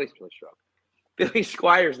 or Billy Stroke. Billy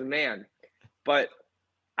Squire's the man. But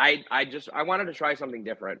I wanted to try something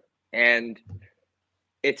different. And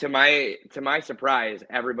to my surprise,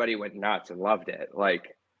 everybody went nuts and loved it.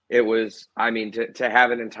 Like, it was, to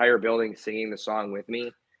have an entire building singing the song with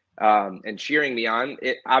me and cheering me on.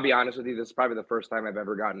 I'll be honest with you, this is probably the first time I've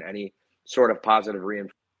ever gotten any sort of positive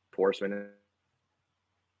reinforcement.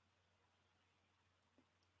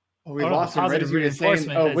 Oh, we lost him right as you were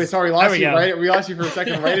saying. Oh, wait, sorry, we lost you, right? We lost you for a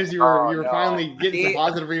second, right as you were finally getting some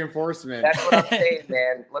positive reinforcement. That's what I'm saying,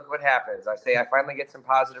 man. Look what happens. I say I finally get some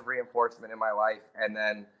positive reinforcement in my life, and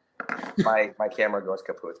then my camera goes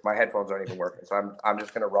kaput. My headphones aren't even working, so I'm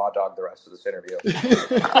just gonna raw dog the rest of this interview.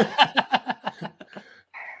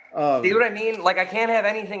 See what I mean? Like, I can't have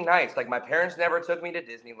anything nice. Like, my parents never took me to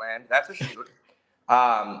Disneyland. That's a shoot.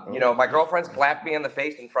 My girlfriend's slapped me in the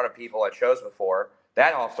face in front of people at shows before.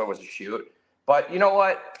 That also was a shoot. But you know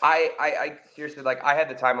what? I seriously, like, I had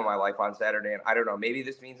the time of my life on Saturday, and I don't know, maybe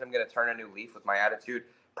this means I'm going to turn a new leaf with my attitude.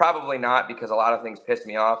 Probably not, because a lot of things piss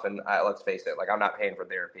me off, and let's face it, like, I'm not paying for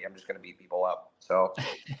therapy. I'm just going to beat people up. So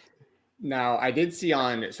now, I did see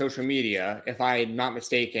on social media, if I'm not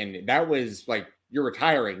mistaken, that was like you're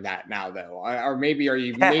retiring that now, though, or maybe are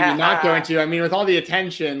you maybe not going to? I mean, with all the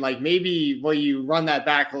attention, like, maybe will you run that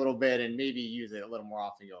back a little bit and maybe use it a little more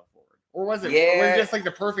often going forward? Or was it just like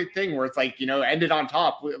the perfect thing where it's like, ended on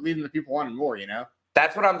top, leaving the people wanting more,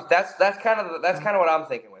 That's what that's kind of what I'm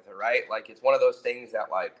thinking with it, right? Like, it's one of those things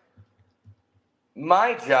that, like,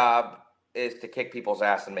 my job is to kick people's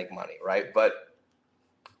ass and make money, right? But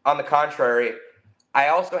on the contrary, I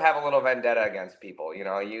also have a little vendetta against people.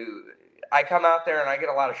 I come out there and I get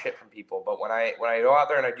a lot of shit from people, but when I go out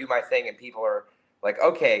there and I do my thing and people are like,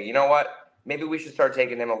 okay, you know what? Maybe we should start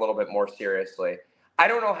taking him a little bit more seriously. I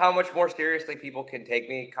don't know how much more seriously people can take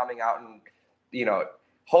me coming out and,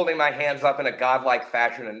 holding my hands up in a godlike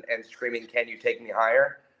fashion and screaming, "Can you take me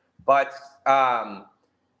higher?" But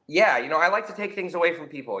yeah, I like to take things away from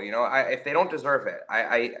people. If they don't deserve it,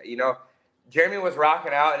 Jeremy was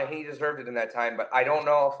rocking out and he deserved it in that time. But I don't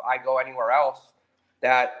know if I go anywhere else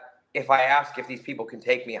that if I ask if these people can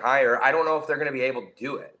take me higher, I don't know if they're going to be able to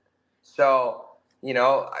do it. So,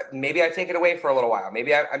 maybe I take it away for a little while.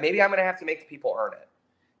 Maybe I'm going to have to make the people earn it.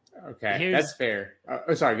 Okay, that's fair.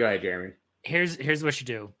 Sorry, go ahead, Jeremy. Here's what you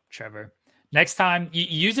do, Trevor. Next time, you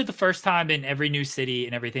use it the first time in every new city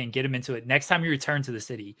and everything, get them into it. Next time you return to the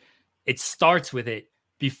city, it starts with it.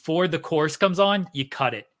 Before the chorus comes on, you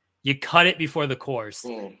cut it. You cut it before the chorus.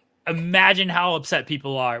 Imagine how upset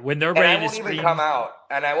people are when they're ready to scream.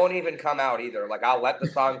 I won't even come out either. Like, I'll let the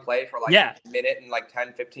song play for like a minute and like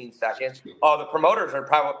 10, 15 seconds. Oh, the promoters are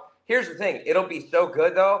probably – here's the thing. It'll be so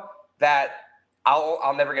good, though, that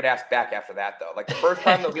I'll never get asked back after that, though. Like, the first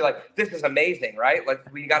time they'll be like, this is amazing, right?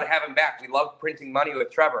 Like, we got to have him back. We love printing money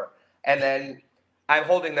with Trevor. And then I'm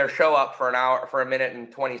holding their show up for a minute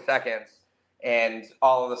and 20 seconds. And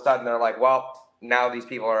all of a sudden they're like, well, now these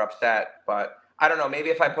people are upset. But I don't know. Maybe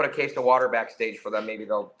if I put a case of water backstage for them, maybe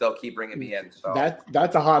they'll keep bringing me in. So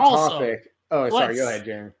that's a hot topic. Oh, sorry. Go ahead,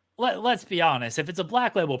 Jeremy. Let's be honest. If it's a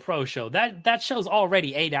Black Label Pro show, that show's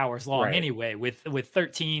already 8 hours long anyway, with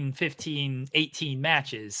 13, 15, 18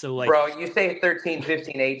 matches. So like, bro, you say 13,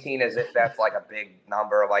 15, 18 as if that's like a big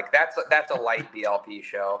number. Like that's a light BLP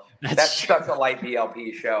show. That's such a light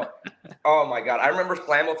BLP show. Oh my God. I remember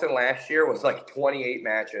Slamilton last year was like 28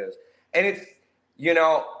 matches, and it's,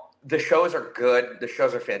 the shows are good. The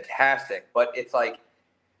shows are fantastic, but it's like,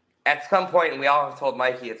 at some point, and we all have told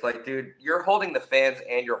Mikey, it's like, dude, you're holding the fans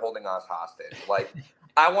and you're holding us hostage. Like,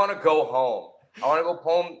 I want to go home. I want to go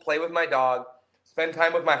home, play with my dog, spend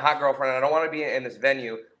time with my hot girlfriend. I don't want to be in this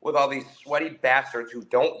venue with all these sweaty bastards who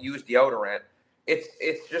don't use deodorant.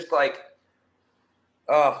 It's just like,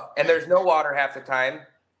 and there's no water half the time.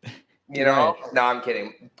 No, I'm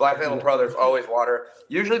kidding. Black Label Pro, there's always water.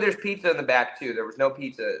 Usually there's pizza in the back too. There was no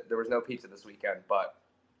pizza this weekend, but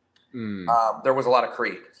there was a lot of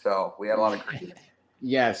Creed, so we had a lot of Creed.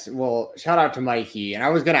 Yes, well, shout out to Mikey, and I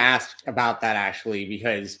was going to ask about that actually,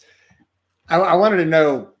 because I wanted to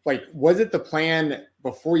know, like, was it the plan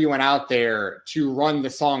before you went out there to run the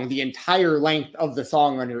song the entire length of the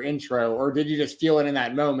song on your intro, or did you just feel it in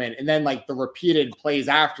that moment and then like the repeated plays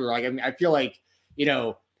after? Like, I mean, I feel like,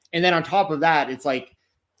 and then on top of that, it's like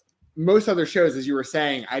most other shows, as you were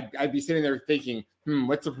saying, I'd be sitting there thinking,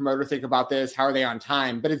 what's the promoter think about this? How are they on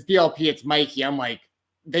time? But it's BLP, it's Mikey. I'm like,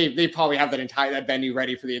 they probably have that venue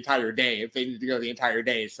ready for the entire day if they need to go the entire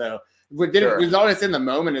day. So was all this in the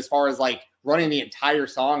moment as far as like running the entire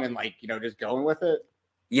song and like, just going with it?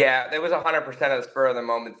 Yeah, it was 100% of the spur of the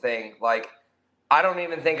moment thing. Like, I don't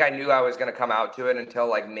even think I knew I was going to come out to it until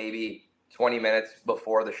like maybe 20 minutes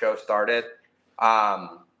before the show started.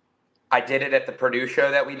 I did it at the Purdue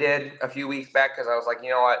show that we did a few weeks back because I was like, you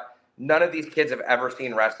know what? None of these kids have ever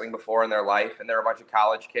seen wrestling before in their life, and they're a bunch of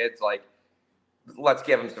college kids. Like, let's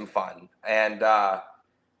give them some fun. And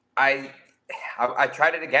I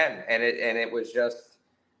tried it again, and it was just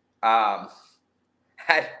I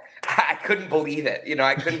couldn't believe it.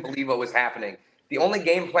 I couldn't believe what was happening. The only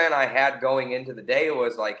game plan I had going into the day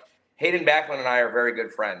was like, Hayden Backlund and I are very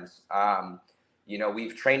good friends.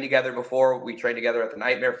 We've trained together before. We trained together at the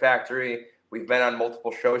Nightmare Factory. We've been on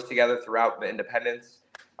multiple shows together throughout the independence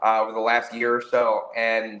over the last year or so.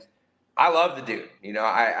 And I love the dude.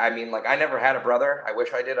 I mean, like, I never had a brother. I wish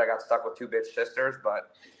I did. I got stuck with two bitch sisters.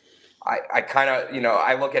 But I kind of,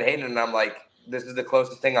 I look at Hayden and I'm like, this is the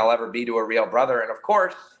closest thing I'll ever be to a real brother. And, of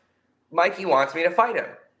course, Mikey wants me to fight him.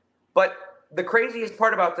 But the craziest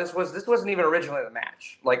part about this wasn't even originally the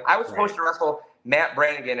match. Like, I was supposed to wrestle Matt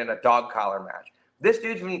Brannigan in a dog collar match. This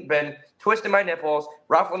dude's been twisting my nipples,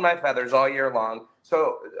 ruffling my feathers all year long.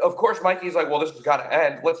 So, of course, Mikey's like, well, this has got to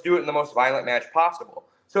end. Let's do it in the most violent match possible.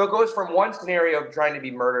 So it goes from one scenario of trying to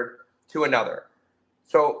be murdered to another.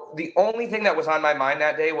 So the only thing that was on my mind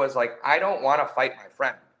that day was like, I don't want to fight my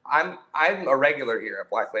friend. I'm a regular here at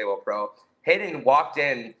Black Label Pro. Hayden walked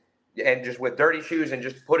in and just with dirty shoes and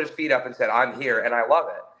just put his feet up and said, I'm here, and I love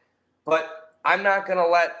it. But I'm not gonna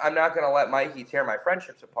let Mikey tear my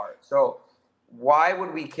friendships apart. So why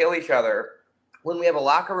would we kill each other when we have a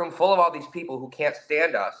locker room full of all these people who can't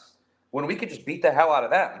stand us, when we could just beat the hell out of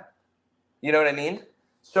them? You know what I mean?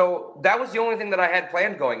 So that was the only thing that I had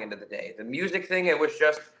planned going into the day. The music thing, it was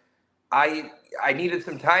just, I needed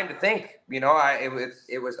some time to think. I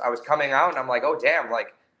was coming out and I'm like, oh damn,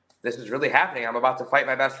 like this is really happening. I'm about to fight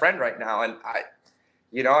my best friend right now. And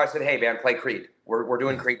I said, hey man, play Creed. We're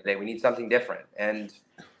doing Creed today. We need something different. And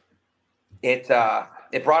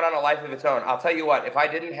it brought on a life of its own. I'll tell you what, if I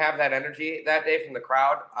didn't have that energy that day from the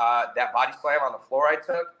crowd, that body slam on the floor I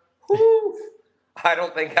took, whoo, I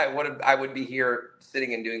don't think I would be here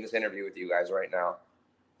sitting and doing this interview with you guys right now.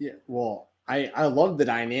 Yeah, well, I love the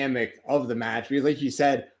dynamic of the match because, like you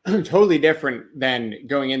said, totally different than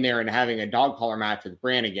going in there and having a dog collar match with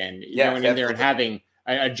Brannigan. Going in there and having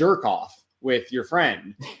a jerk off with your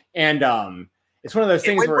friend, and it's one of those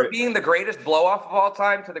things where being the greatest blow off of all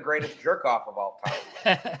time to the greatest jerk off of all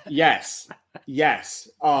time. yes.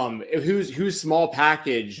 Whose small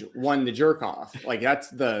package won the jerk off? Like that's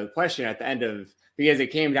the question at the end of, because it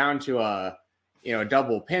came down to a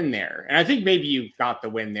double pin there, and I think maybe you got the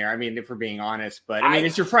win there. I mean, if we're being honest, but I mean,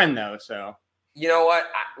 it's your friend though, so you know what?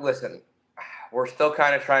 Listen, we're still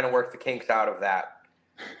kind of trying to work the kinks out of that.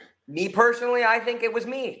 Me personally, I think it was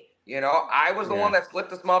me. I was the one that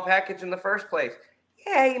slipped the small package in the first place.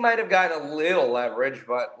 Yeah, he might have gotten a little leverage,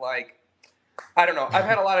 but I don't know. I've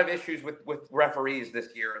had a lot of issues with referees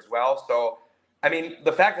this year as well. So, I mean,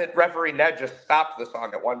 the fact that referee Ned just stopped the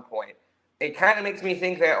song at one point, it kind of makes me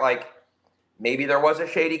think that maybe there was a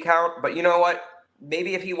shady count. But you know what?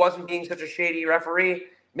 Maybe if he wasn't being such a shady referee,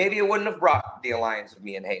 maybe it wouldn't have brought the alliance of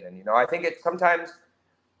me and Hayden. I think sometimes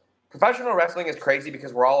professional wrestling is crazy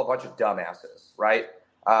because we're all a bunch of dumbasses, right?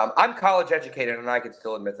 I'm college educated, and I can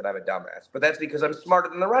still admit that I'm a dumbass. But that's because I'm smarter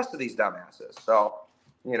than the rest of these dumbasses. So,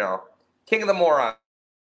 king of the moron.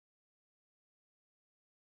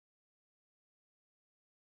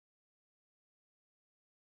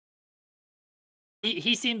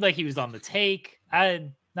 He seemed like he was on the take.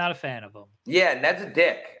 I'm not a fan of him. Yeah, Ned's a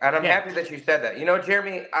dick. And I'm happy that you said that.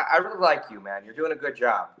 Jeremy, I really like you, man. You're doing a good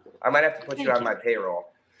job. I might have to put you on my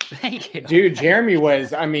payroll. Thank you. Dude, Jeremy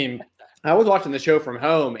was, I was watching the show from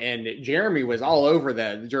home, and Jeremy was all over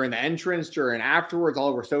during the entrance, during afterwards, all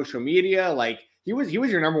over social media. Like he was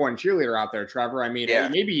your number one cheerleader out there, Trevor. I mean,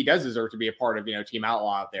 maybe he does deserve to be a part of Team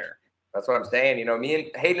Outlaw out there. That's what I'm saying. Me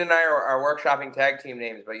and Hayden and I are workshopping tag team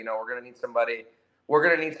names, but we're gonna need somebody. We're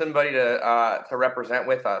gonna need somebody to represent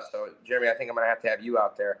with us. So Jeremy, I think I'm gonna have to have you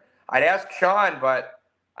out there. I'd ask Sean, but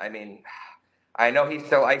I mean, I know he's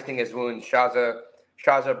still icing his wounds.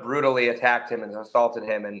 Shaza brutally attacked him and assaulted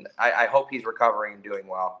him, and I hope he's recovering and doing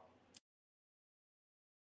well.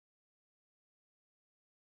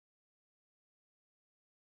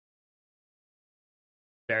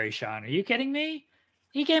 Barry Sean, are you kidding me?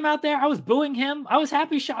 He came out there. I was booing him. I was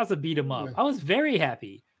happy Shaza beat him up. I was very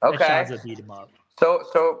happy that Shaza beat him up.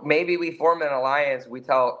 So maybe we form an alliance. We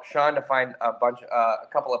tell Sean to find a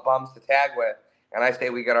couple of bums to tag with, and I say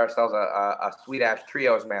we get ourselves a sweet ass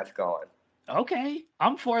trios match going. Okay,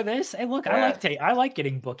 I'm for this. Hey, look, I like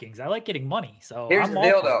getting bookings. I like getting money. So here's the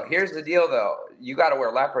deal, though. You got to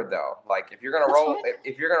wear leopard, though. Like if you're gonna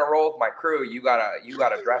roll with my crew, you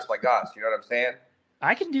gotta dress like us. You know what I'm saying?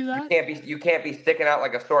 I can do that. You can't be sticking out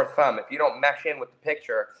like a sore thumb. If you don't mesh in with the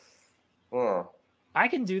picture, I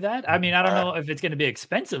can do that. I mean, I don't know if it's going to be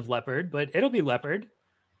expensive leopard, but it'll be leopard.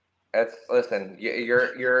 Listen.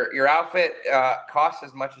 Your outfit costs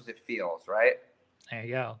as much as it feels, right? There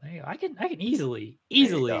you go. I can easily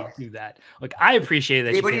do that. Look, I appreciate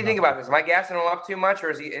that. Hey, what do you think about this? Am I gassing him up too much, or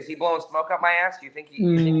is he blowing smoke up my ass? Do you think he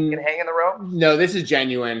can hang in the rope? No, this is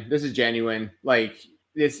genuine. Like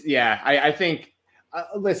this, yeah. I think.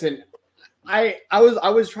 Listen, I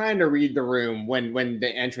was trying to read the room when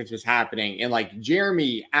the entrance was happening, and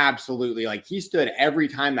Jeremy absolutely he stood every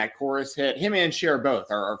time that chorus hit. Him and Cher both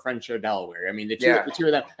are our friend show Delaware. I mean the two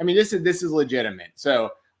of them. I mean this is legitimate.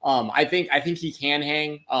 So I think he can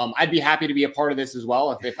hang. I'd be happy to be a part of this as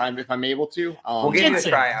well if I'm able to. We'll give you a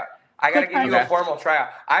tryout. I got to give you a formal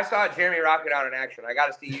tryout. I saw Jeremy rock it out in action. I got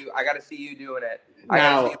to see you doing it. I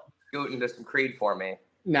got to see you scooting to some Creed for me.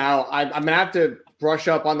 Now I'm gonna have to brush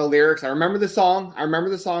up on the lyrics. I remember the song,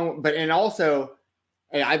 but also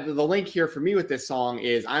the link here for me with this song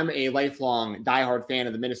is I'm a lifelong diehard fan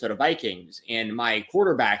of the Minnesota Vikings, and my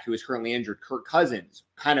quarterback, who is currently injured, Kirk Cousins,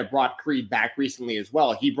 kind of brought Creed back recently as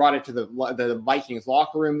well. He brought it to the Vikings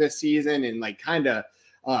locker room this season, and kind of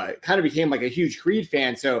became a huge Creed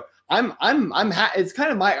fan. So it's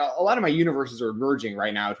kind of a lot of my universes are merging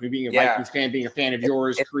right now between being a Vikings fan, being a fan of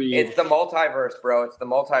yours, Creed. It's the multiverse, bro. It's the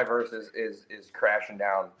multiverse is crashing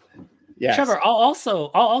down. Yeah, Trevor, I'll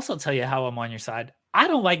also tell you how I'm on your side. I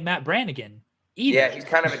don't like Matt Brannigan either. Yeah, he's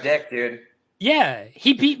kind of a dick, dude. Yeah,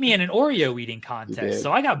 he beat me in an Oreo eating contest,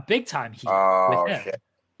 so I got big time heat with him. Shit.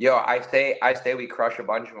 Yo, I say we crush a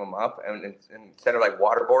bunch of them up, and instead of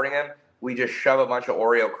waterboarding him, we just shove a bunch of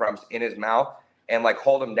Oreo crumbs in his mouth and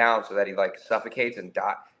hold him down so that he suffocates and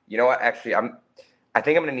die. You know what? Actually, I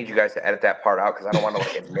think I'm gonna need you guys to edit that part out because I don't want to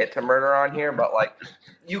like admit to murder on here, but like,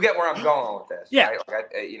 you get where I'm going with this. Yeah. Right?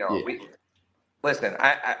 Like, listen.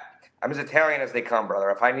 I'm as Italian as they come, brother.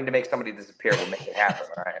 If I need to make somebody disappear, we'll make it happen.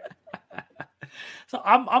 All right. So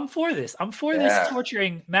I'm for this. I'm for this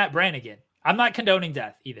torturing Matt Brannigan. I'm not condoning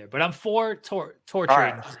death either, but I'm for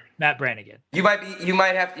torturing Matt Brannigan. You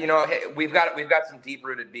might have to, hey, we've got some deep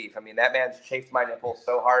rooted beef. I mean, that man's chafed my nipples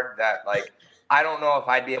so hard that like I don't know if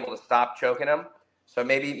I'd be able to stop choking him. So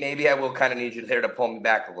maybe I will kind of need you there to pull me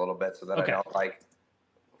back a little bit so that I don't like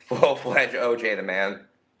full-fledged OJ the man.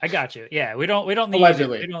 I got you. Yeah, we don't need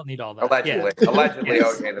allegedly. We don't need all that. Allegedly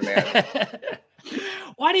OJ the man.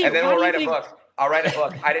 Why do you? And then we'll write a book. I'll write a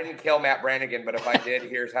book. I didn't kill Matt Brannigan, but if I did,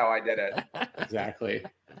 here's how I did it. Exactly.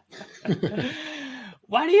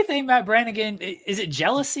 Why do you think Matt Brannigan? Is it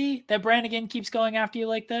jealousy that Brannigan keeps going after you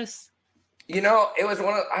like this? It was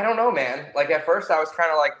I don't know, man. Like at first I was kind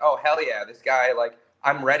of like, oh, hell yeah, this guy, like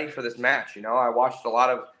I'm ready for this match. I watched a lot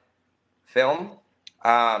of film.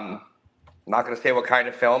 I'm not going to say what kind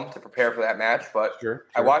of film to prepare for that match, but sure.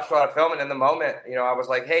 I watched a lot of film. And in the moment, I was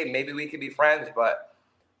like, hey, maybe we could be friends. But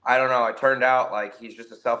I don't know. It turned out like he's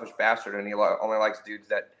just a selfish bastard and he only likes dudes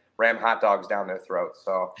that ram hot dogs down their throats.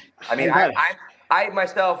 So, I mean, I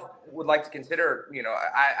myself would like to consider,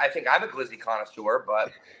 I think I'm a glizzy connoisseur,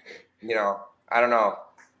 but I don't know.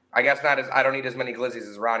 I guess I don't need as many glizzies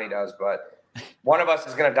as Ronnie does, but one of us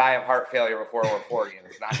is going to die of heart failure before we're 40, and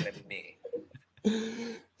it's not going to be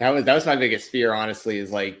me. That was my biggest fear, honestly,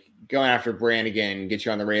 is like going after Brannigan, get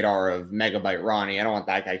you on the radar of Megabyte Ronnie. I don't want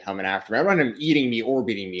that guy coming after me. I don't want him eating me or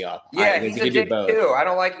beating me up. Yeah, he's a dick too. I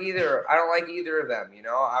don't like either of them.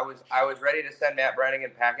 I was ready to send Matt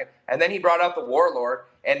Brannigan packing, and then he brought out the Warlord,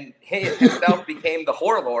 and he himself became the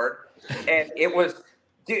Whore Lord, and it was.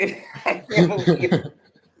 Dude, I can't believe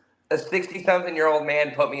a 60-something-year-old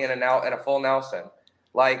man put me in a full Nelson.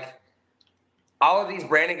 Like all of these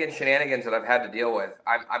Brannigan shenanigans that I've had to deal with,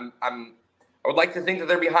 I would like to think that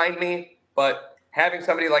they're behind me, but having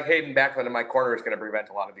somebody like Hayden Backlund in my corner is going to prevent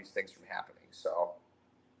a lot of these things from happening. So,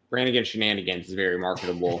 Brannigan shenanigans is very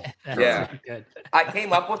marketable. Yeah, good. I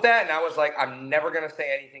came up with that, and I was like, I'm never going to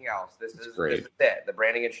say anything else. This is it, the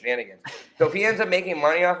Brannigan shenanigans. So if he ends up making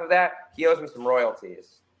money off of that, he owes me some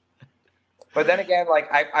royalties. But then again, like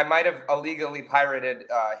I might have illegally pirated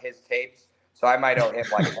his tapes, so I might owe him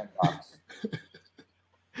like $10.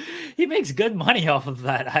 He makes good money off of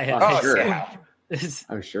that. Sure. Yeah.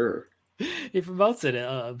 I'm sure. He promotes it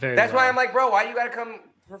very That's well. why I'm like, bro, why you got to come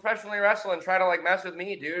professionally wrestle and try to like mess with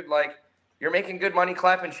me, dude? Like, you're making good money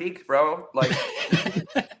clapping cheeks, bro. Like,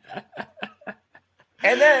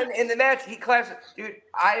 and then in the match, he claps. Dude,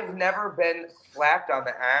 I've never been slapped on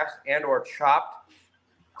the ass and or chopped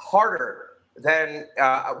harder than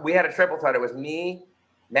we had a triple threat. It was me,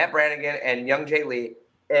 Matt Brannigan, and Young Jay Lee.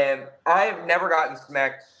 And I've never gotten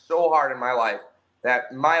smacked so hard in my life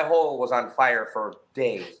that my hole was on fire for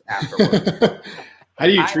days afterwards. How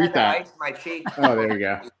do you treat that? Ice my cheek. Oh, there you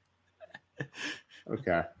go.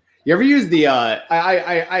 Okay. You ever use the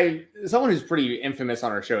I someone who's pretty infamous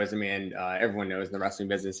on our show is a man everyone knows in the wrestling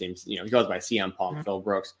business seems, he goes by CM Punk, Phil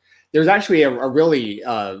Brooks. There's actually a really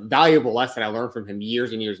valuable lesson I learned from him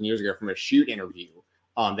years and years and years ago from a shoot interview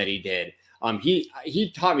that he did.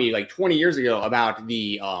 He taught me like 20 years ago about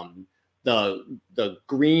the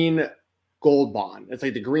green gold bond. It's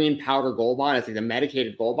like the green powder gold bond. It's like the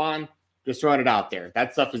medicated gold bond. Just throwing it out there.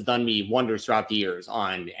 That stuff has done me wonders throughout the years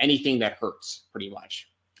on anything that hurts, pretty much.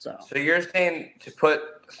 So you're saying to put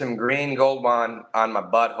some green gold bond on my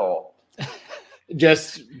butthole?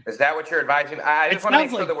 Just is that what you're advising? I just want to make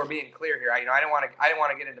sure that we're being clear here. I didn't want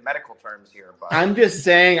to get into medical terms here, but I'm just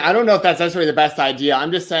saying I don't know if that's necessarily the best idea.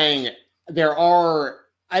 I'm just saying there are.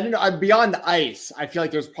 I don't know. Beyond the ice, I feel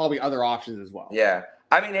like there's probably other options as well. Yeah.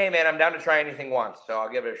 I mean, hey, man, I'm down to try anything once, so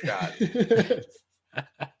I'll give it a shot.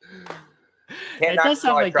 Can't not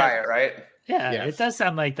until I try it, right? Yeah, yes. It does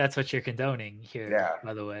sound like that's what you're condoning here,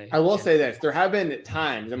 by the way. I will say this. There have been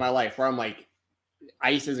times in my life where I'm like,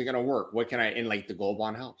 ice isn't going to work. What can I, and like the gold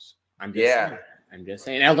bond helps. I'm just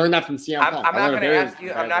saying. I learned that from CM Punk. I'm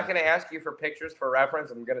not going to ask you for pictures for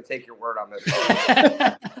reference. I'm going to take your word on this.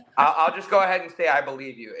 I'll just go ahead and say I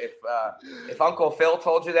believe you. If Uncle Phil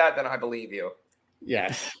told you that, then I believe you.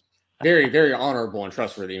 Yes. Very, very honorable and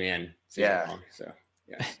trustworthy man. CM Punk, so,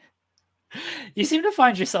 yes. You seem to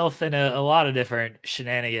find yourself in a lot of different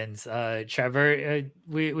shenanigans, Trevor.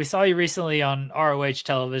 We saw you recently on ROH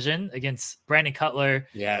television against Brandon Cutler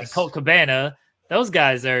and Colt Cabana. Those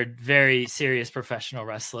guys are very serious professional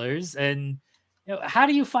wrestlers. And how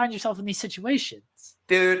do you find yourself in these situations?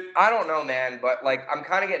 Dude, I don't know, man. But like, I'm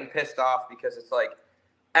kind of getting pissed off because it's like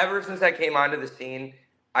ever since I came onto the scene,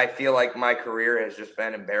 I feel like my career has just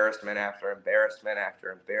been embarrassment after embarrassment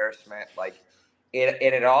after embarrassment. Like,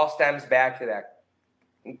 it all stems back to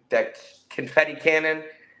that confetti cannon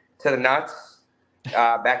to the nuts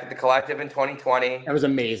back at the Collective in 2020. That was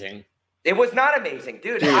amazing. It was not amazing,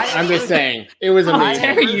 dude. I'm just saying, it was amazing.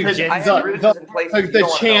 I had bruises in places. Like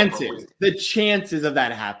the chances of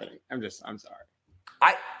that happening. I'm sorry.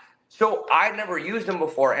 So I'd never used them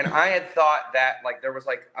before, and I had thought that like there was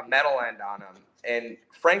like a metal end on them, and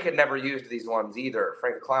Frank had never used these ones either,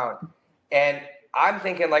 Frank the Clown. And I'm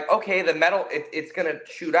thinking like, okay, the metal, it's gonna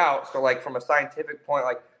shoot out. So like from a scientific point,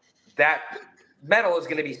 like that metal is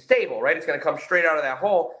gonna be stable, right? It's gonna come straight out of that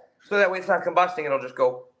hole, so that way it's not combusting. It'll just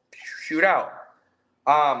go shoot out.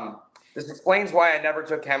 This explains why I never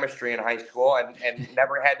took chemistry in high school and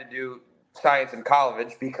never had to do science in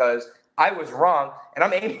college, because I was wrong, and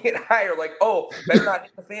I'm aiming it higher. Like, oh, better not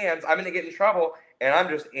hit the fans. I'm gonna get in trouble, and I'm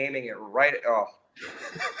just aiming it right.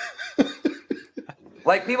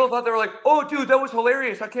 Like people thought they were like, oh, dude, that was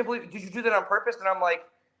hilarious. I can't believe. Did you do that on purpose? And I'm like,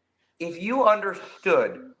 if you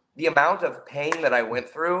understood the amount of pain that I went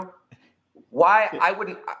through, why I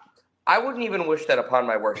wouldn't even wish that upon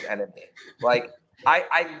my worst enemy. Like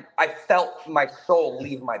I felt my soul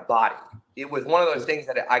leave my body. It was one of those things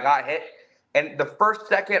that I got hit. And the first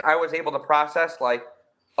second I was able to process, like,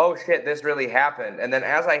 oh shit, this really happened. And then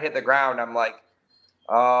as I hit the ground, I'm like,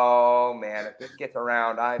 oh man, if this gets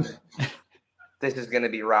around, this is going to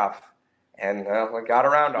be rough. And I got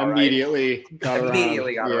around all Immediately right.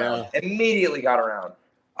 Immediately got around.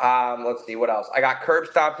 Let's see what else. I got curb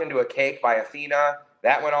stomped into a cake by Athena.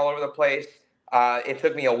 That went all over the place. It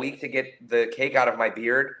took me a week to get the cake out of my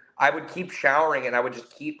beard. I would keep showering and I would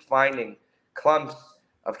just keep finding clumps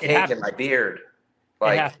of cake in my beard.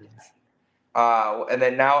 Like,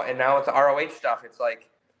 and now it's the ROH stuff. It's like,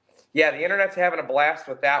 yeah, the internet's having a blast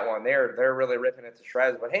with that one. They're really ripping it to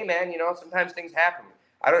shreds. But hey, man, sometimes things happen.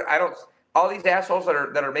 I don't. All these assholes that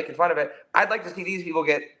are making fun of it. I'd like to see these people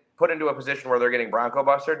get put into a position where they're getting Bronco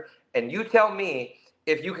busted. And you tell me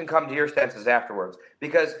if you can come to your senses afterwards,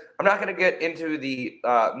 because I'm not going to get into the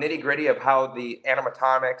nitty gritty of how the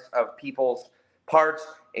animatomics of people's parts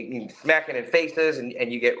and smacking in faces and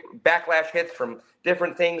you get backlash hits from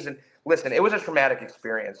different things. And listen, it was a traumatic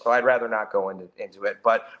experience, so I'd rather not go into it.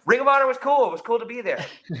 But Ring of Honor was cool. It was cool to be there.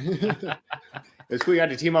 It's cool. You got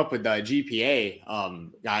to team up with the GPA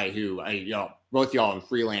guy who both y'all in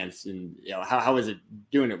freelance, and how was it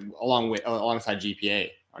doing it alongside GPA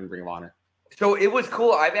on Ring of Honor? So it was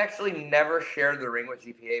cool. I've actually never shared the ring with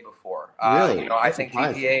GPA before. Really? I think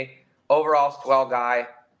GPA overall swell guy.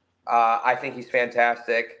 I think he's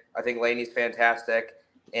fantastic. I think Laney's fantastic.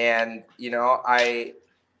 And,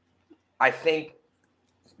 I think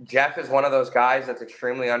Jeff is one of those guys that's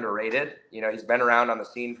extremely underrated. He's been around on the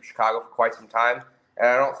scene for Chicago for quite some time. And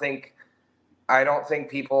I don't think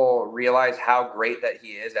people realize how great that he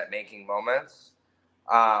is at making moments.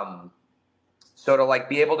 So to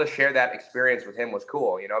be able to share that experience with him was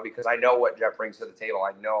cool, because I know what Jeff brings to the table.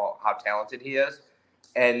 I know how talented he is.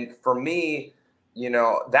 And for me,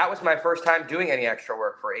 that was my first time doing any extra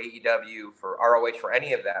work for AEW, for ROH, for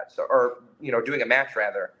any of that. So, or, doing a match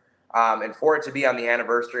rather. And for it to be on the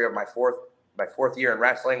anniversary of my fourth year in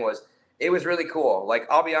wrestling it was really cool. Like,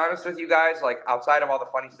 I'll be honest with you guys, outside of all the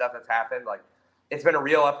funny stuff that's happened, it's been a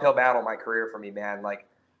real uphill battle in my career for me, man.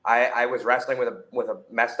 I was wrestling with a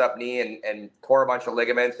messed up knee and tore a bunch of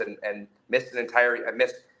ligaments and missed the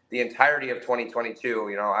entirety of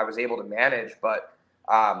 2022. I was able to manage, but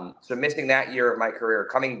so missing that year of my career,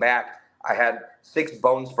 coming back, I had 6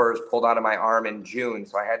 bone spurs pulled out of my arm in June,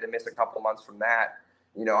 so I had to miss a couple months from that.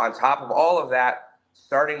 On top of all of that,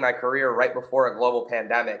 starting my career right before a global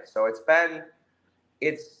pandemic. So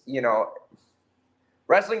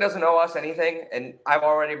wrestling doesn't owe us anything, and I've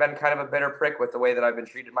already been kind of a bitter prick with the way that I've been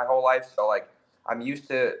treated my whole life. So I'm used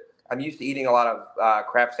to eating a lot of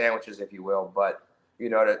crap sandwiches, if you will. But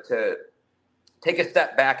to take a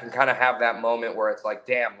step back and kind of have that moment where it's like,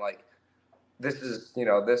 damn, this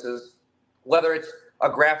is whether it's a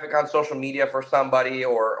graphic on social media for somebody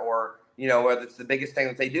or whether it's the biggest thing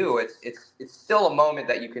that they do, it's still a moment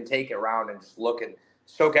that you can take around and just look and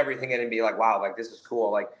soak everything in and be like, wow, this is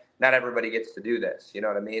cool. Not everybody gets to do this. You know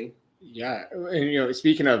what I mean? Yeah. And,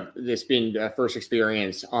 speaking of this being the first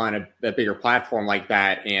experience on a bigger platform like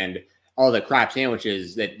that and all the crap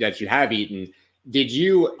sandwiches that you have eaten, did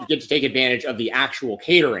you get to take advantage of the actual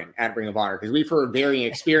catering at Ring of Honor? Because we've heard varying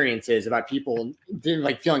experiences about people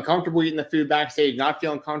feeling comfortable eating the food backstage, not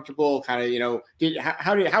feeling comfortable. Kind of,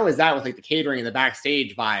 how is that with the catering and the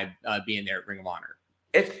backstage vibe being there at Ring of Honor?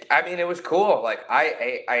 It was cool. Like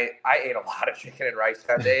I ate a lot of chicken and rice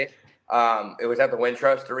that day. It was at the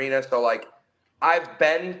Wintrust Arena, so like I've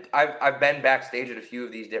been backstage at a few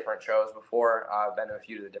of these different shows before. I've been to a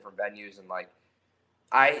few of the different venues, and like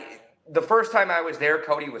the first time I was there,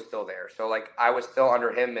 Cody was still there, so like I was still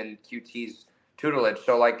under him and QT's tutelage.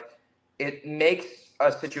 So like it makes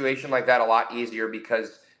a situation like that a lot easier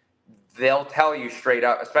because they'll tell you straight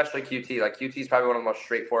up, especially QT. Like QT is probably one of the most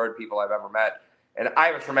straightforward people I've ever met. And I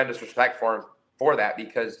have a tremendous respect for him for that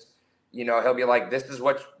because, you know, he'll be like, this is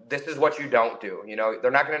what you don't do. You know,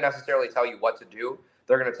 they're not going to necessarily tell you what to do.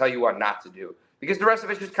 They're going to tell you what not to do because the rest of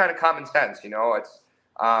it's just kind of common sense. You know, it's,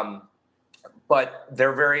 but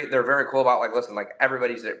they're very cool about like, listen, like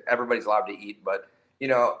everybody's allowed to eat, but you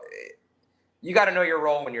know, you got to know your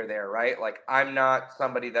role when you're there, right? Like I'm not,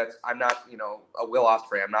 you know, a Will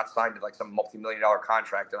Ospreay. I'm not signed to like some multi-million-dollar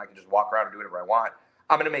contract and I can just walk around and do whatever I want.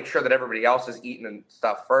 I'm going to make sure that everybody else is eating and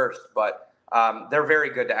stuff first, but they're very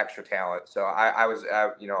good to extra talent. So I was,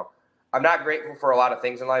 you know, I'm not grateful for a lot of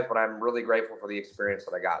things in life, but I'm really grateful for the experience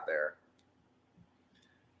that I got there.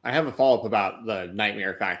 I have a follow-up about the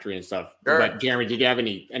Nightmare Factory and stuff. Sure. But Jeremy, did you have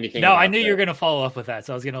anything? No, I knew you were going to follow up with that,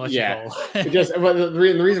 so I was going to let you go. Well, the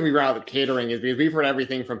reason we brought out the catering is because we've heard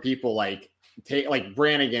everything from people like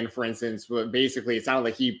Brannigan, for instance. Basically, it sounded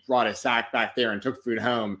like he brought a sack back there and took food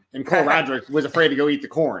home, and Cole Radrick was afraid to go eat the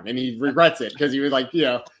corn, and he regrets it because he was like, you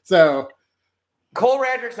know, so. Cole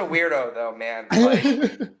Radrick's a weirdo, though, man.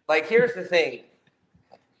 Like here's the thing.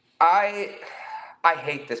 I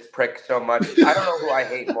hate this prick so much. I don't know who I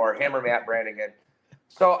hate more, him or Matt Brannigan.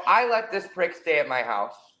 So I let this prick stay at my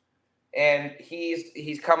house, and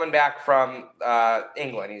he's coming back from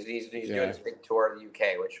England. He's doing this big tour of the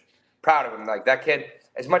UK, which proud of him. Like that kid,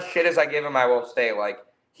 as much shit as I give him, I will say like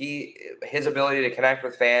his ability to connect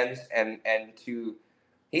with fans and to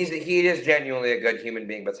he is genuinely a good human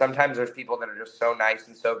being. But sometimes there's people that are just so nice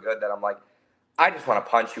and so good that I'm like, I just want to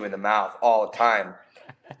punch you in the mouth all the time.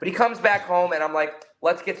 But he comes back home and I'm like,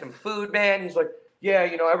 let's get some food, man. He's like, yeah,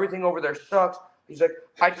 you know, everything over there sucks. He's like,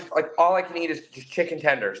 all I can eat is just chicken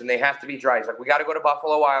tenders and they have to be dry. He's like, we got to go to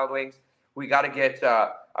Buffalo Wild Wings. We got to get,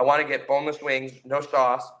 I want to get boneless wings, no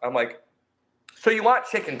sauce. I'm like, so you want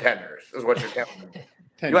chicken tenders is what you're telling me.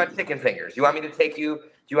 You want chicken fingers. Do you want me to take you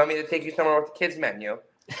somewhere with the kids menu?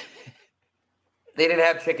 They didn't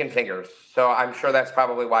have chicken fingers. So I'm sure that's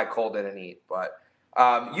probably why Cole didn't eat. But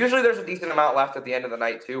usually there's a decent amount left at the end of the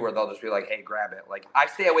night too, where they'll just be like, hey, grab it. Like I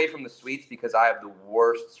stay away from the sweets because I have the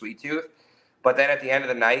worst sweet tooth. But then at the end of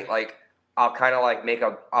the night, like I'll kind of like make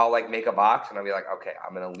a box and I'll be like, okay,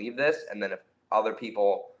 I'm going to leave this. And then if other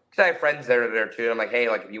people, because I have friends that are there too. And I'm like, hey,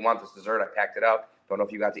 like if you want this dessert, I packed it up. Don't know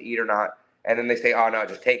if you got to eat or not. And then they say, oh no,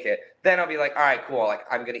 just take it. Then I'll be like, all right, cool. Like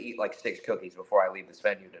I'm going to eat like 6 cookies before I leave this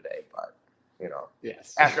venue today. But you know,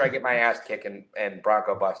 yes, after I get my ass kicked and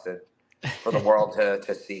Bronco busted for the world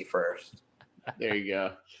to see first. There you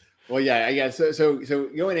go. Well, yeah, I guess so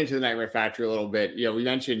going into the Nightmare Factory a little bit, you know, we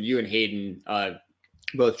mentioned you and Hayden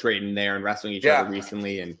both trading there and wrestling each other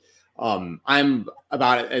recently. And I'm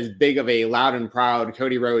about as big of a loud and proud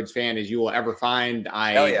Cody Rhodes fan as you will ever find.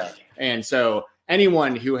 Hell yeah. And so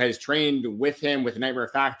anyone who has trained with him with the Nightmare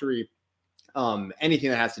Factory,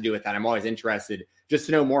 anything that has to do with that, I'm always interested just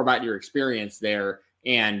to know more about your experience there.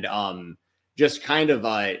 And just kind of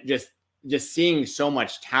just seeing so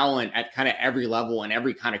much talent at kind of every level and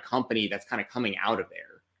every kind of company that's kind of coming out of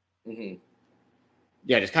there. Mm-hmm.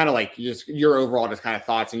 Yeah, just kind of like just your overall just kind of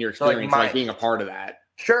thoughts and your experience, like being a part of that.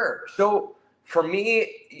 Sure. So for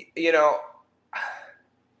me, you know,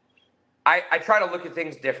 I try to look at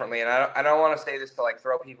things differently, and I don't want to say this to like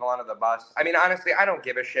throw people under the bus. I mean, honestly, I don't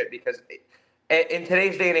give a shit because in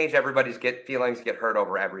today's day and age, everybody's feelings get hurt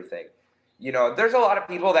over everything. You know, there's a lot of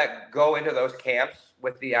people that go into those camps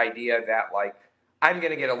with the idea that like I'm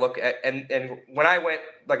going to get a look at, and when I went,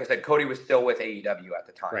 like I said, Cody was still with AEW at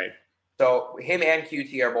the time. Right. So him and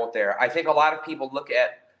QT are both there. I think a lot of people look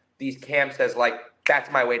at these camps as like,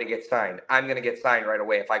 that's my way to get signed. I'm going to get signed right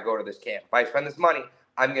away if I go to this camp. If I spend this money,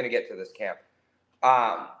 I'm going to get to this camp.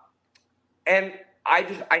 And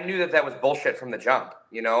I knew that was bullshit from the jump.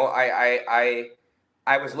 You know, I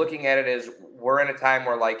was looking at it as we're in a time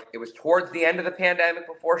where like it was towards the end of the pandemic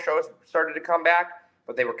before shows started to come back,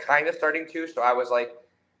 but they were kind of starting to. So I was like,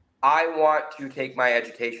 I want to take my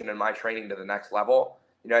education and my training to the next level.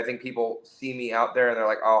 You know, I think people see me out there and they're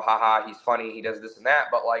like, oh, haha, he's funny. He does this and that.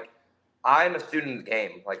 But like, I'm a student of the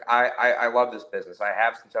game. Like I love this business. I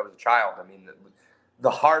have since I was a child. I mean,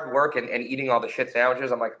 the hard work and eating all the shit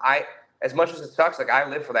sandwiches. I'm like, as much as it sucks, like I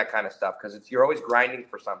live for that kind of stuff because you're always grinding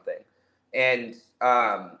for something. And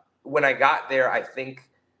when I got there, I think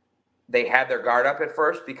they had their guard up at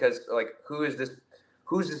first because like, who's this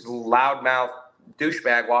loudmouth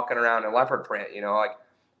douchebag walking around in leopard print? You know, like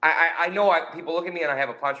I know people look at me and I have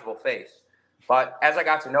a punchable face, but as I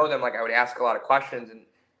got to know them, like I would ask a lot of questions,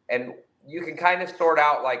 and you can kind of sort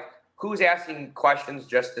out like who's asking questions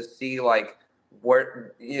just to see like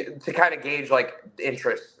where to kind of gauge like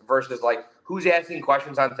interest versus like who's asking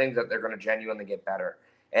questions on things that they're going to genuinely get better.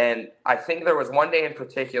 And I think there was one day in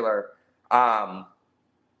particular, I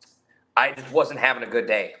just wasn't having a good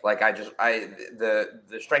day. Like the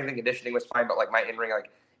strength and conditioning was fine, but like my in-ring, like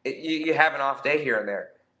you have an off day here and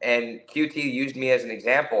there. And QT used me as an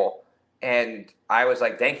example, and I was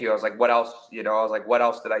like, thank you. I was like, what else? You know, I was like, what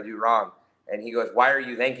else did I do wrong? And he goes, why are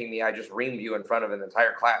you thanking me? I just reamed you in front of an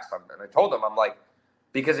entire class. And I told him, I'm like,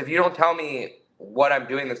 because if you don't tell me what I'm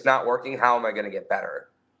doing that's not working, how am I going to get better?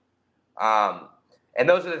 And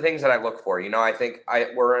those are the things that I look for. You know, I think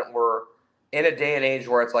we're in a day and age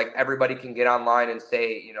where it's like everybody can get online and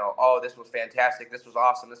say, you know, oh, this was fantastic, this was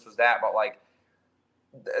awesome, this was that. But like,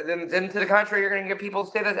 then to the contrary, you're going to get people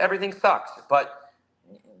to say that everything sucks. But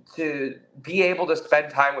to be able to spend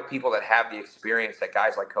time with people that have the experience that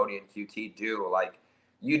guys like Cody and QT do, like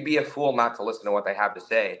you'd be a fool not to listen to what they have to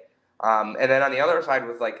say. And then on the other side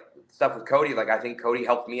with like stuff with Cody, like I think Cody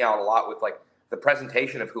helped me out a lot with like the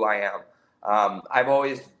presentation of who I am. I've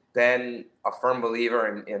always been a firm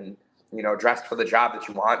believer in you know, dress for the job that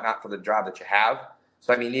you want, not for the job that you have.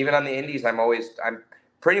 So, I mean, even on the indies, I'm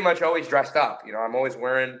pretty much always dressed up. You know, I'm always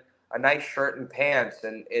wearing a nice shirt and pants.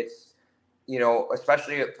 And it's, you know,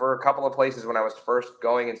 especially for a couple of places when I was first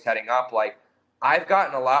going and setting up, like I've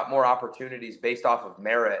gotten a lot more opportunities based off of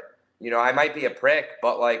merit. You know, I might be a prick,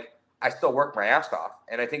 but like I still work my ass off.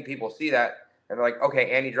 And I think people see that and they're like,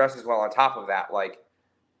 okay, Andy dresses well on top of that. Like,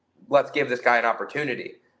 let's give this guy an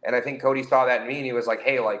opportunity. And I think Cody saw that in me and he was like,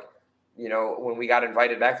 hey, like, you know, when we got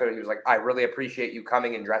invited back there, he was like, I really appreciate you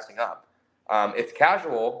coming and dressing up. It's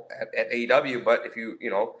casual at AEW, but if you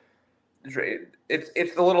know,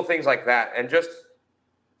 it's the little things like that. And just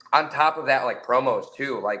on top of that, like promos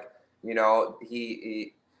too, like, you know,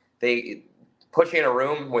 they push you in a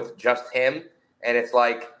room with just him. And it's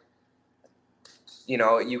like, you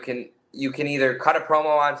know, you can either cut a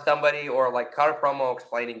promo on somebody or like cut a promo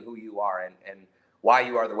explaining who you are and why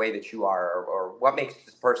you are the way that you are, or what makes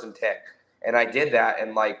this person tick. And I did that.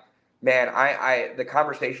 And like, man, I the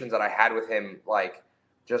conversations that I had with him, like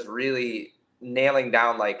just really nailing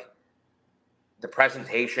down like the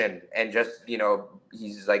presentation and just, you know,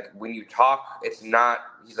 he's like, when you talk, it's not,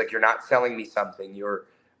 he's like, you're not selling me something.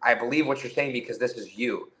 I believe what you're saying because this is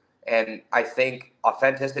you. And I think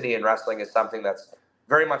authenticity in wrestling is something that's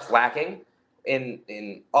very much lacking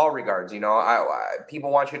in all regards. You know,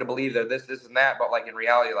 people want you to believe that this and that, but like in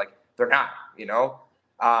reality, like they're not, you know?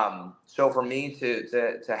 So for me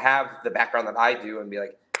to have the background that I do and be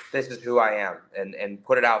like, this is who I am and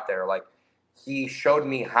put it out there. Like he showed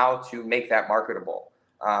me how to make that marketable.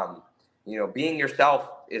 You know, being yourself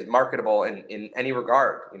is marketable in any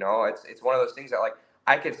regard. You know, it's one of those things that like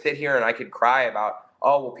I could sit here and I could cry about,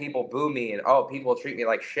 oh, well, people boo me and oh, people treat me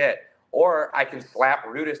like shit. Or I can slap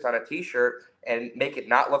Rudist on a t-shirt and make it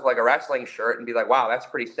not look like a wrestling shirt and be like, wow, that's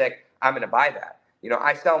pretty sick. I'm going to buy that. You know,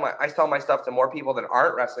 I sell my stuff to more people that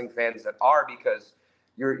aren't wrestling fans that are, because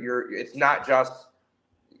it's not just,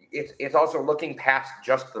 it's also looking past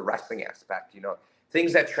just the wrestling aspect, you know,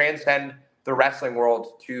 things that transcend the wrestling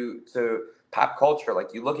world to pop culture.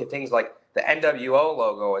 Like you look at things like the NWO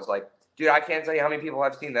logo is like, dude, I can't tell you how many people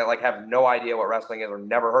I've seen that like have no idea what wrestling is or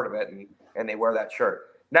never heard of it. And they wear that shirt.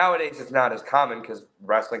 Nowadays, it's not as common because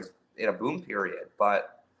wrestling's in a boom period.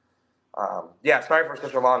 But yeah, sorry for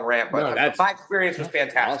such a long rant. But no, my experience was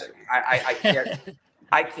fantastic. Awesome.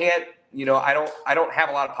 I can't. You know, I don't have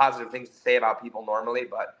a lot of positive things to say about people normally,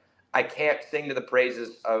 but I can't sing to the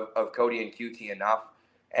praises of Cody and QT enough.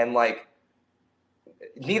 And like,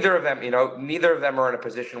 neither of them are in a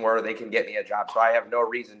position where they can get me a job. So I have no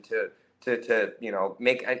reason to you know,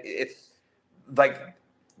 make it's like.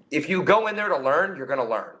 If you go in there to learn, you're going to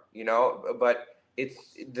learn, you know, but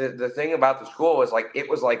it's the thing about the school is like, it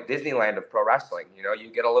was like Disneyland of pro wrestling. You know, you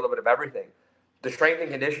get a little bit of everything. The strength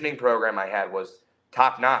and conditioning program I had was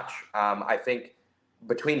top notch. I think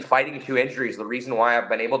between fighting 2 injuries, the reason why I've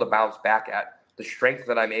been able to bounce back at the strength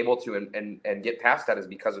that I'm able to and get past that is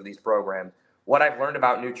because of these programs. What I've learned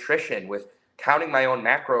about nutrition with counting my own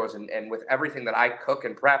macros and with everything that I cook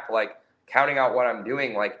and prep, like counting out what I'm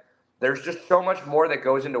doing, like, there's just so much more that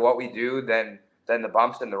goes into what we do than the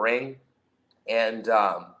bumps in the ring. And,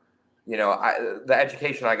 you know, the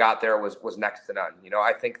education I got there was next to none. You know,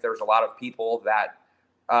 I think there's a lot of people that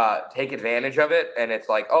take advantage of it. And it's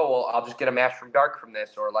like, oh, well, I'll just get a match from dark from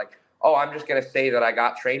this. Or like, oh, I'm just going to say that I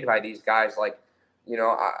got trained by these guys. Like, you know,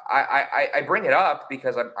 I bring it up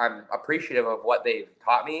because I'm appreciative of what they've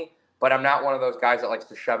taught me, but I'm not one of those guys that likes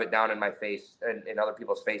to shove it down in my face and in other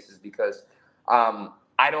people's faces because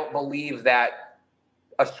I don't believe that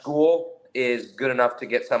a school is good enough to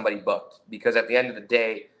get somebody booked because at the end of the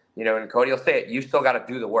day, you know, and Cody will say it, you still got to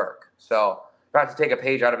do the work. So not to take a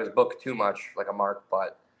page out of his book too much like a Mark,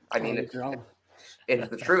 but I mean, it's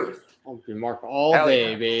the truth. I'll be Mark all Hell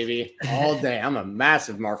day, yeah. baby, all day. I'm a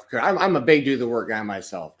massive Mark. I'm a big do the work guy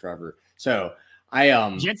myself, Trevor. So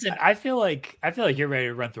Jensen, I feel like you're ready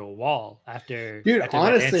to run through a wall after. Dude, after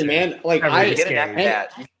honestly, man, like get a neck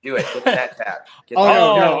tat. You do it. Get that tat.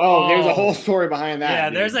 There's a whole story behind that. Yeah,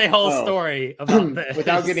 dude. there's a whole story about this.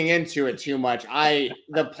 Without getting into it too much,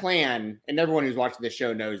 the plan, and everyone who's watching the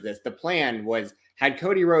show knows this. The plan was had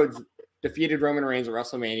Cody Rhodes defeated Roman Reigns at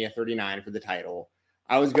WrestleMania 39 for the title.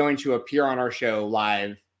 I was going to appear on our show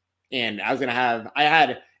live, and I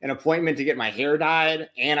had an appointment to get my hair dyed,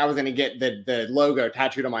 and I was going to get the logo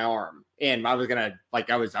tattooed on my arm. And I was going to,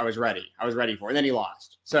 I was ready. I was ready for it. And then he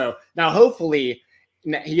lost. So now hopefully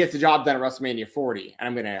he gets the job done at WrestleMania 40, and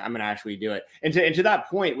I'm going to actually do it. And to that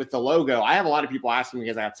point with the logo, I have a lot of people asking me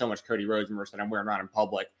because I have so much Cody Rhodes merch that I'm wearing around in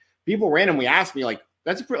public. People randomly ask me what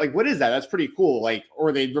is that? That's pretty cool.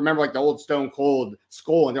 Or they remember the old Stone Cold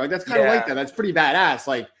skull, and they're like, that's kind of like that. That's pretty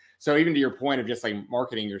badass. So even to your point of just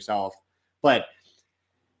marketing yourself, but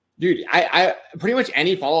dude, I pretty much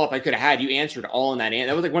any follow-up I could have had, you answered all in that.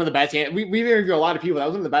 That was one of the best. We've interviewed a lot of people. That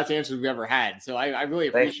was one of the best answers we've ever had. So I really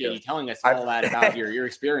appreciate you telling us all that about your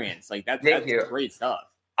experience. That's great stuff.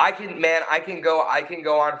 I can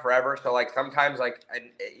go on forever. So sometimes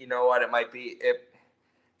you know what, it might be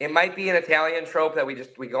an Italian trope that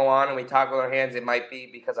we go on and we talk with our hands. It might be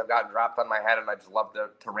because I've gotten dropped on my head and I just love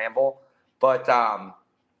to ramble. But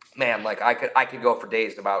man, I could go for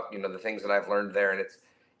days about, the things that I've learned there. And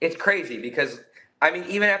it's crazy because I mean,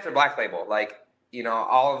 even after Black Label,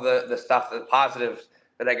 all of the stuff, the positives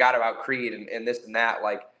that I got about Creed and this and that,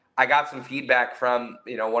 I got some feedback from,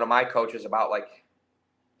 one of my coaches about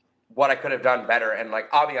what I could have done better. And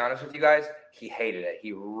I'll be honest with you guys, he hated it.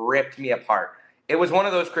 He ripped me apart. It was one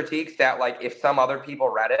of those critiques that if some other people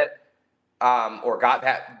read it or got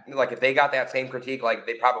that, if they got that same critique,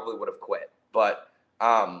 they probably would have quit. But,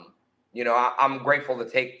 I'm grateful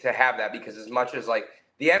to have that because as much as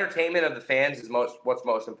the entertainment of the fans is what's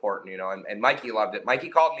most important, and Mikey loved it. Mikey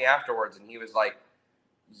called me afterwards and he was like,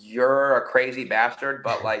 you're a crazy bastard,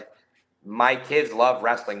 but my kids love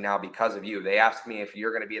wrestling now because of you. They asked me if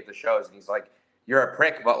you're going to be at the shows and he's like, you're a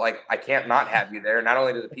prick, but I can't not have you there. Not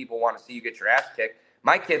only do the people want to see you get your ass kicked,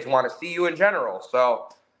 my kids want to see you in general. So,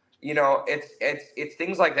 it's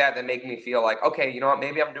things like that make me feel okay, you know what,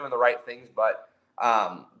 maybe I'm doing the right things, but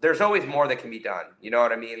there's always more that can be done. You know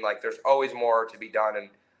what I mean? There's always more to be done. And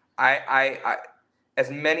I as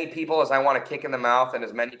many people as I want to kick in the mouth and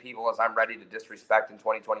as many people as I'm ready to disrespect in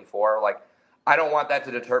 2024, I don't want that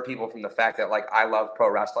to deter people from the fact that I love pro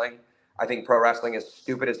wrestling. I think pro wrestling is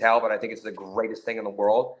stupid as hell, but I think it's the greatest thing in the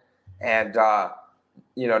world. And,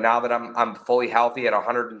 now that I'm fully healthy at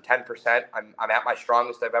 110%, I'm at my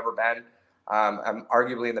strongest I've ever been. I'm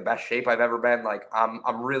arguably in the best shape I've ever been.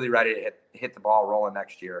 I'm really ready to hit the ball rolling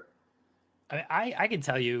next year. I can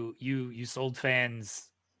tell you sold fans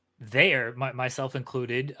there, myself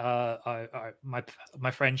included.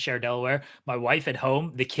 My friend Cher Delaware, my wife at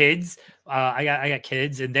home, the kids. I got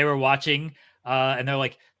kids, and they were watching, and they're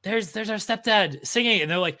like, "There's our stepdad singing,"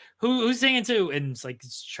 and they're like, "Who's singing to?" And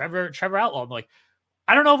it's Trevor Outlaw. I'm like,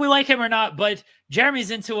 I don't know if we like him or not, but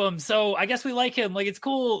Jeremy's into him, so I guess we like him. It's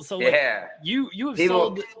cool. So you have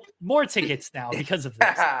sold more tickets now because of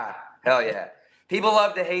this. Hell yeah. People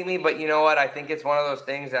love to hate me, but you know what? I think it's one of those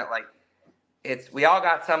things that we all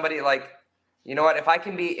got somebody you know what? If I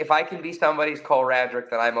can be somebody's Cole Radrick,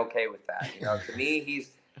 then I'm okay with that. To me,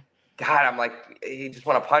 I'm you just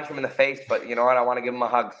want to punch him in the face, but you know what? I want to give him a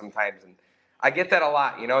hug sometimes. And I get that a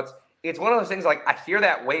lot. It's one of those things I hear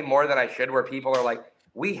that way more than I should, where people are like,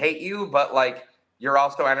 we hate you, but you're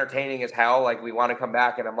also entertaining as hell. We want to come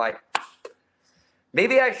back. And I'm like,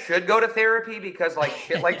 maybe I should go to therapy because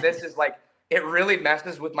shit like this is it really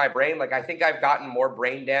messes with my brain. I think I've gotten more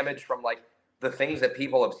brain damage from the things that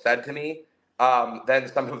people have said to me than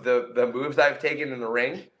some of the moves I've taken in the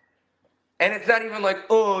ring. And it's not even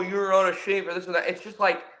oh, you're out of shape or this or that. It's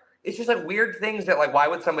just weird things that why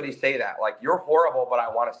would somebody say that? You're horrible, but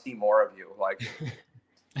I want to see more of you.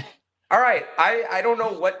 All right, I don't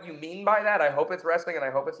know what you mean by that. I hope it's wrestling, and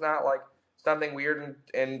I hope it's not something weird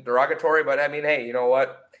and derogatory. But I mean, hey, you know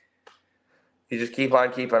what? You just keep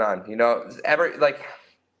on keeping on.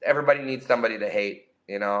 Everybody needs somebody to hate,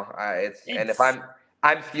 And if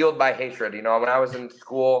I'm fueled by hatred, when I was in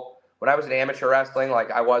school, when I was in amateur wrestling,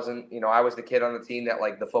 like I wasn't, I was the kid on the team that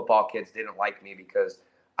like the football kids didn't like me because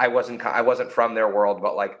I wasn't from their world,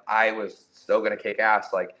 but like I was still going to kick ass.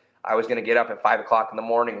 Like I was going to get up at 5:00 in the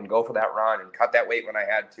morning and go for that run and cut that weight when I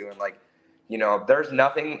had to. And like, there's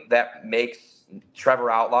nothing that makes Trevor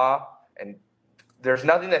Outlaw, and there's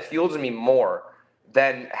nothing that fuels me more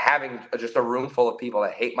than having just a room full of people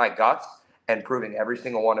that hate my guts and proving every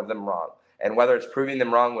single one of them wrong. And whether it's proving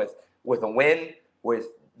them wrong with a win, with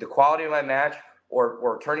the quality of my match,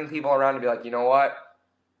 or turning people around to be like, you know what,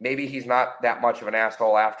 maybe he's not that much of an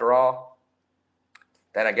asshole after all,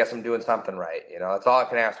 then I guess I'm doing something right. That's all I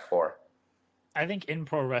can ask for. I think in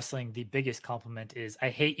pro wrestling, the biggest compliment is I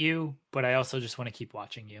hate you, but I also just want to keep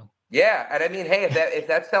watching you. Yeah. And I mean, hey, if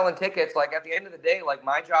that's selling tickets, like at the end of the day, like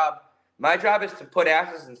my job is to put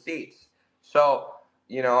asses in seats. So,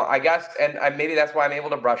 I guess, and maybe that's why I'm able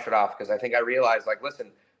to brush it off, because I think I realize, like,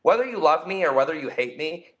 listen, whether you love me or whether you hate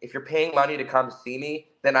me, if you're paying money to come see me,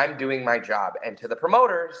 then I'm doing my job. And to the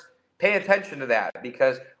promoters, pay attention to that,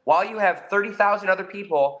 because while you have 30,000 other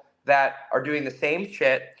people that are doing the same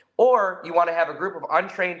shit, or you want to have a group of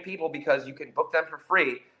untrained people because you can book them for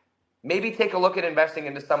free, maybe take a look at investing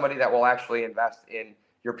into somebody that will actually invest in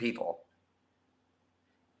your people.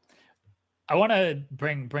 I want to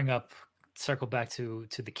circle back to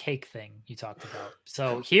the cake thing you talked about.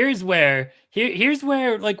 So here's where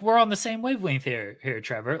like we're on the same wavelength here,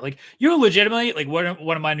 Trevor. Like you're legitimately like one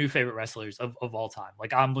of my new favorite wrestlers of all time.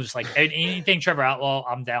 Like I'm just like anything Trevor Outlaw,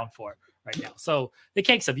 I'm down for right now. So the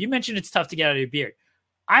cake stuff, you mentioned it's tough to get out of your beard.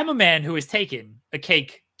 I'm a man who has taken a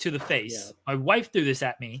cake to the face. Yeah. My wife threw this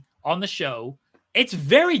at me on the show. It's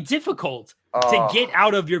very difficult to get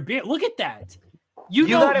out of your beard. Look at that. You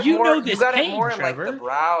know this pain, more Trevor. In, like, the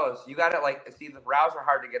brows. You got it the brows are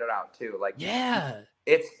hard to get it out too. Like, yeah,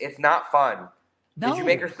 it's not fun. No. Did you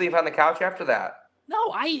make her sleep on the couch after that?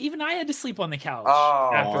 No, I had to sleep on the couch.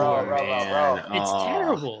 Bro. It's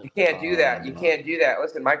terrible. You can't do that. You can't do that.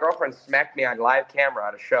 Listen, my girlfriend smacked me on live camera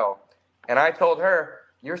at a show, and I told her,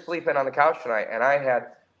 "You're sleeping on the couch tonight." And I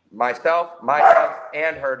had myself, my dog,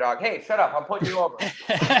 and her dog. Hey, shut up! I'm putting you over.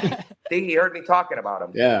 See, he heard me talking about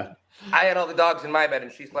him. Yeah. I had all the dogs in my bed,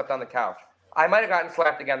 and she slept on the couch. I might have gotten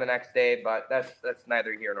slapped again the next day, but that's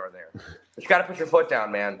neither here nor there. But you got to put your foot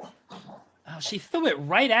down, man. Oh, she threw it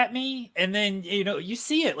right at me, and then you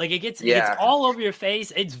see it like it gets all over your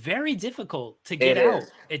face. It's very difficult to get out.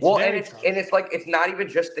 It's it's not even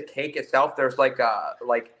just the cake itself. There's like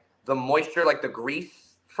the moisture, like the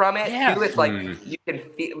grease from it too. It's like you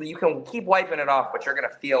can keep wiping it off, but you're gonna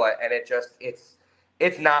feel it, and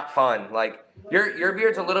it's not fun. Like your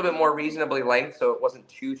beard's a little bit more reasonably length, so it wasn't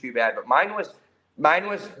too bad. But mine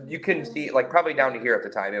was you couldn't see like probably down to here at the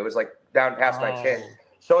time. It was like down past my chin.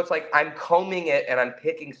 So it's like I'm combing it and I'm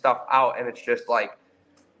picking stuff out, and it's just like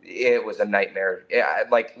it was a nightmare. Yeah,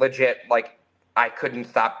 like legit. Like I couldn't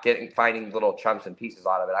stop finding little chunks and pieces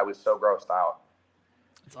out of it. I was so grossed out.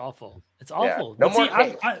 It's awful. It's awful. Yeah. No more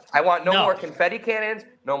cake. I want no more confetti cannons.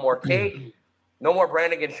 No more cake. No more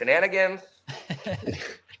Brannigan shenanigans.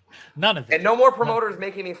 None of it. And no more promoters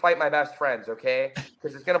making me fight my best friends, okay?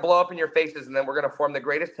 Because it's going to blow up in your faces, and then we're going to form the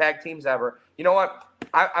greatest tag teams ever. You know what?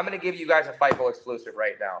 I'm going to give you guys a Fightful exclusive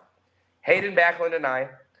right now. Hayden Backlund and I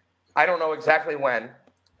don't know exactly when,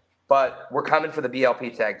 but we're coming for the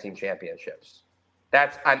BLP Tag Team Championships.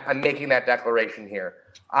 I'm making that declaration here.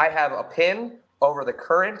 I have a pin over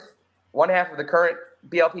one half of the current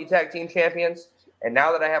BLP Tag Team Champions, and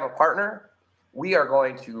now that I have a partner, we are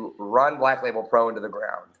going to run Black Label Pro into the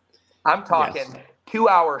ground. I'm talking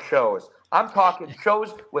 2-hour shows. I'm talking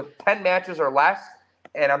shows with 10 matches or less,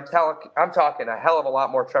 and I'm talking a hell of a lot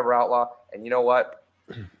more Trevor Outlaw. And you know what?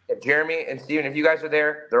 If Jeremy and Steven, if you guys are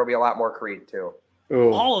there will be a lot more Creed too.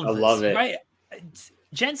 Ooh, all of I this, love it. Right?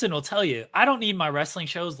 Jensen will tell you, I don't need my wrestling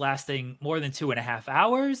shows lasting more than 2.5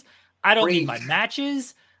 hours. I don't need my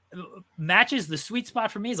matches. The sweet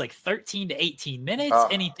spot for me is like 13 to 18 minutes.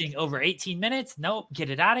 Anything over 18 minutes, nope, get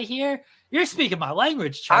it out of here. You're speaking my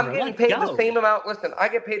language, Trevor. I'm getting paid the same amount. Listen, I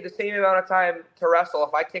get paid the same amount of time to wrestle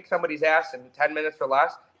if I kick somebody's ass in 10 minutes or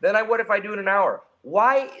less than I would if I do it in an hour.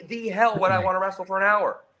 Why the hell would I want to wrestle for an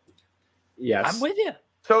hour? Yes. I'm with you.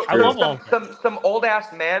 So some old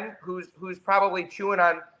ass man who's probably chewing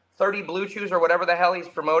on 30 Blue Chews or whatever the hell he's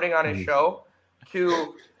promoting on his show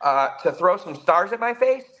to throw some stars at my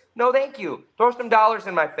face? No, thank you. Throw some dollars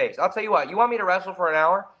in my face. I'll tell you what. You want me to wrestle for an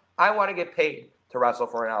hour? I want to get paid to wrestle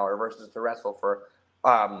for an hour versus to wrestle for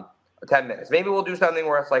 10 minutes. Maybe we'll do something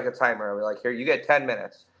where it's like a timer. We're like, here, you get 10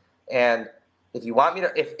 minutes. And If you want me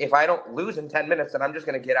to, if I don't lose in 10 minutes, then I'm just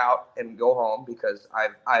going to get out and go home because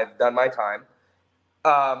I've done my time.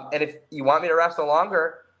 And if you want me to wrestle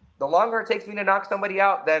longer, the longer it takes me to knock somebody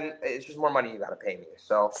out, then it's just more money you got to pay me.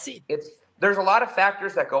 So there's a lot of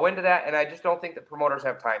factors that go into that, and I just don't think that promoters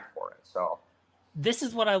have time for it. So this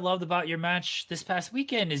is what I loved about your match this past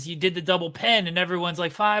weekend is you did the double pin, and everyone's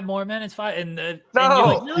like 5 more minutes, and you're like,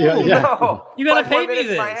 no, you gotta pay me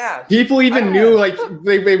this. People even knew like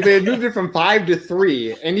they moved it from 5 to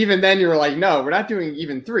 3, and even then you were like, no, we're not doing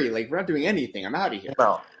even 3. Like we're not doing anything. I'm out of here.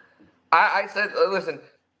 No, I said, listen.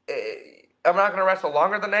 I'm not going to wrestle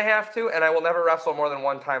longer than I have to, and I will never wrestle more than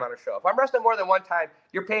one time on a show. If I'm wrestling more than one time,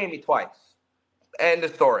 you're paying me twice. End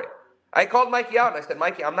of story. I called Mikey out, and I said,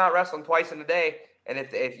 Mikey, I'm not wrestling twice in a day, and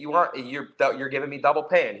if you want, you're giving me double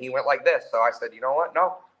pay. And he went like this. So I said, you know what?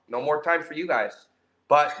 No more time for you guys.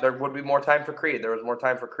 But there would be more time for Creed. There was more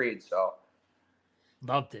time for Creed, so.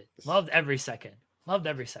 Loved it. Loved every second. Loved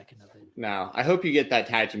every second of it. Now, I hope you get that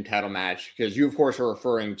tag team title match because you, of course, are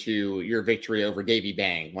referring to your victory over Davey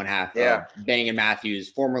Bang, one half of Bang and Matthews,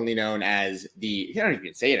 formerly known as you don't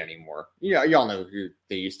even say it anymore. Y'all know who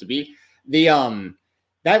they used to be.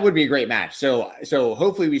 That would be a great match. So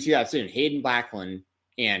hopefully we see that soon. Hayden Blackland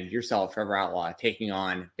and yourself, Trevor Outlaw, taking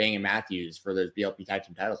on Bang and Matthews for those BLP tag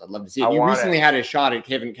team titles. I'd love to see it. You recently had a shot at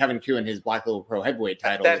Kevin Kuhn and his Black Label Pro Heavyweight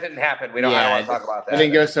title. That didn't happen. I don't want to talk about that. It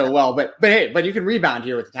didn't go so well. But you can rebound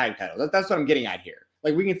here with the tag title. That's what I'm getting at here.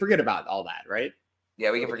 Like we can forget about all that, right?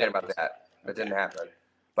 Yeah, we can forget about that. It didn't happen.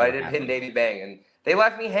 But I did pin Davey Bang, and they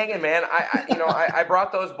left me hanging, man. I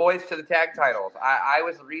brought those boys to the tag titles. I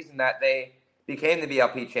was the reason that they became the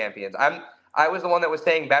BLP champions. I was the one that was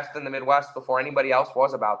saying best in the Midwest before anybody else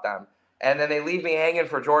was about them. And then they leave me hanging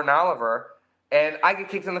for Jordan Oliver, and I get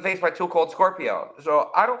kicked in the face by Too Cold Scorpio.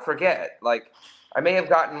 So I don't forget. Like, I may have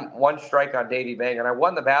gotten one strike on Davey Bang, and I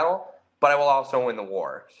won the battle, but I will also win the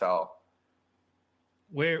war. So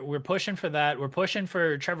we're pushing for that. We're pushing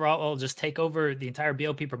for Trevor Outlaw to just take over the entire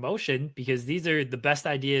BLP promotion because these are the best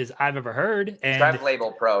ideas I've ever heard. And Trev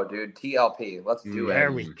Label Pro, dude, TLP. Let's do it.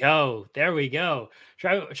 There we go. There we go.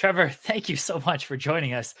 Trevor, thank you so much for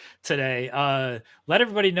joining us today. Let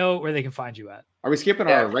everybody know where they can find you at. Are we skipping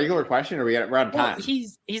our regular question, or we're out of time?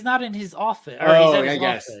 He's not in his office. I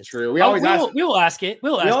guess true. We always ask. We'll ask it. We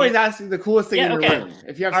always ask the coolest thing in your room.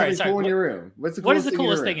 If you have something cool in your room, what is the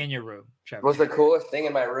coolest thing in your room, Trevor? What's the coolest thing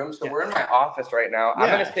in my room? So we're in my office right now. I'm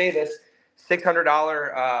gonna say this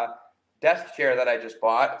 $600 desk chair that I just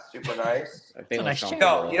bought. It's super nice.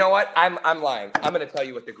 No, you know what? I'm lying. I'm gonna tell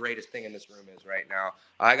you what the greatest thing in this room is right now.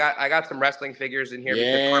 I got some wrestling figures in here.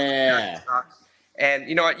 Yeah. And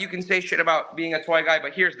you know what? You can say shit about being a toy guy,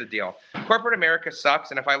 but here's the deal. Corporate America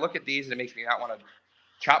sucks, and if I look at these and it makes me not want to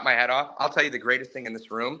chop my head off, I'll tell you the greatest thing in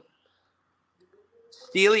this room.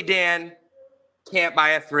 Steely Dan Can't Buy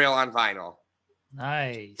a Thrill on vinyl.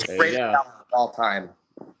 Nice. Greatest album of all time.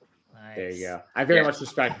 Nice. There you go. I very much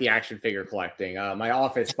respect the action figure collecting. My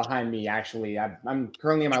office behind me, actually, I'm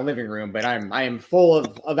currently in my living room, but I am full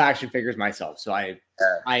of action figures myself. So I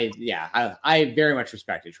very much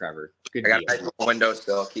respect it, Trevor. Good. I got a window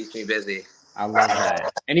still. Keeps me busy. I love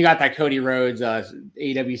that. And you got that Cody Rhodes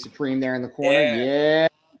AEW Supreme there in the corner. Yeah.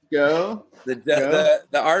 Go. The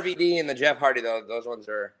RVD and the Jeff Hardy, though, those ones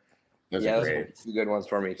are great. Some good ones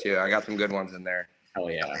for me too. I got some good ones in there. Oh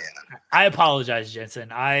yeah. I apologize,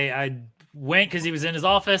 Jensen. I went because he was in his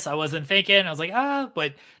office. I wasn't thinking. I was like,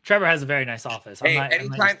 but Trevor has a very nice office. Hey,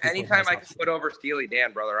 anytime I can put over Steely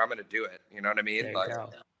Dan, brother, I'm gonna do it. You know what I mean? Like,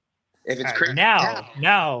 if it's right, now,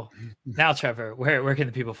 Trevor, where can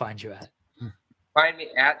the people find you at? Find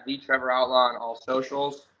me at the Trevor Outlaw on all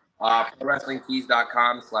socials.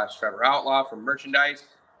 ProWrestlingTees.com/Trevor Outlaw for merchandise.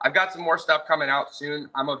 I've got some more stuff coming out soon.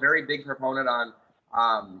 I'm a very big proponent on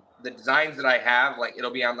the designs that I have. Like,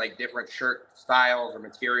 it'll be on like different shirt styles or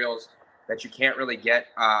materials that you can't really get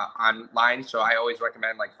online. So I always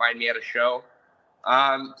recommend like find me at a show.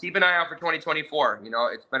 Keep an eye out for 2024. You know,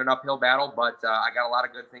 it's been an uphill battle, but I got a lot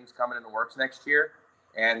of good things coming in the works next year,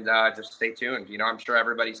 and just stay tuned. You know, I'm sure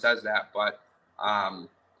everybody says that, but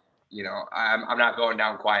you know, I'm not going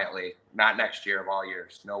down quietly. Not next year of all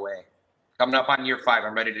years. No way. Coming up on year 5,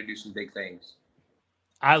 I'm ready to do some big things.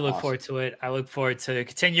 I look forward to it. I look forward to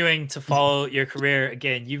continuing to follow your career.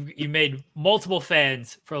 Again, you made multiple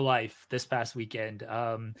fans for life this past weekend.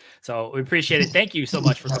 So we appreciate it. Thank you so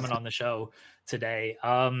much for coming on the show today.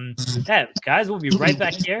 Guys, we'll be right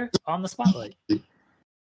back here on the Spotlight.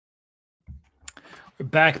 We're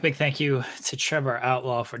back. Big thank you to Trevor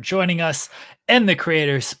Outlaw for joining us in the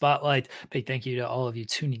Creator Spotlight. Big thank you to all of you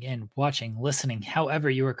tuning in, watching, listening, however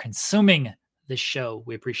you are consuming this show.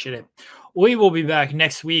 We appreciate it. We will be back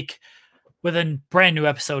next week with a brand new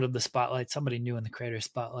episode of The Spotlight, somebody new in the creator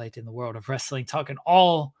spotlight in the world of wrestling, talking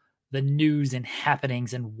all the news and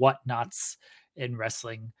happenings and whatnots in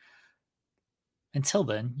wrestling. Until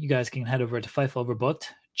then, you guys can head over to Fightful Overbooked.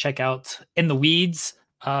 Check out In the Weeds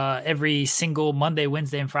every single Monday,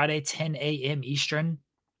 Wednesday, and Friday, 10 a.m. Eastern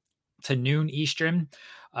to noon Eastern.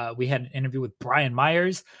 We had an interview with Brian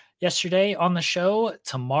Myers yesterday on the show.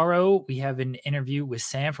 Tomorrow, we have an interview with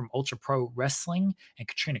Sam from Ultra Pro Wrestling, and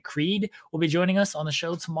Katrina Creed will be joining us on the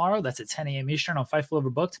show tomorrow. That's at 10 a.m. Eastern on Fightful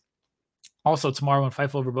Overbooked. Also tomorrow on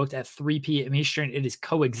Fightful Overbooked at 3 p.m. Eastern, it is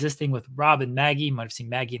Coexisting with Rob and Maggie. You might have seen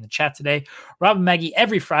Maggie in the chat today. Rob and Maggie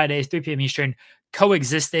every Friday is 3 p.m. Eastern,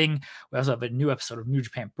 Coexisting. We also have a new episode of New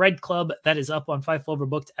Japan Bread Club that is up on Fightful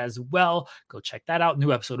Overbooked as well. Go check that out.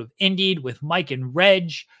 New episode of Indeed with Mike and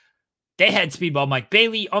Reg. They had Speedball Mike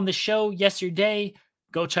Bailey on the show yesterday.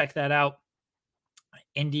 Go check that out.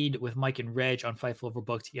 Indeed with Mike and Reg on Fightful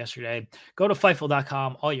Overbooked yesterday. Go to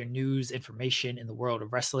Fightful.com, all your news, information in the world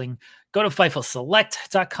of wrestling. Go to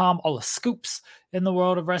FightfulSelect.com, all the scoops in the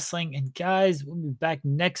world of wrestling. And guys, we'll be back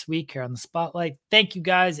next week here on The Spotlight. Thank you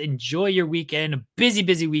guys. Enjoy your weekend. A busy,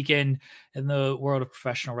 busy weekend in the world of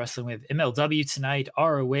professional wrestling. We have MLW tonight,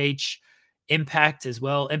 ROH, Impact as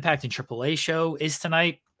well. Impact and AAA show is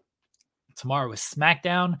tonight. Tomorrow is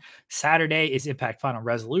SmackDown. Saturday is Impact Final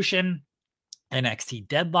Resolution. NXT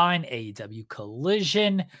Deadline, AEW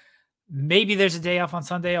Collision. Maybe there's a day off on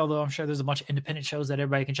Sunday, although I'm sure there's a bunch of independent shows that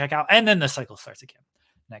everybody can check out. And then the cycle starts again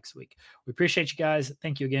next week. We appreciate you guys.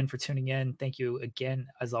 Thank you again for tuning in. Thank you again,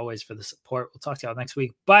 as always, for the support. We'll talk to y'all next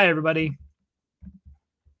week. Bye, everybody.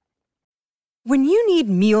 When you need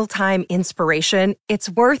mealtime inspiration, it's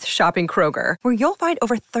worth shopping Kroger, where you'll find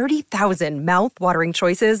over 30,000 mouth-watering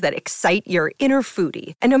choices that excite your inner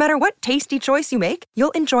foodie. And no matter what tasty choice you make,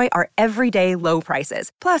 you'll enjoy our everyday low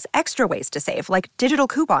prices, plus extra ways to save, like digital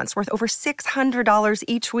coupons worth over $600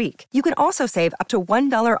 each week. You can also save up to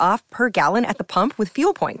 $1 off per gallon at the pump with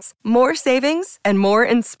fuel points. More savings and more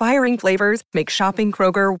inspiring flavors make shopping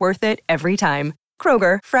Kroger worth it every time.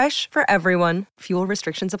 Kroger, fresh for everyone. Fuel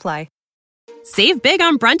restrictions apply. Save big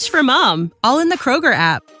on brunch for mom, all in the Kroger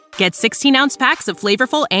app. Get 16-ounce packs of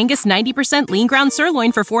flavorful Angus 90% lean ground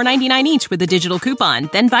sirloin for $4.99 each with a digital coupon.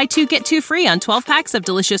 Then buy 2, get 2 free on 12 packs of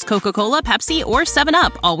delicious Coca-Cola, Pepsi, or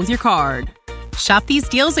 7-Up, all with your card. Shop these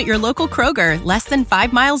deals at your local Kroger, less than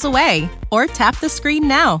 5 miles away. Or tap the screen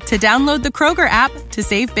now to download the Kroger app to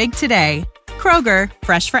save big today. Kroger,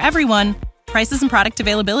 fresh for everyone. Prices and product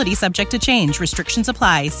availability subject to change. Restrictions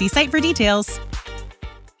apply. See site for details.